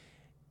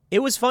 it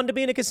was fun to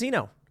be in a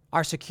casino.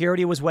 Our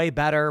security was way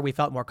better. We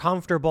felt more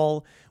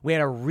comfortable. We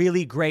had a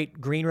really great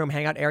green room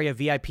hangout area,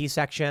 VIP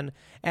section.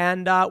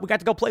 And we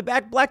got to go play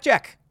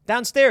blackjack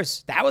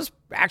downstairs. That was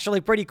actually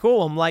pretty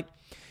cool. I'm like,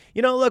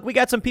 look, we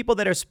got some people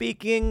that are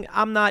speaking.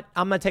 I'm going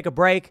to take a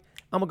break.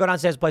 I'm going to go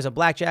downstairs and play some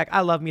blackjack.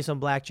 I love me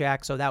some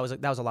blackjack. So that was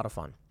a lot of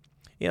fun.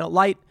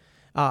 Light,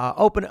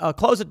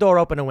 close the door,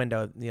 open a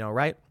window,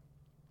 right?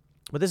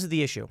 But this is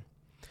the issue.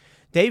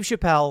 Dave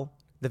Chappelle,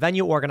 the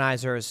venue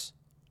organizers,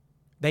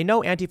 They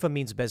know Antifa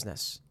means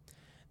business.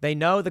 They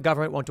know the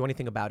government won't do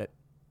anything about it,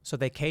 so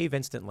they cave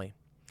instantly.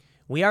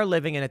 We are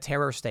living in a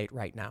terror state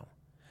right now.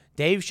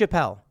 Dave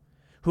Chappelle,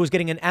 who is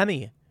getting an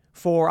Emmy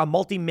for a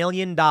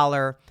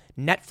multi-million-dollar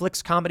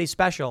Netflix comedy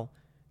special,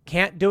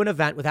 can't do an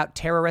event without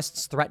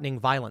terrorists threatening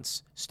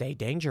violence. Stay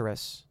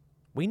dangerous.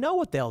 We know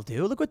what they'll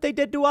do. Look what they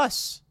did to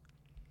us.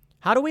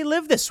 How do we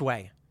live this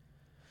way?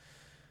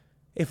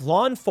 If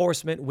law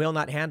enforcement will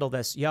not handle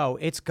this,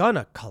 it's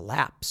gonna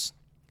collapse.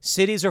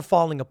 Cities are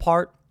falling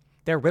apart.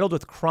 They're riddled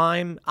with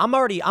crime. I'm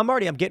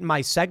getting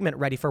my segment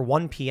ready for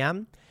 1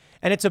 p.m.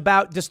 And it's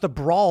about just the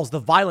brawls, the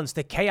violence,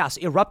 the chaos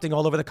erupting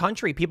all over the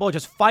country. People are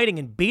just fighting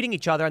and beating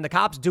each other and the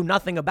cops do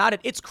nothing about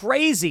it. It's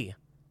crazy.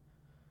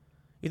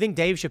 You think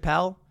Dave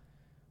Chappelle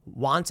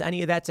wants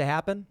any of that to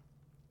happen?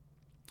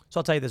 So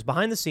I'll tell you this,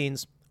 behind the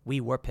scenes, we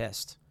were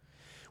pissed.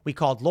 We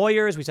called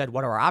lawyers. We said,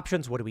 what are our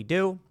options? What do we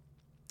do?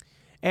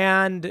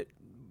 And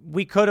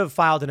we could have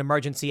filed an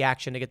emergency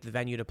action to get the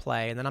venue to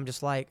play. And then I'm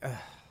just like, ugh.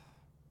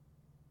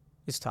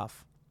 It's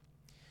tough.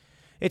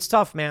 It's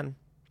tough, man.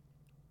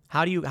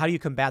 How do you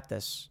combat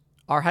this?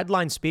 Our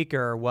headline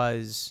speaker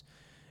was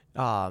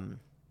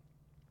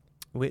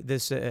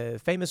this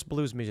famous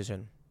blues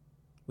musician.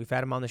 We've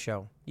had him on the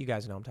show. You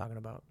guys know what I'm talking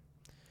about.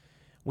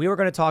 We were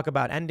going to talk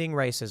about ending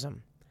racism.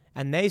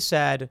 And they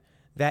said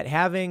that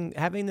having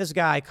this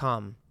guy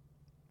come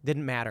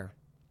didn't matter.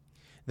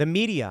 The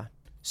media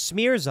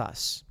smears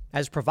us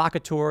as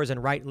provocateurs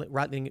and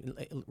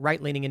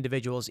right-leaning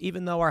individuals,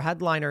 even though our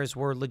headliners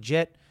were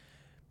legit,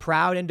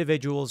 proud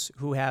individuals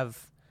who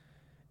have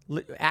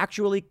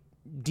actually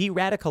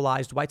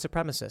de-radicalized white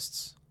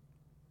supremacists.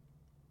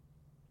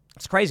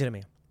 It's crazy to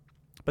me.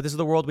 But this is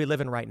the world we live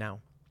in right now.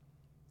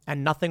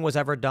 And nothing was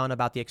ever done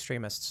about the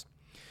extremists.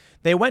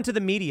 They went to the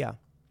media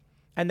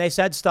and they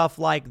said stuff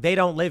like, they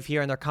don't live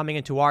here and they're coming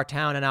into our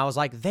town. And I was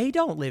like, they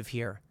don't live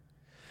here.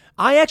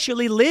 I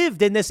actually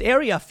lived in this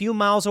area a few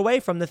miles away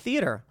from the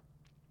theater.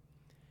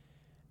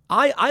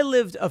 I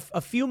lived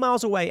a few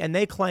miles away, and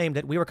they claimed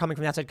that we were coming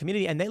from the outside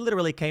community, and they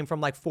literally came from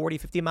like 40,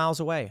 50 miles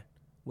away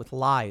with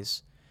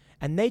lies.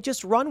 And they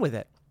just run with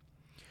it.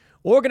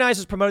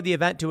 Organizers promoted the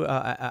event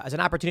as an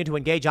opportunity to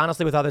engage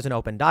honestly with others in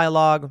open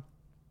dialogue.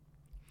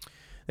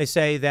 They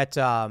say that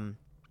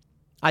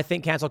I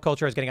think cancel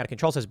culture is getting out of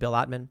control, says Bill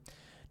Ottman.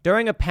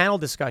 During a panel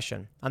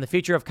discussion on the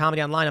future of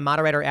comedy online, a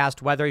moderator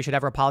asked whether he should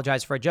ever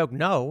apologize for a joke.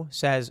 No,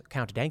 says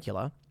Count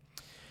Dankula,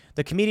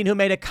 the comedian who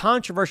made a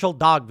controversial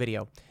dog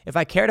video. If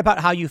I cared about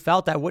how you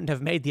felt, I wouldn't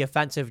have made the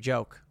offensive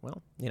joke.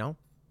 Well, there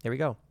we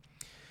go.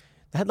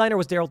 The headliner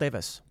was Daryl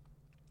Davis,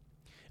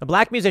 a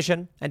black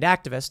musician and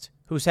activist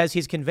who says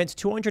he's convinced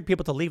 200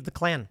 people to leave the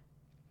Klan.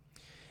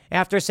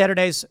 After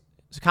Saturday's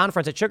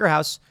conference at Sugar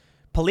House,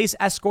 police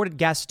escorted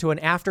guests to an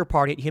after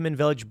party at Human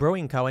Village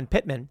Brewing Co. in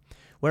Pittman,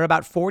 where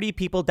about 40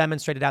 people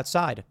demonstrated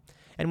outside.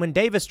 And when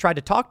Davis tried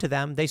to talk to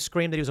them, they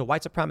screamed that he was a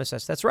white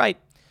supremacist. That's right.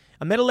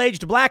 A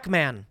middle-aged black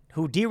man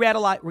who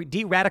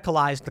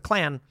de-radicalized the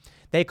Klan.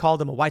 They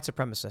called him a white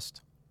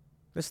supremacist.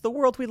 This is the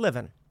world we live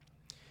in.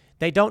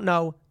 They don't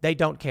know. They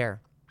don't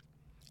care.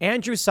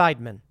 Andrew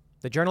Seidman,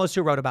 the journalist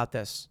who wrote about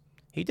this,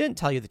 he didn't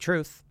tell you the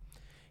truth.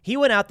 He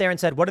went out there and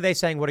said, what are they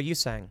saying? What are you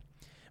saying?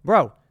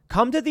 Bro,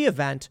 come to the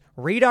event,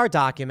 read our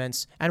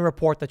documents, and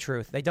report the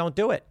truth. They don't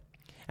do it.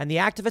 And the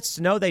activists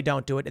know they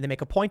don't do it, and they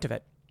make a point of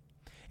it.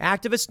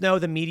 Activists know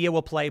the media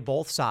will play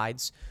both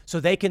sides, so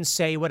they can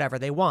say whatever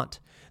they want.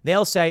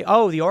 They'll say,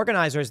 oh, the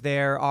organizers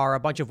there are a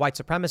bunch of white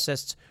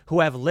supremacists who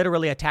have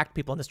literally attacked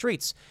people in the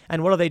streets.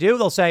 And what do?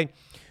 They'll say,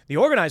 the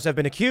organizers have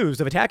been accused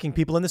of attacking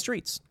people in the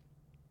streets.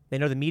 They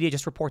know the media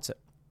just reports it.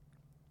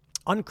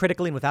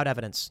 Uncritically and without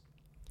evidence.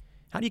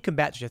 How do you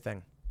combat such a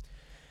thing?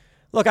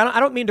 Look, I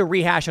don't mean to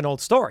rehash an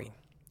old story.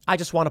 I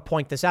just want to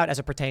point this out as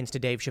it pertains to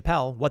Dave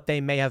Chappelle, what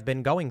they may have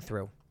been going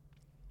through.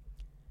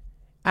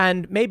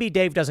 And maybe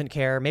Dave doesn't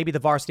care. Maybe the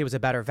Varsity was a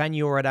better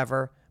venue or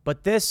whatever.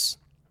 But this,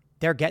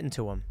 they're getting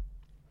to him.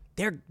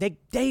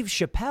 Dave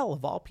Chappelle,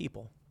 of all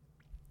people.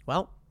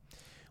 Well,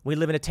 we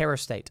live in a terror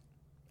state,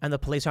 and the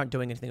police aren't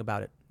doing anything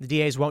about it. The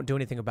DAs won't do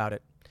anything about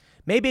it.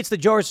 Maybe it's the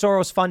George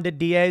Soros-funded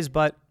DAs,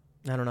 but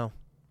I don't know.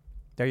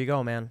 There you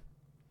go, man.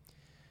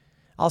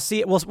 I'll see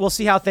it. We'll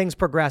see how things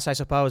progress, I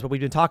suppose. But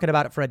we've been talking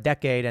about it for a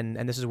decade, and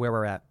this is where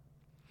we're at.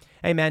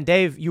 Hey, man,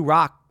 Dave, you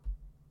rock.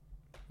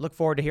 Look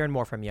forward to hearing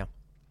more from you.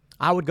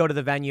 I would go to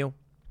the venue.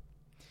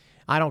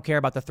 I don't care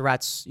about the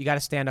threats. You got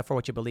to stand up for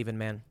what you believe in,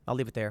 man. I'll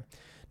leave it there.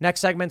 Next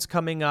segment's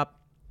coming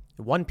up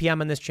at 1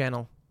 p.m. on this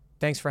channel.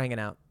 Thanks for hanging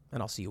out,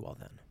 and I'll see you all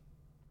then.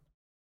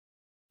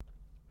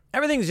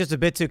 Everything's just a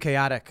bit too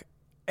chaotic.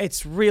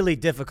 It's really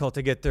difficult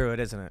to get through it,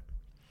 isn't it?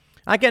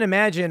 I can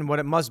imagine what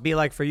it must be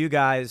like for you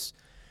guys.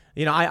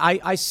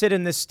 I sit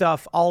in this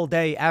stuff all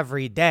day,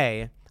 every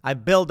day. I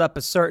build up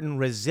a certain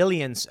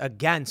resilience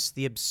against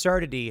the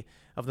absurdity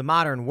of the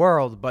modern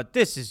world, but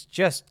this is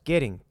just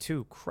getting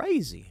too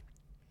crazy.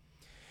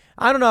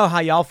 I don't know how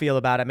y'all feel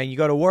about it. I mean, you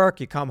go to work,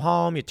 you come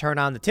home, you turn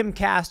on the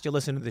Timcast, you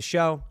listen to the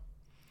show.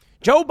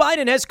 Joe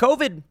Biden has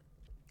COVID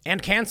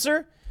and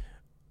cancer,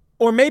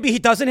 or maybe he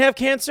doesn't have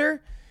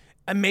cancer.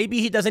 And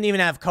maybe he doesn't even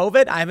have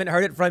COVID. I haven't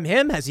heard it from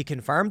him. Has he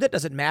confirmed it?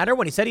 Does it matter?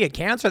 When he said he had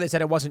cancer, they said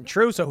it wasn't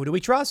true. So who do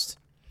we trust?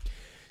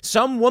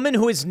 Some woman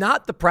who is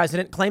not the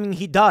president claiming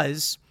he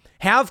does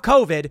have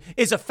COVID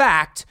is a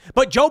fact,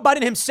 but Joe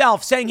Biden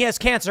himself saying he has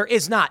cancer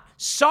is not.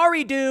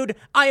 Sorry, dude.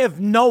 I have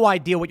no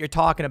idea what you're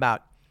talking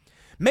about.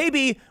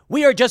 Maybe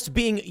we are just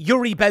being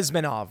Yuri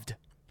Bezmenov'd.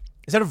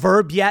 Is that a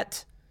verb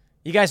yet?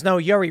 You guys know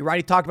Yuri, right?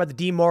 He talked about the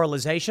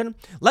demoralization.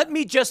 Let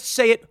me just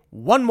say it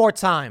one more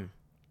time.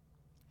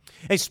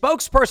 A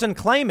spokesperson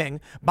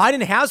claiming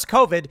Biden has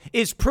COVID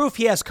is proof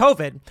he has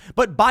COVID,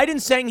 but Biden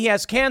saying he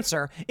has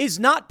cancer is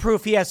not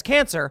proof he has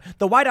cancer.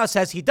 The White House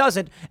says he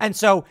doesn't, and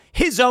so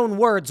his own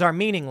words are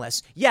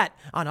meaningless. Yet,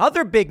 on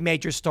other big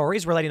major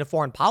stories relating to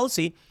foreign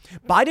policy,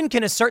 Biden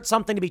can assert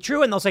something to be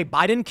true, and they'll say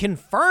Biden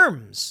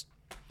confirms.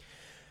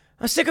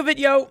 I'm sick of it,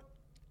 yo.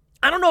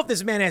 I don't know if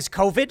this man has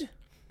COVID.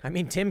 I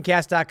mean,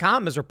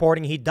 TimCast.com is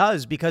reporting he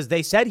does because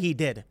they said he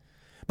did.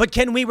 But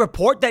can we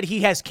report that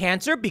he has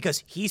cancer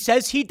because he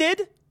says he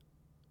did?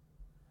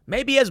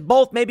 Maybe he has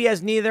both, maybe he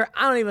has neither.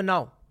 I don't even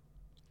know.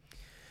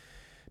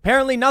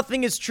 Apparently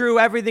nothing is true.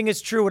 Everything is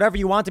true. Whatever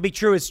you want to be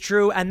true is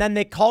true. And then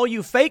they call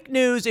you fake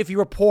news if you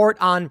report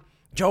on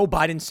Joe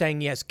Biden saying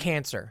he has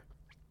cancer.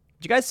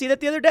 Did you guys see that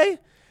the other day?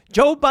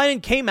 Joe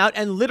Biden came out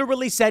and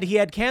literally said he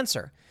had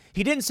cancer.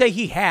 He didn't say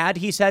he had.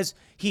 He says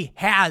he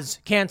has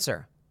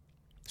cancer.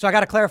 So I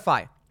got to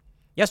clarify.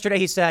 Yesterday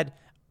he said,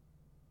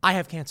 I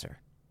have cancer.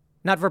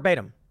 Not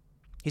verbatim.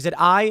 He said,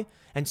 I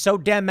and so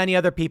damn many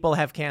other people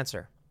have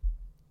cancer.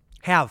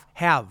 Have.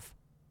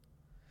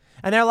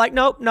 And they're like,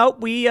 nope,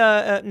 nope.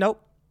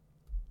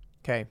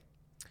 Okay.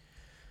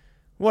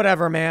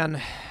 Whatever,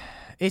 man.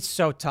 It's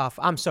so tough.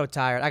 I'm so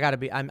tired.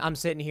 I'm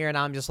sitting here and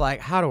I'm just like,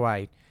 how do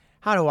I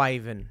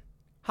even?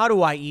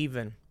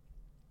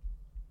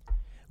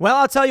 Well,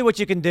 I'll tell you what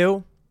you can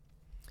do.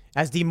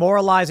 As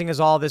demoralizing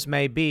as all this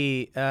may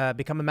be,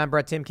 become a member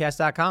at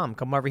timcast.com.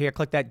 Come over here,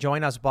 click that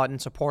join us button,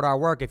 support our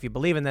work if you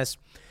believe in this.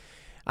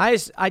 I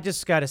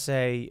just got to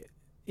say,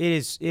 it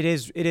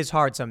is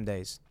hard some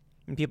days.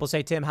 And people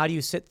say, Tim, how do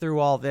you sit through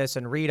all this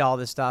and read all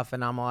this stuff?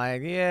 And I'm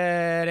like,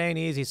 yeah, it ain't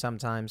easy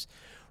sometimes.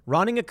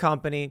 Running a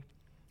company,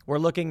 we're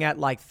looking at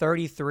like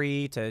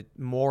 33 to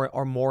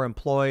more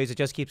employees. It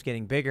just keeps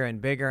getting bigger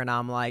and bigger. And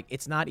I'm like,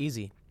 it's not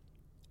easy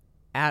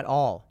at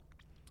all.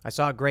 I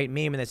saw a great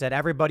meme and they said,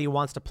 everybody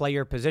wants to play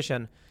your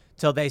position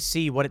till they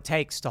see what it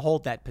takes to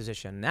hold that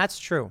position. And that's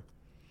true.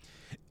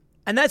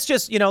 And that's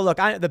just, look,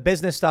 the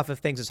business stuff of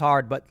things is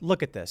hard, but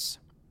look at this.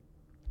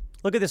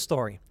 Look at this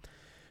story.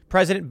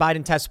 President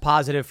Biden tests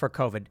positive for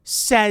COVID.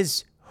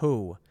 Says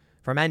who?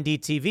 From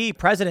NDTV,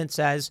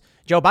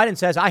 Joe Biden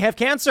says, I have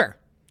cancer.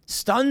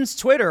 Stuns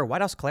Twitter. White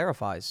House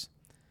clarifies.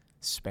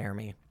 Spare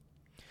me.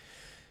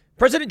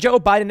 President Joe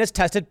Biden has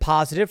tested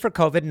positive for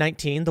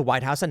COVID-19, the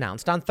White House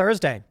announced on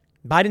Thursday.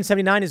 Biden,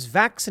 79, is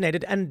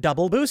vaccinated and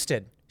double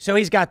boosted. So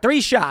he's got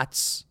 3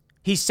 shots.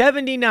 He's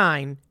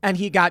 79 and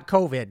he got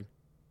COVID.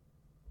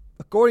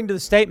 According to the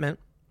statement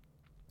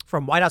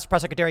from White House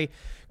Press Secretary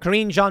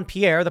Karine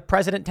Jean-Pierre, the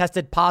president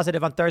tested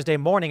positive on Thursday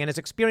morning and is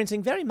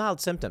experiencing very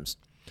mild symptoms.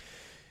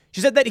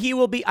 She said that he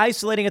will be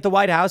isolating at the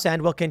White House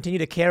and will continue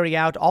to carry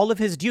out all of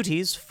his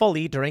duties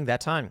fully during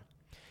that time.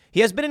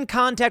 He has been in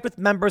contact with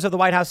members of the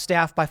White House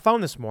staff by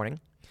phone this morning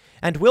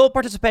and will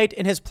participate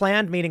in his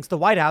planned meetings at the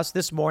White House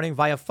this morning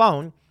via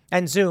phone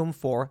and Zoom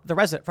from the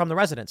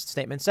residence, the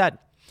statement said.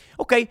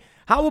 Okay,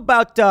 how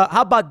about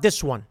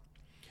this one?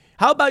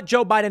 How about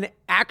Joe Biden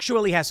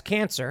actually has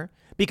cancer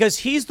because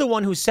he's the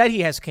one who said he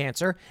has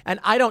cancer and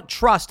I don't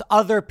trust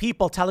other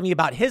people telling me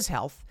about his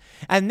health.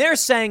 And they're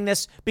saying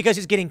this because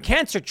he's getting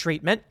cancer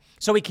treatment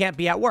so he can't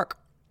be at work.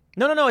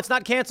 No, it's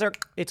not cancer.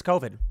 It's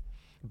COVID.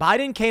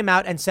 Biden came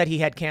out and said he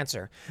had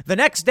cancer. The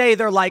next day,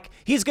 they're like,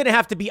 he's going to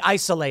have to be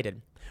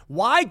isolated.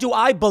 Why do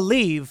I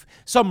believe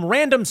some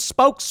random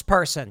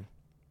spokesperson?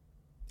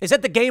 Is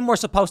that the game we're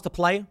supposed to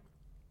play?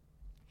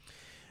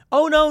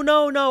 Oh, no.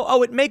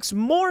 Oh, it makes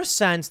more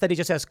sense that he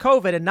just has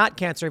COVID and not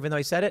cancer, even though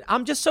he said it.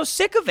 I'm just so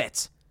sick of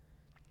it.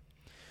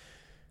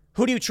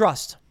 Who do you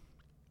trust?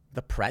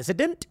 The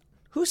president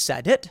who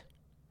said it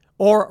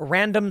or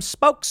random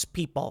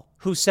spokespeople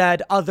who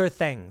said other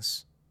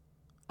things?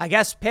 I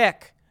guess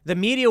pick. The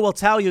media will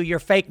tell you you're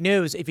fake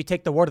news if you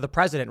take the word of the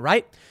president,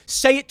 right?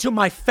 Say it to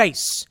my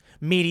face,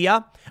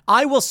 media.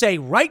 I will say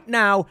right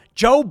now,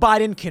 Joe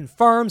Biden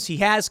confirms he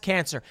has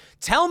cancer.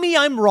 Tell me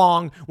I'm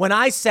wrong when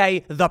I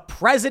say the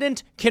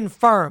president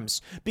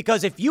confirms.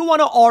 Because if you want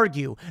to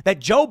argue that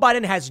Joe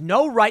Biden has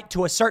no right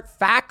to assert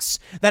facts,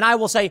 then I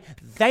will say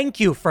thank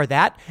you for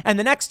that. And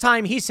the next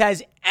time he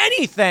says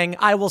anything,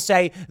 I will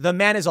say the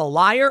man is a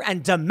liar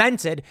and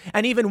demented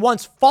and even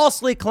once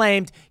falsely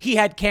claimed he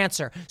had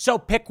cancer. So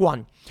pick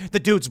one.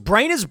 The dude's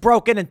brain is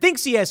broken and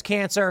thinks he has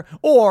cancer,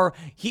 or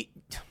he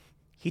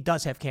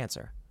does have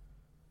cancer.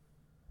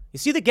 You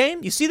see the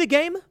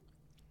game?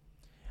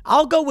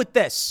 I'll go with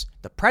this.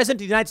 The president of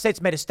the United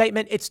States made a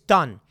statement. It's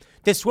done.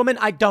 This woman,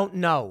 I don't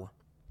know.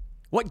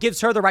 What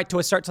gives her the right to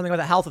assert something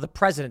about the health of the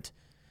president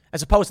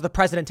as opposed to the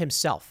president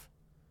himself?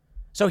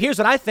 So here's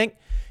what I think.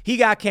 He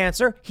got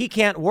cancer. He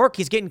can't work.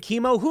 He's getting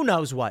chemo. Who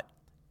knows what?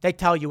 They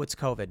tell you it's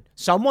COVID.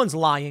 Someone's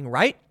lying,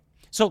 right?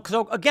 So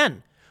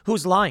again,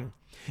 who's lying?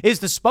 Is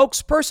the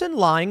spokesperson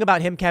lying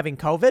about him having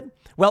COVID?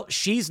 Well,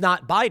 she's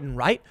not Biden,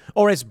 right?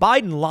 Or is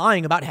Biden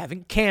lying about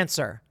having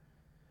cancer?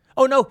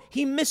 Oh, no,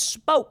 he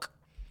misspoke.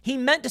 He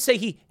meant to say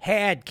he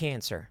had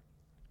cancer.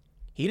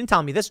 He didn't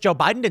tell me this. Joe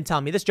Biden didn't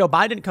tell me this. Joe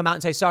Biden didn't come out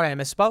and say, sorry, I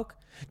misspoke.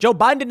 Joe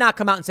Biden did not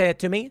come out and say it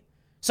to me.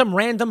 Some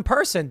random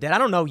person did. I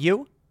don't know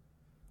you.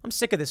 I'm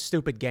sick of this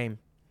stupid game.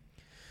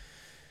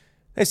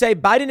 They say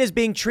Biden is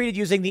being treated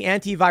using the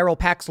antiviral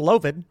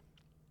Paxlovid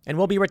and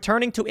will be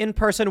returning to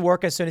in-person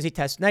work as soon as he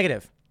tests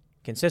negative.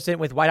 Consistent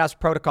with White House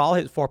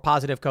protocol for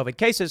positive COVID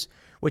cases,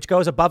 which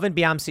goes above and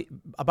beyond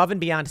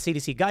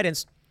CDC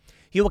guidance,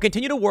 he will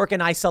continue to work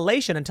in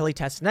isolation until he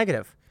tests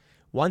negative.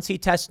 Once he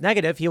tests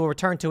negative, he will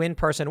return to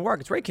in-person work.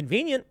 It's very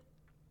convenient.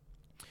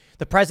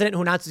 The president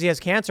who announces he has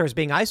cancer is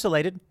being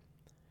isolated.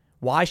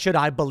 Why should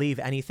I believe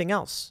anything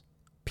else?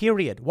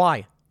 Period.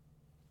 Why?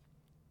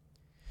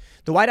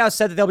 The White House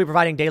said that they'll be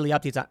providing daily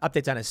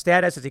updates on his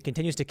status as he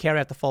continues to carry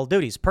out the full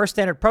duties. Per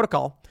standard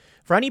protocol,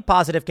 for any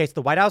positive case,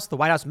 the White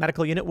House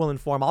medical unit will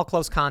inform all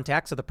close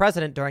contacts of the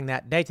president during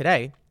that day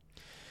today,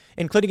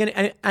 including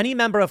any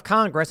member of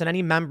Congress and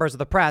any members of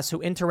the press who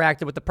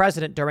interacted with the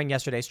president during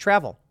yesterday's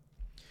travel.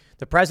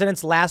 The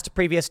president's last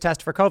previous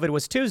test for COVID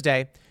was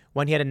Tuesday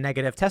when he had a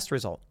negative test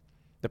result.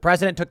 The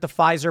president took the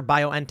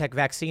Pfizer-BioNTech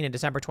vaccine in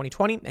December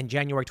 2020 and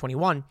January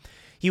 21.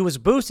 He was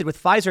boosted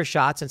with Pfizer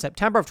shots in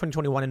September of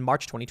 2021 and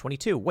March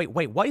 2022. Wait,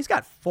 what? He's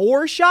got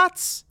 4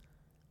 shots?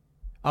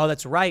 Oh,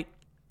 that's right.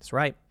 That's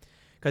right.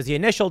 Because the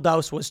initial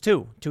dose was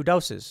 2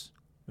 doses,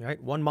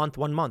 right? 1 month.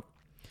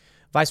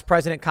 Vice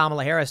President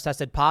Kamala Harris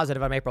tested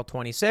positive on April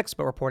 26,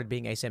 but reported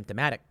being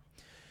asymptomatic.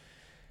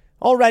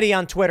 Already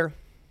on Twitter,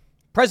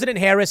 President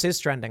Harris is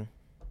trending.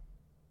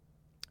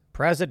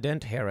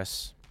 President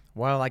Harris.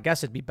 Well, I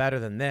guess it'd be better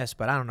than this,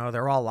 but I don't know.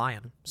 They're all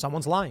lying.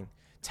 Someone's lying.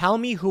 Tell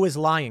me who is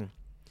lying.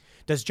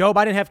 Does Joe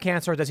Biden have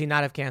cancer or does he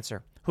not have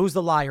cancer? Who's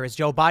the liar? Is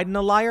Joe Biden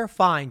a liar?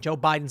 Fine. Joe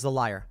Biden's the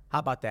liar. How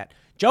about that?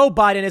 Joe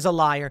Biden is a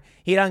liar.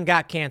 He done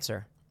got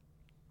cancer.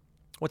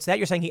 What's that?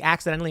 You're saying he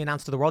accidentally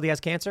announced to the world he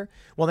has cancer?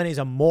 Well, then he's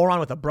a moron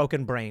with a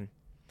broken brain.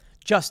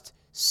 Just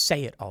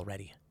say it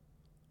already.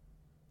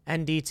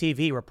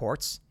 NDTV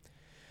reports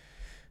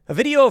a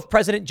video of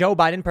President Joe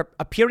Biden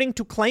appearing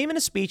to claim in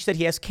a speech that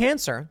he has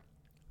cancer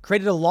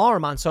created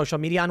alarm on social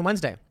media on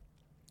Wednesday.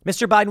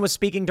 Mr. Biden was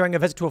speaking during a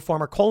visit to a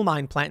former coal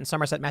mine plant in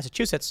Somerset,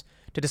 Massachusetts,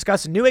 to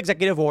discuss new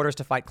executive orders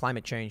to fight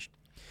climate change.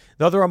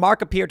 Though the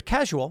remark appeared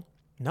casual,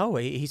 no,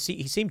 he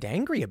seemed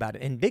angry about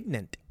it,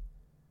 indignant.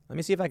 Let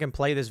me see if I can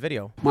play this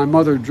video. My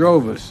mother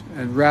drove us,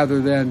 and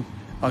rather than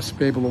us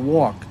be able to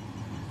walk.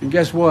 And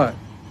guess what?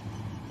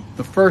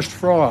 The first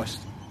frost,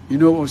 you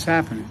know what was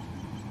happening?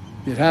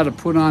 You had to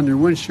put on your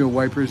windshield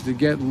wipers to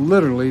get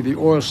literally the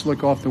oil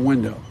slick off the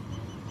window.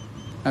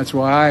 That's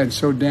why I and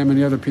so damn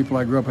many other people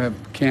I grew up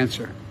have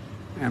cancer.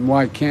 And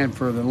why can't,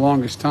 for the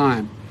longest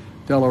time,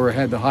 Delaware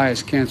had the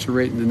highest cancer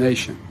rate in the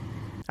nation.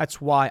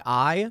 That's why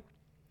I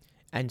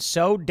and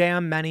so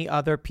damn many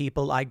other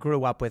people I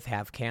grew up with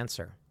have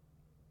cancer.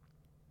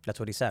 That's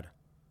what he said.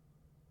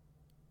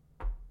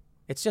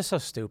 It's just so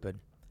stupid.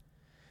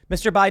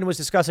 Mr. Biden was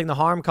discussing the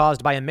harm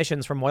caused by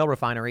emissions from oil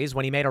refineries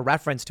when he made a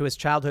reference to his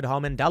childhood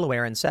home in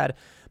Delaware and said,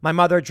 my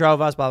mother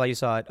drove us, blah, blah, you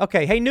saw it.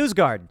 Okay, hey,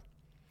 NewsGuard.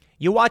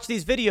 You watch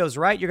these videos,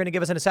 right? You're going to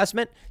give us an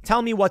assessment?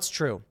 Tell me what's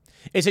true.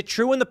 Is it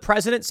true when the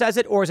president says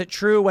it, or is it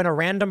true when a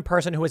random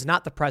person who is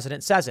not the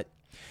president says it?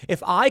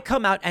 If I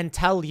come out and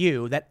tell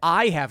you that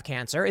I have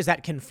cancer, is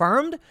that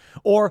confirmed?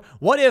 Or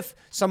what if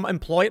some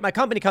employee at my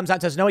company comes out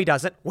and says, no, he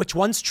doesn't? Which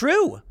one's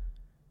true?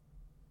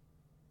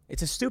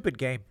 It's a stupid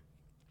game.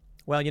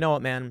 Well, you know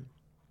what, man?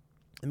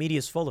 The media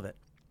is full of it.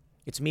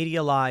 It's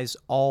media lies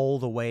all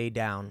the way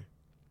down.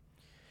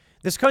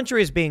 This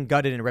country is being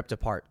gutted and ripped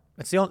apart.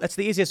 That's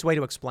the easiest way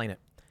to explain it.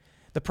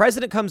 The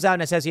president comes out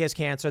and says he has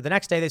cancer. The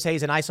next day they say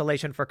he's in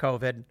isolation for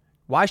COVID.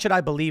 Why should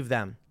I believe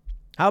them?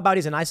 How about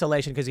he's in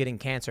isolation because he's getting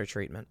cancer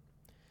treatment?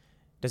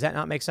 Does that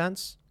not make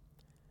sense?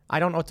 I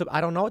don't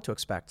know what to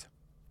expect.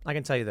 I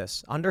can tell you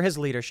this. Under his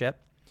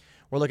leadership,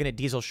 we're looking at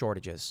diesel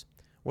shortages.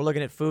 We're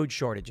looking at food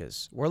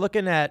shortages. We're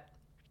looking at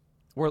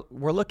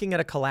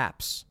a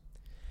collapse.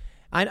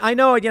 I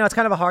know, it's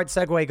kind of a hard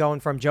segue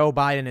going from Joe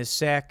Biden is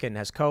sick and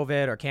has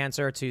COVID or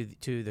cancer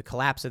to the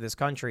collapse of this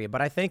country,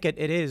 but I think it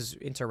is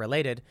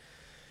interrelated.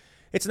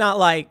 It's not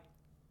like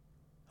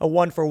a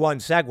one-for-one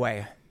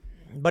segue,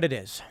 but it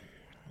is.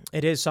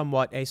 It is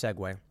somewhat a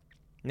segue.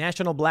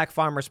 National Black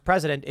Farmers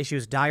President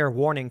issues dire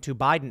warning to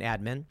Biden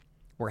admin.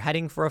 We're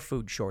heading for a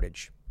food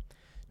shortage.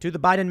 To the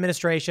Biden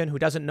administration, who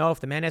doesn't know if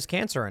the man has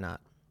cancer or not.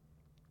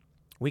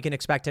 We can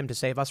expect him to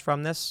save us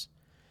from this.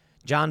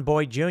 John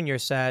Boyd Jr.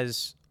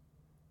 says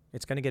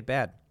it's going to get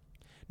bad.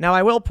 Now,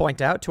 I will point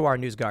out to our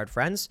NewsGuard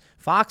friends,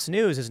 Fox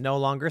News is no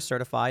longer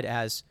certified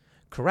as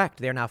correct.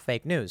 They're now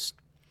fake news.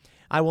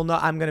 I'm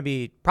going to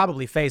be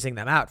probably phasing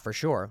them out for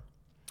sure.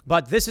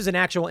 But this is an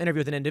actual interview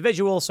with an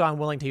individual, so I'm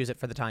willing to use it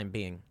for the time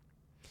being.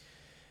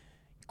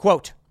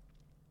 Quote,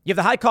 You have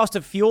the high cost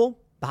of fuel,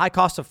 the high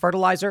cost of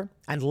fertilizer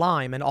and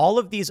lime, and all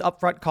of these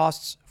upfront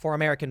costs for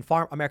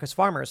America's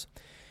farmers.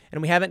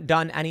 And we haven't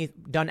done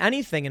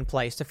anything in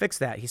place to fix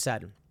that, he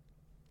said,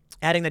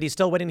 adding that he's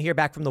still waiting to hear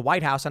back from the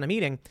White House on a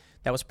meeting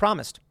that was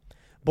promised.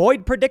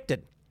 Boyd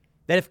predicted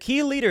that if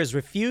key leaders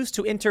refuse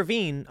to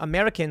intervene,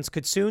 Americans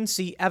could soon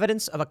see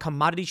evidence of a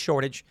commodity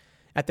shortage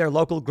at their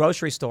local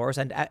grocery stores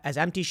and as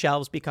empty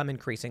shelves become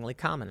increasingly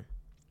common.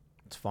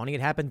 It's funny,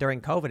 it happened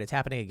during COVID. It's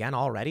happening again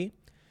already.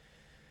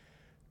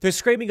 They're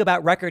screaming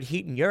about record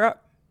heat in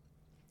Europe,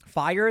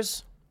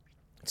 fires.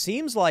 It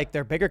seems like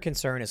their bigger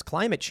concern is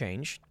climate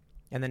change.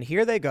 And then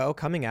here they go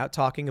coming out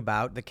talking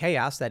about the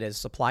chaos that is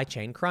supply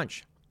chain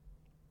crunch.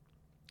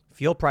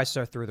 Fuel prices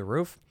are through the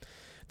roof.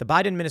 The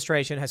Biden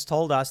administration has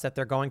told us that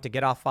they're going to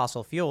get off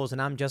fossil fuels.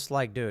 And I'm just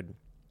like, dude,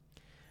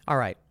 all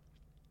right.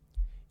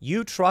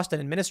 You trust an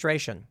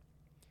administration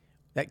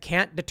that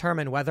can't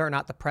determine whether or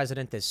not the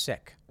president is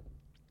sick.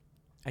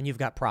 And you've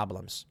got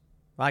problems.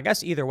 Well, I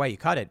guess either way you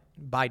cut it,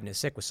 Biden is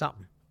sick with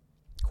something.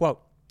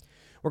 Quote,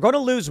 "We're going to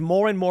lose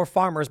more and more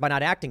farmers by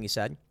not acting," he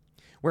said.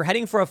 "We're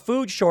heading for a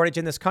food shortage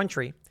in this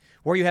country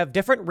where you have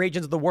different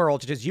regions of the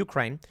world, such as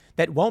Ukraine,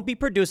 that won't be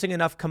producing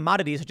enough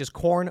commodities such as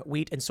corn,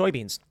 wheat, and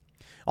soybeans.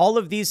 All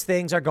of these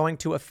things are going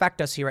to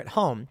affect us here at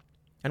home,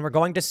 and we're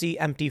going to see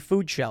empty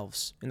food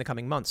shelves in the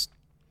coming months."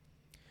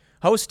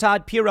 Host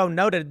Todd Pirro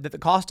noted that the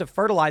cost of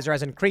fertilizer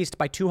has increased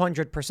by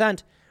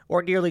 200%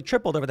 or nearly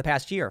tripled over the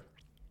past year,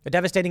 a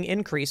devastating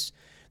increase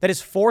that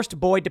has forced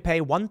Boyd to pay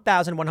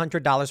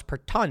 $1,100 per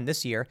ton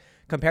this year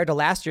compared to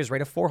last year's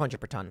rate of $400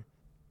 per ton.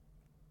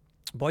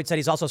 Boyd said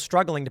he's also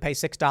struggling to pay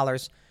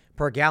 $6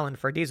 per gallon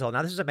for diesel.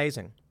 Now, this is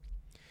amazing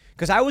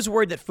because I was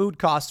worried that food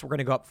costs were going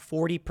to go up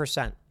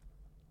 40%.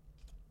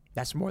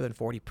 That's more than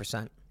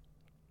 40%.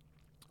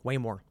 Way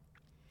more.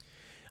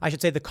 I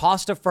should say the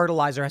cost of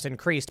fertilizer has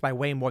increased by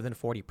way more than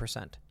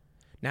 40%.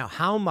 Now,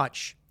 how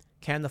much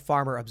can the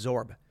farmer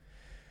absorb?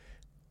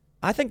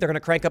 I think they're going to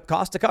crank up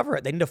costs to cover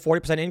it. They need a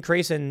 40%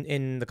 increase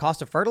in the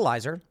cost of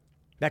fertilizer.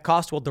 That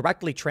cost will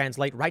directly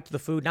translate right to the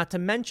food, not to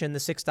mention the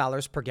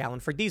 $6 per gallon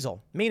for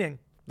diesel, meaning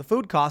the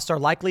food costs are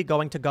likely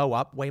going to go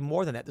up way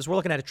more than that. We're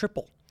looking at a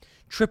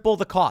triple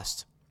the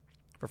cost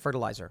for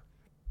fertilizer.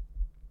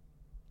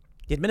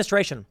 The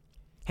administration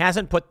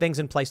hasn't put things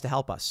in place to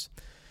help us.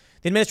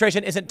 The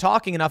administration isn't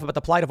talking enough about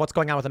the plight of what's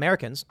going on with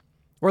Americans.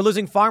 We're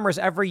losing farmers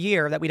every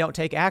year that we don't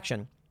take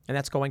action, and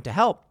that's going to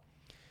help.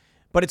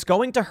 But it's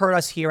going to hurt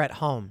us here at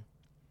home.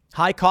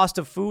 High cost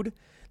of food,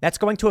 that's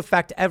going to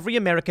affect every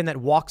American that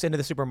walks into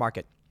the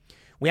supermarket.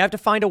 We have to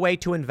find a way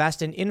to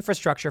invest in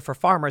infrastructure for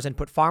farmers and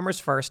put farmers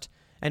first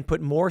and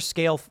put more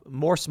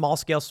small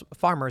scale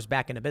farmers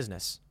back into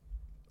business.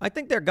 I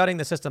think they're gutting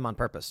the system on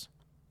purpose.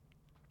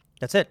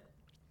 That's it.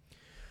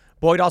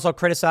 Boyd also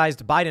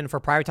criticized Biden for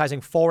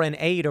prioritizing foreign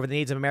aid over the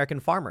needs of American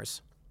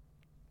farmers.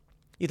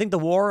 You think the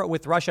war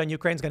with Russia and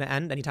Ukraine is going to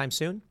end anytime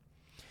soon?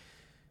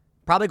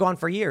 Probably go on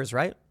for years,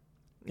 right?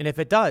 And if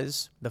it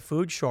does, the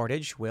food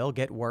shortage will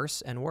get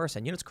worse and worse.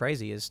 And you know what's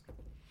crazy is,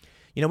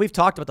 we've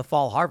talked about the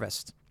fall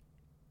harvest.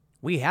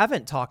 We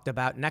haven't talked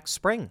about next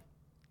spring.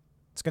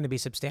 It's going to be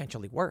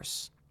substantially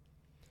worse.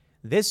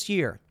 This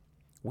year,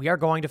 we are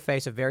going to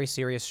face a very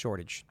serious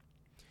shortage.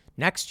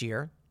 Next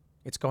year,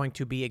 it's going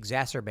to be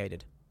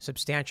exacerbated,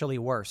 substantially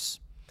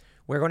worse.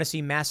 We're going to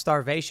see mass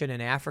starvation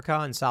in Africa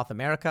and South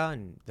America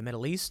and the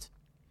Middle East.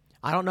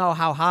 I don't know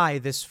how high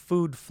this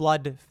food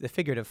flood, the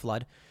figurative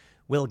flood,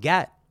 will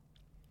get.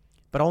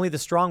 But only the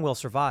strong will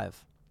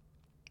survive.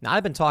 Now,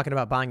 I've been talking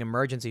about buying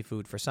emergency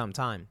food for some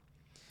time.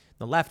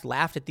 The left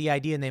laughed at the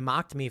idea and they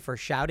mocked me for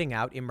shouting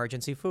out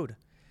emergency food.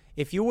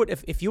 If you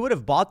would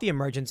have bought the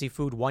emergency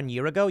food 1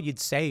 year ago, you'd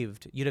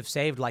have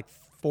saved like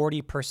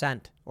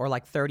 40% or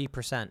like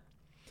 30%. And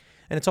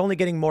it's only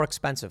getting more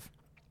expensive.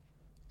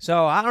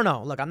 So I don't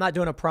know. Look, I'm not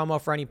doing a promo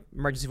for any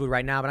emergency food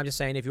right now, but I'm just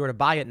saying if you were to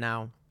buy it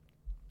now,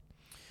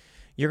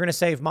 you're going to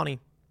save money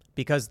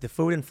because the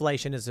food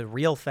inflation is a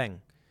real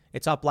thing.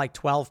 It's up like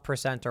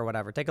 12% or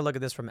whatever. Take a look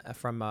at this from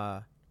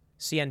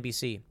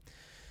CNBC.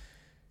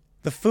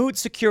 The food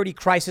security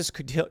crisis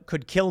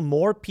could kill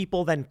more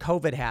people than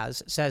COVID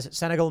has, says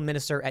Senegal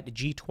minister at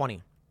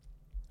G20.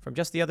 From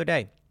just the other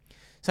day.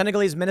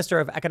 Senegalese Minister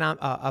of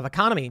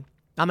Economy,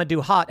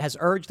 Amadou Hott, has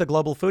urged the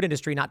global food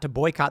industry not to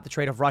boycott the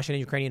trade of Russian and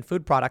Ukrainian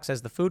food products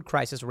as the food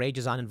crisis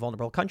rages on in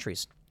vulnerable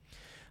countries.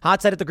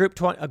 Hott said at the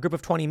Group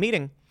of 20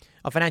 meeting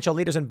of financial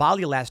leaders in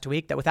Bali last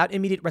week that without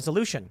immediate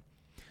resolution,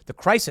 the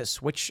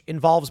crisis, which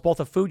involves both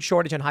a food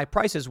shortage and high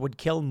prices, would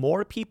kill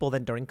more people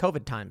than during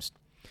COVID times.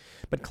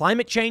 But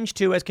climate change,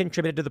 too, has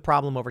contributed to the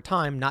problem over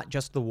time, not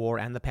just the war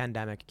and the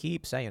pandemic.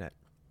 Keep saying it.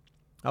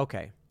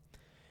 Okay.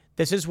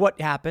 This is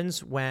what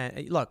happens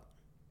when, look,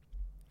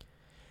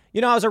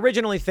 I was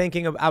originally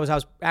thinking I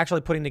was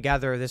actually putting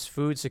together this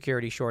food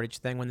security shortage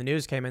thing when the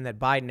news came in that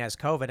Biden has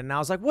COVID. And I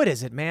was like, what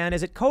is it, man?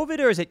 Is it COVID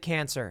or is it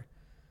cancer?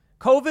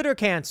 COVID or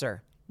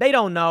cancer? They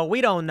don't know.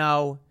 We don't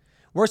know.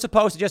 We're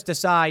supposed to just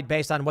decide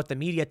based on what the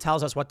media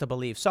tells us what to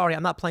believe. Sorry,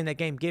 I'm not playing that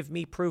game. Give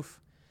me proof.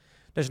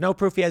 There's no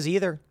proof he has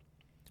either.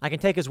 I can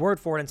take his word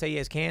for it and say he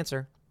has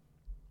cancer.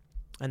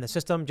 And the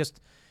system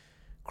just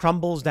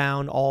crumbles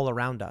down all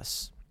around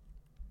us.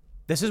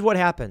 This is what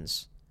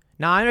happens.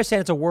 Now, I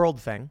understand it's a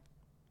world thing.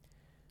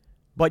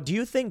 But do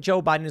you think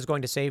Joe Biden is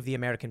going to save the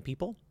American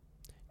people?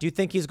 Do you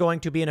think he's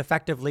going to be an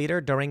effective leader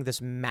during this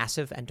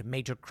massive and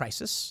major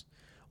crisis?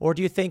 Or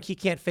do you think he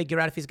can't figure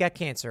out if he's got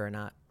cancer or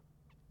not?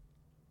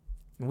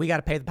 We got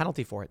to pay the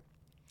penalty for it,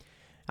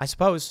 I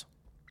suppose.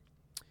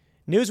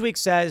 Newsweek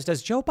says,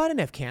 does Joe Biden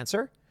have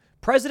cancer?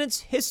 President's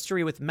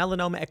history with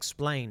melanoma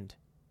explained.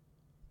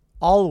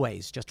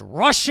 Always just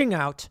rushing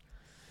out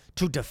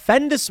to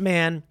defend this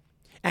man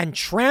and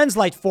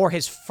translate for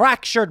his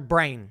fractured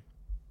brain.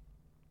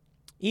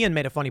 Ian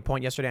made a funny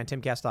point yesterday on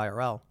Timcast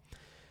IRL.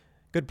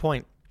 Good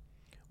point.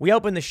 We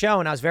opened the show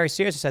and I was very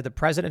serious. I said the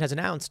president has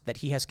announced that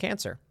he has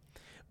cancer.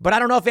 But I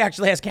don't know if he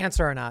actually has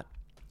cancer or not.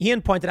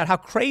 Ian pointed out, how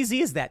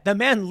crazy is that? The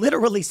man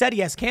literally said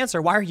he has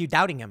cancer. Why are you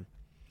doubting him?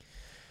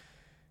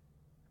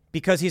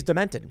 Because he's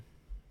demented.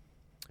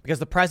 Because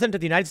the president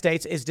of the United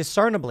States is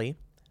discernibly,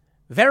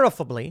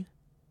 verifiably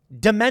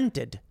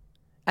demented.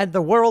 And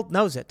the world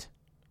knows it.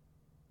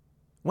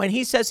 When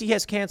he says he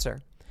has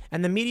cancer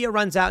and the media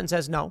runs out and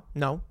says, no.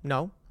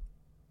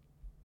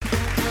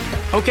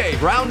 Okay,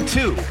 round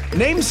two.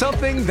 Name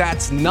something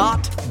that's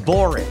not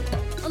boring.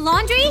 A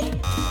laundry?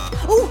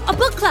 Ooh, a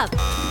book club.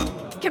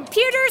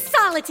 Computer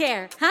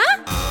solitaire,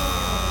 huh?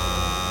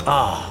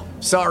 Ah,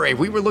 sorry,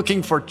 we were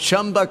looking for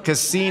Chumba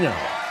Casino.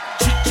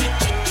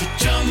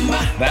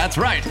 That's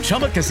right,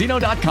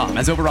 ChumbaCasino.com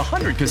has over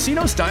 100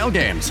 casino-style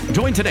games.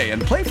 Join today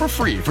and play for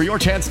free for your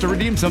chance to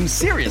redeem some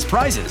serious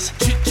prizes.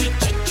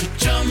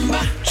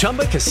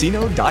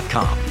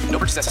 ChumbaCasino.com. No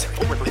purchase necessary.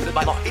 Void where prohibited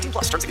by law. 18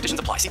 plus terms and conditions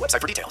apply. See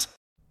website for details.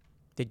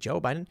 Did Joe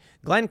Biden?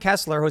 Glenn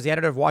Kessler, who's the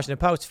editor of Washington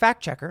Post,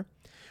 fact checker,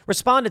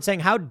 responded saying,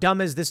 how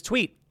dumb is this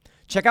tweet?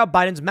 Check out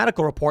Biden's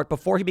medical report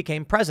before he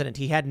became president.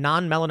 He had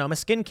non-melanoma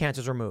skin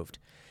cancers removed.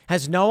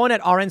 Has no one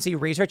at RNC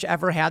Research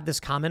ever had this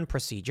common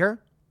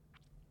procedure?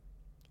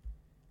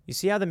 You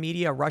see how the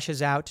media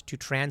rushes out to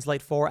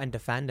translate for and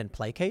defend and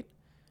placate?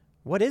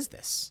 What is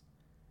this?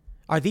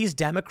 Are these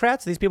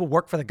Democrats? These people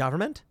work for the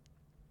government?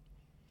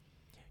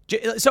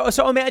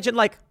 So imagine,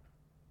 like,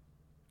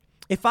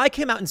 if I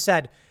came out and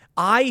said,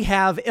 I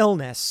have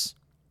illness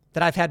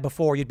that I've had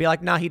before, you'd be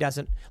like, nah, he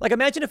doesn't. Like,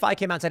 imagine if I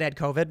came out and said I had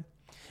COVID.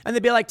 And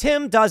they'd be like,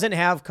 Tim doesn't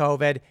have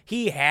COVID.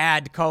 He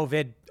had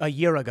COVID a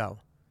year ago.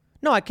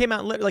 No, I came out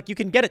and like, you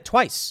can get it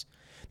twice.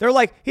 They're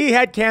like, he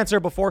had cancer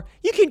before.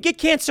 You can get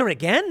cancer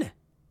again.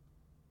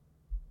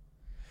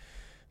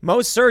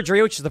 Mohs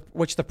surgery,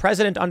 which the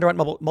president underwent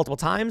multiple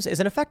times, is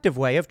an effective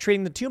way of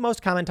treating the two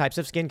most common types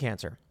of skin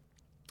cancer.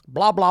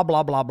 Blah, blah,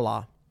 blah, blah,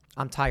 blah.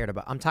 I'm tired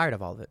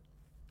of all of it.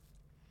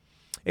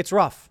 It's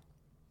rough.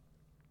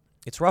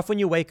 It's rough when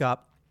you wake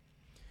up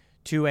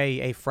to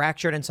a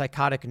fractured and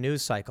psychotic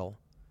news cycle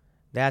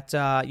that,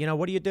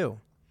 what do you do?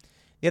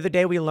 The other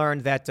day we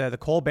learned that the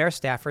Colbert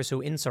staffers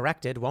who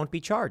insurrected won't be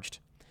charged.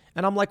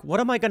 And I'm like, what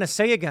am I going to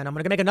say again? I'm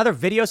going to make another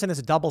video saying this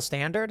is double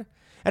standard?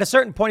 At a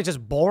certain point, it's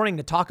just boring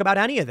to talk about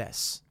any of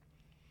this.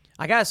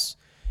 I guess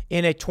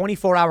in a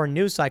 24-hour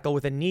news cycle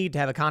with a need to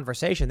have a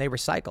conversation, they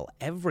recycle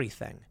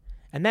everything.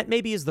 And that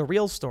maybe is the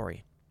real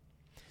story.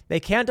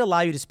 They can't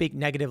allow you to speak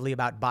negatively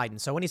about Biden.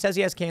 So when he says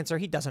he has cancer,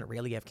 he doesn't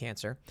really have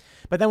cancer.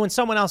 But then when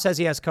someone else says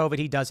he has COVID,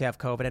 he does have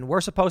COVID. And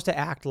we're supposed to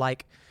act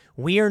like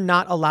we're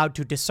not allowed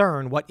to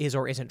discern what is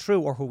or isn't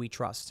true or who we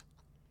trust.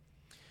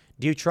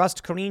 Do you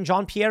trust Karine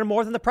Jean-Pierre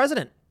more than the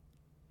president?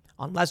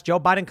 Unless Joe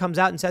Biden comes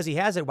out and says he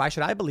has it, why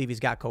should I believe he's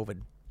got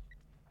COVID?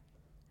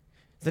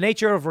 The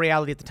nature of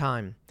reality at the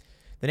time,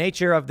 the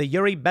nature of the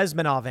Yuri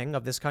Bezmenoving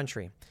of this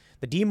country,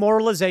 the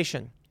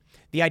demoralization.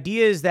 The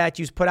idea is that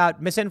you put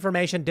out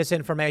misinformation,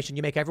 disinformation.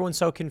 You make everyone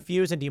so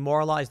confused and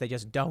demoralized they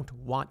just don't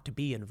want to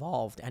be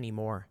involved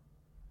anymore.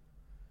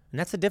 And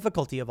that's the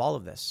difficulty of all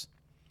of this.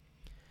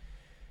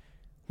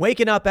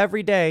 Waking up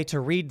every day to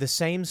read the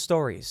same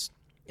stories.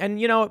 And,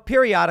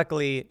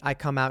 periodically I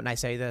come out and I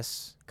say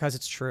this because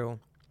it's true.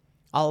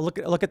 I'll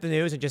look at the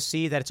news and just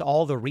see that it's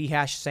all the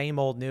rehashed same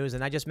old news.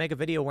 And I just make a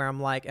video where I'm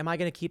like, am I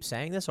going to keep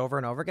saying this over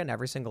and over again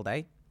every single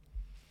day?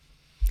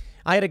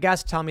 I had a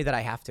guest tell me that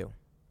I have to.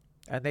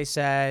 And they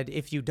said,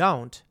 if you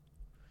don't,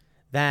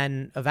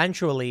 then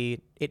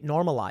eventually it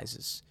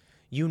normalizes.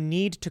 You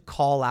need to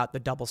call out the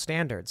double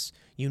standards.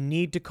 You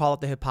need to call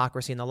out the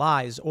hypocrisy and the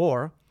lies,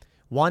 or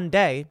one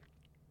day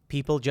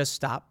people just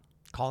stop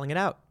calling it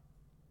out.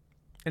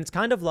 And it's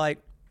kind of like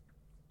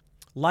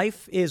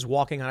life is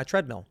walking on a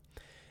treadmill.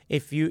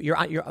 If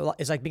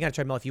it's like being on a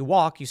treadmill. If you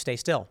walk, you stay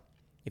still.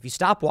 If you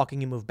stop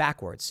walking, you move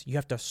backwards. You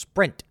have to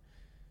sprint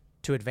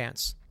to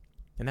advance.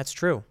 And that's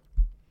true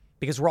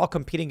because we're all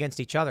competing against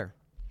each other.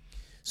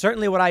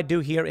 Certainly what I do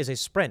here is a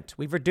sprint.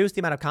 We've reduced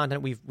the amount of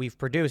content we've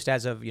produced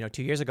as of,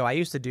 2 years ago. I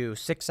used to do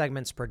 6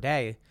 segments per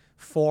day,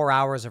 4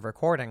 hours of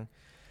recording.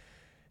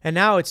 And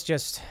now it's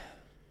just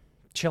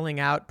chilling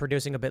out,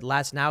 producing a bit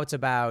less. Now it's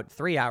about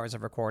 3 hours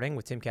of recording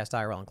with Timcast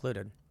IRL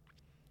included.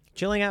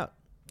 Chilling out,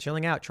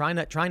 trying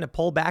to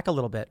pull back a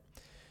little bit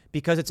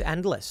because it's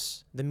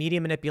endless. The media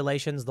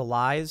manipulations, the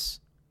lies.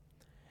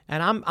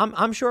 And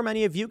I'm sure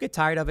many of you get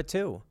tired of it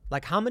too.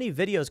 Like, how many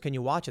videos can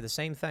you watch of the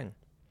same thing?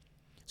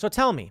 So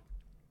tell me,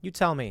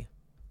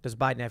 does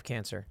Biden have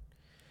cancer?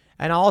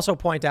 And I'll also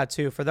point out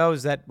too, for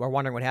those that were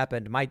wondering what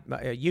happened, my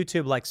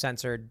YouTube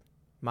censored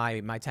my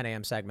 10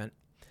 a.m. segment.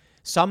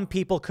 Some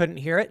people couldn't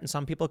hear it and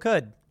some people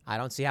could. I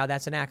don't see how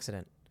that's an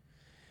accident.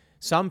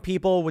 Some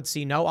people would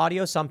see no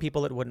audio, some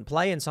people it wouldn't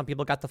play, and some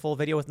people got the full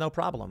video with no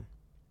problem.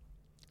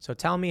 So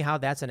tell me how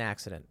that's an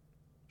accident.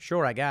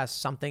 Sure, I guess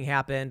something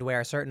happened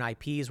where certain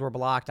IPs were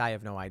blocked. I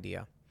have no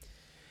idea.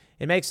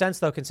 It makes sense,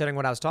 though, considering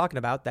what I was talking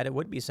about, that it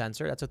would be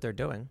censored. That's what they're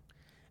doing.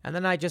 And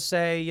then I just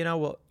say, you know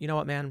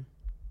what, man?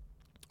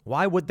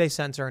 Why would they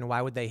censor and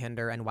why would they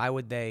hinder and why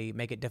would they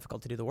make it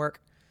difficult to do the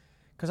work?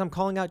 Because I'm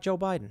calling out Joe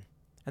Biden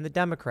and the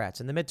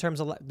Democrats, and the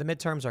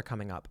midterms are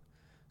coming up.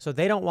 So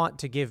they don't want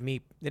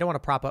to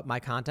prop up my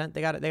content.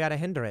 They got to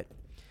hinder it.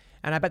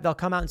 And I bet they'll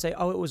come out and say,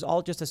 oh, it was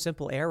all just a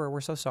simple error.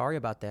 We're so sorry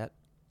about that.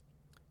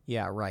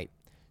 Yeah, right.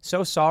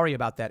 So sorry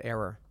about that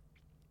error.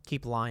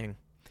 Keep lying.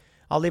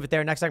 I'll leave it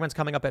there. Next segment's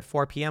coming up at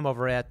 4 p.m.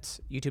 over at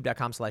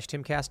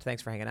youtube.com/Timcast.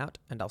 Thanks for hanging out,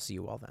 and I'll see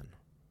you all then.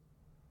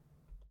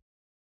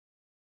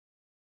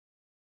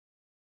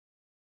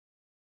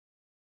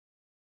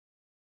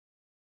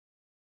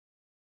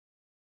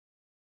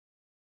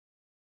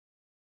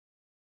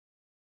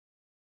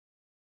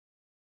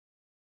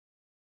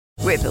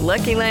 With the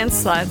Lucky Land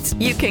Slots,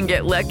 you can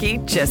get lucky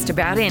just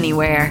about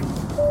anywhere.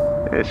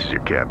 This is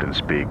your captain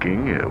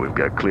speaking. We've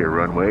got clear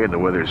runway and the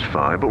weather's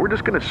fine, but we're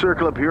just going to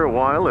circle up here a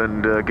while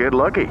and get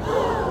lucky.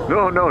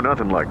 No,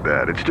 nothing like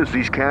that. It's just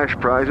these cash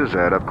prizes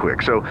add up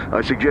quick. So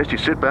I suggest you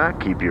sit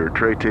back, keep your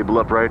tray table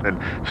upright, and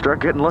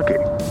start getting lucky.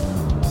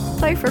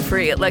 Play for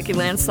free at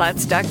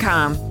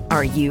LuckyLandSlots.com.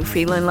 Are you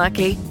feeling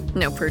lucky?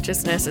 No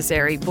purchase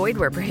necessary. Void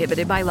where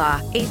prohibited by law.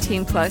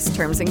 18+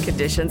 terms and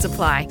conditions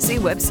apply. See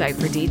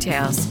website for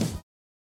details.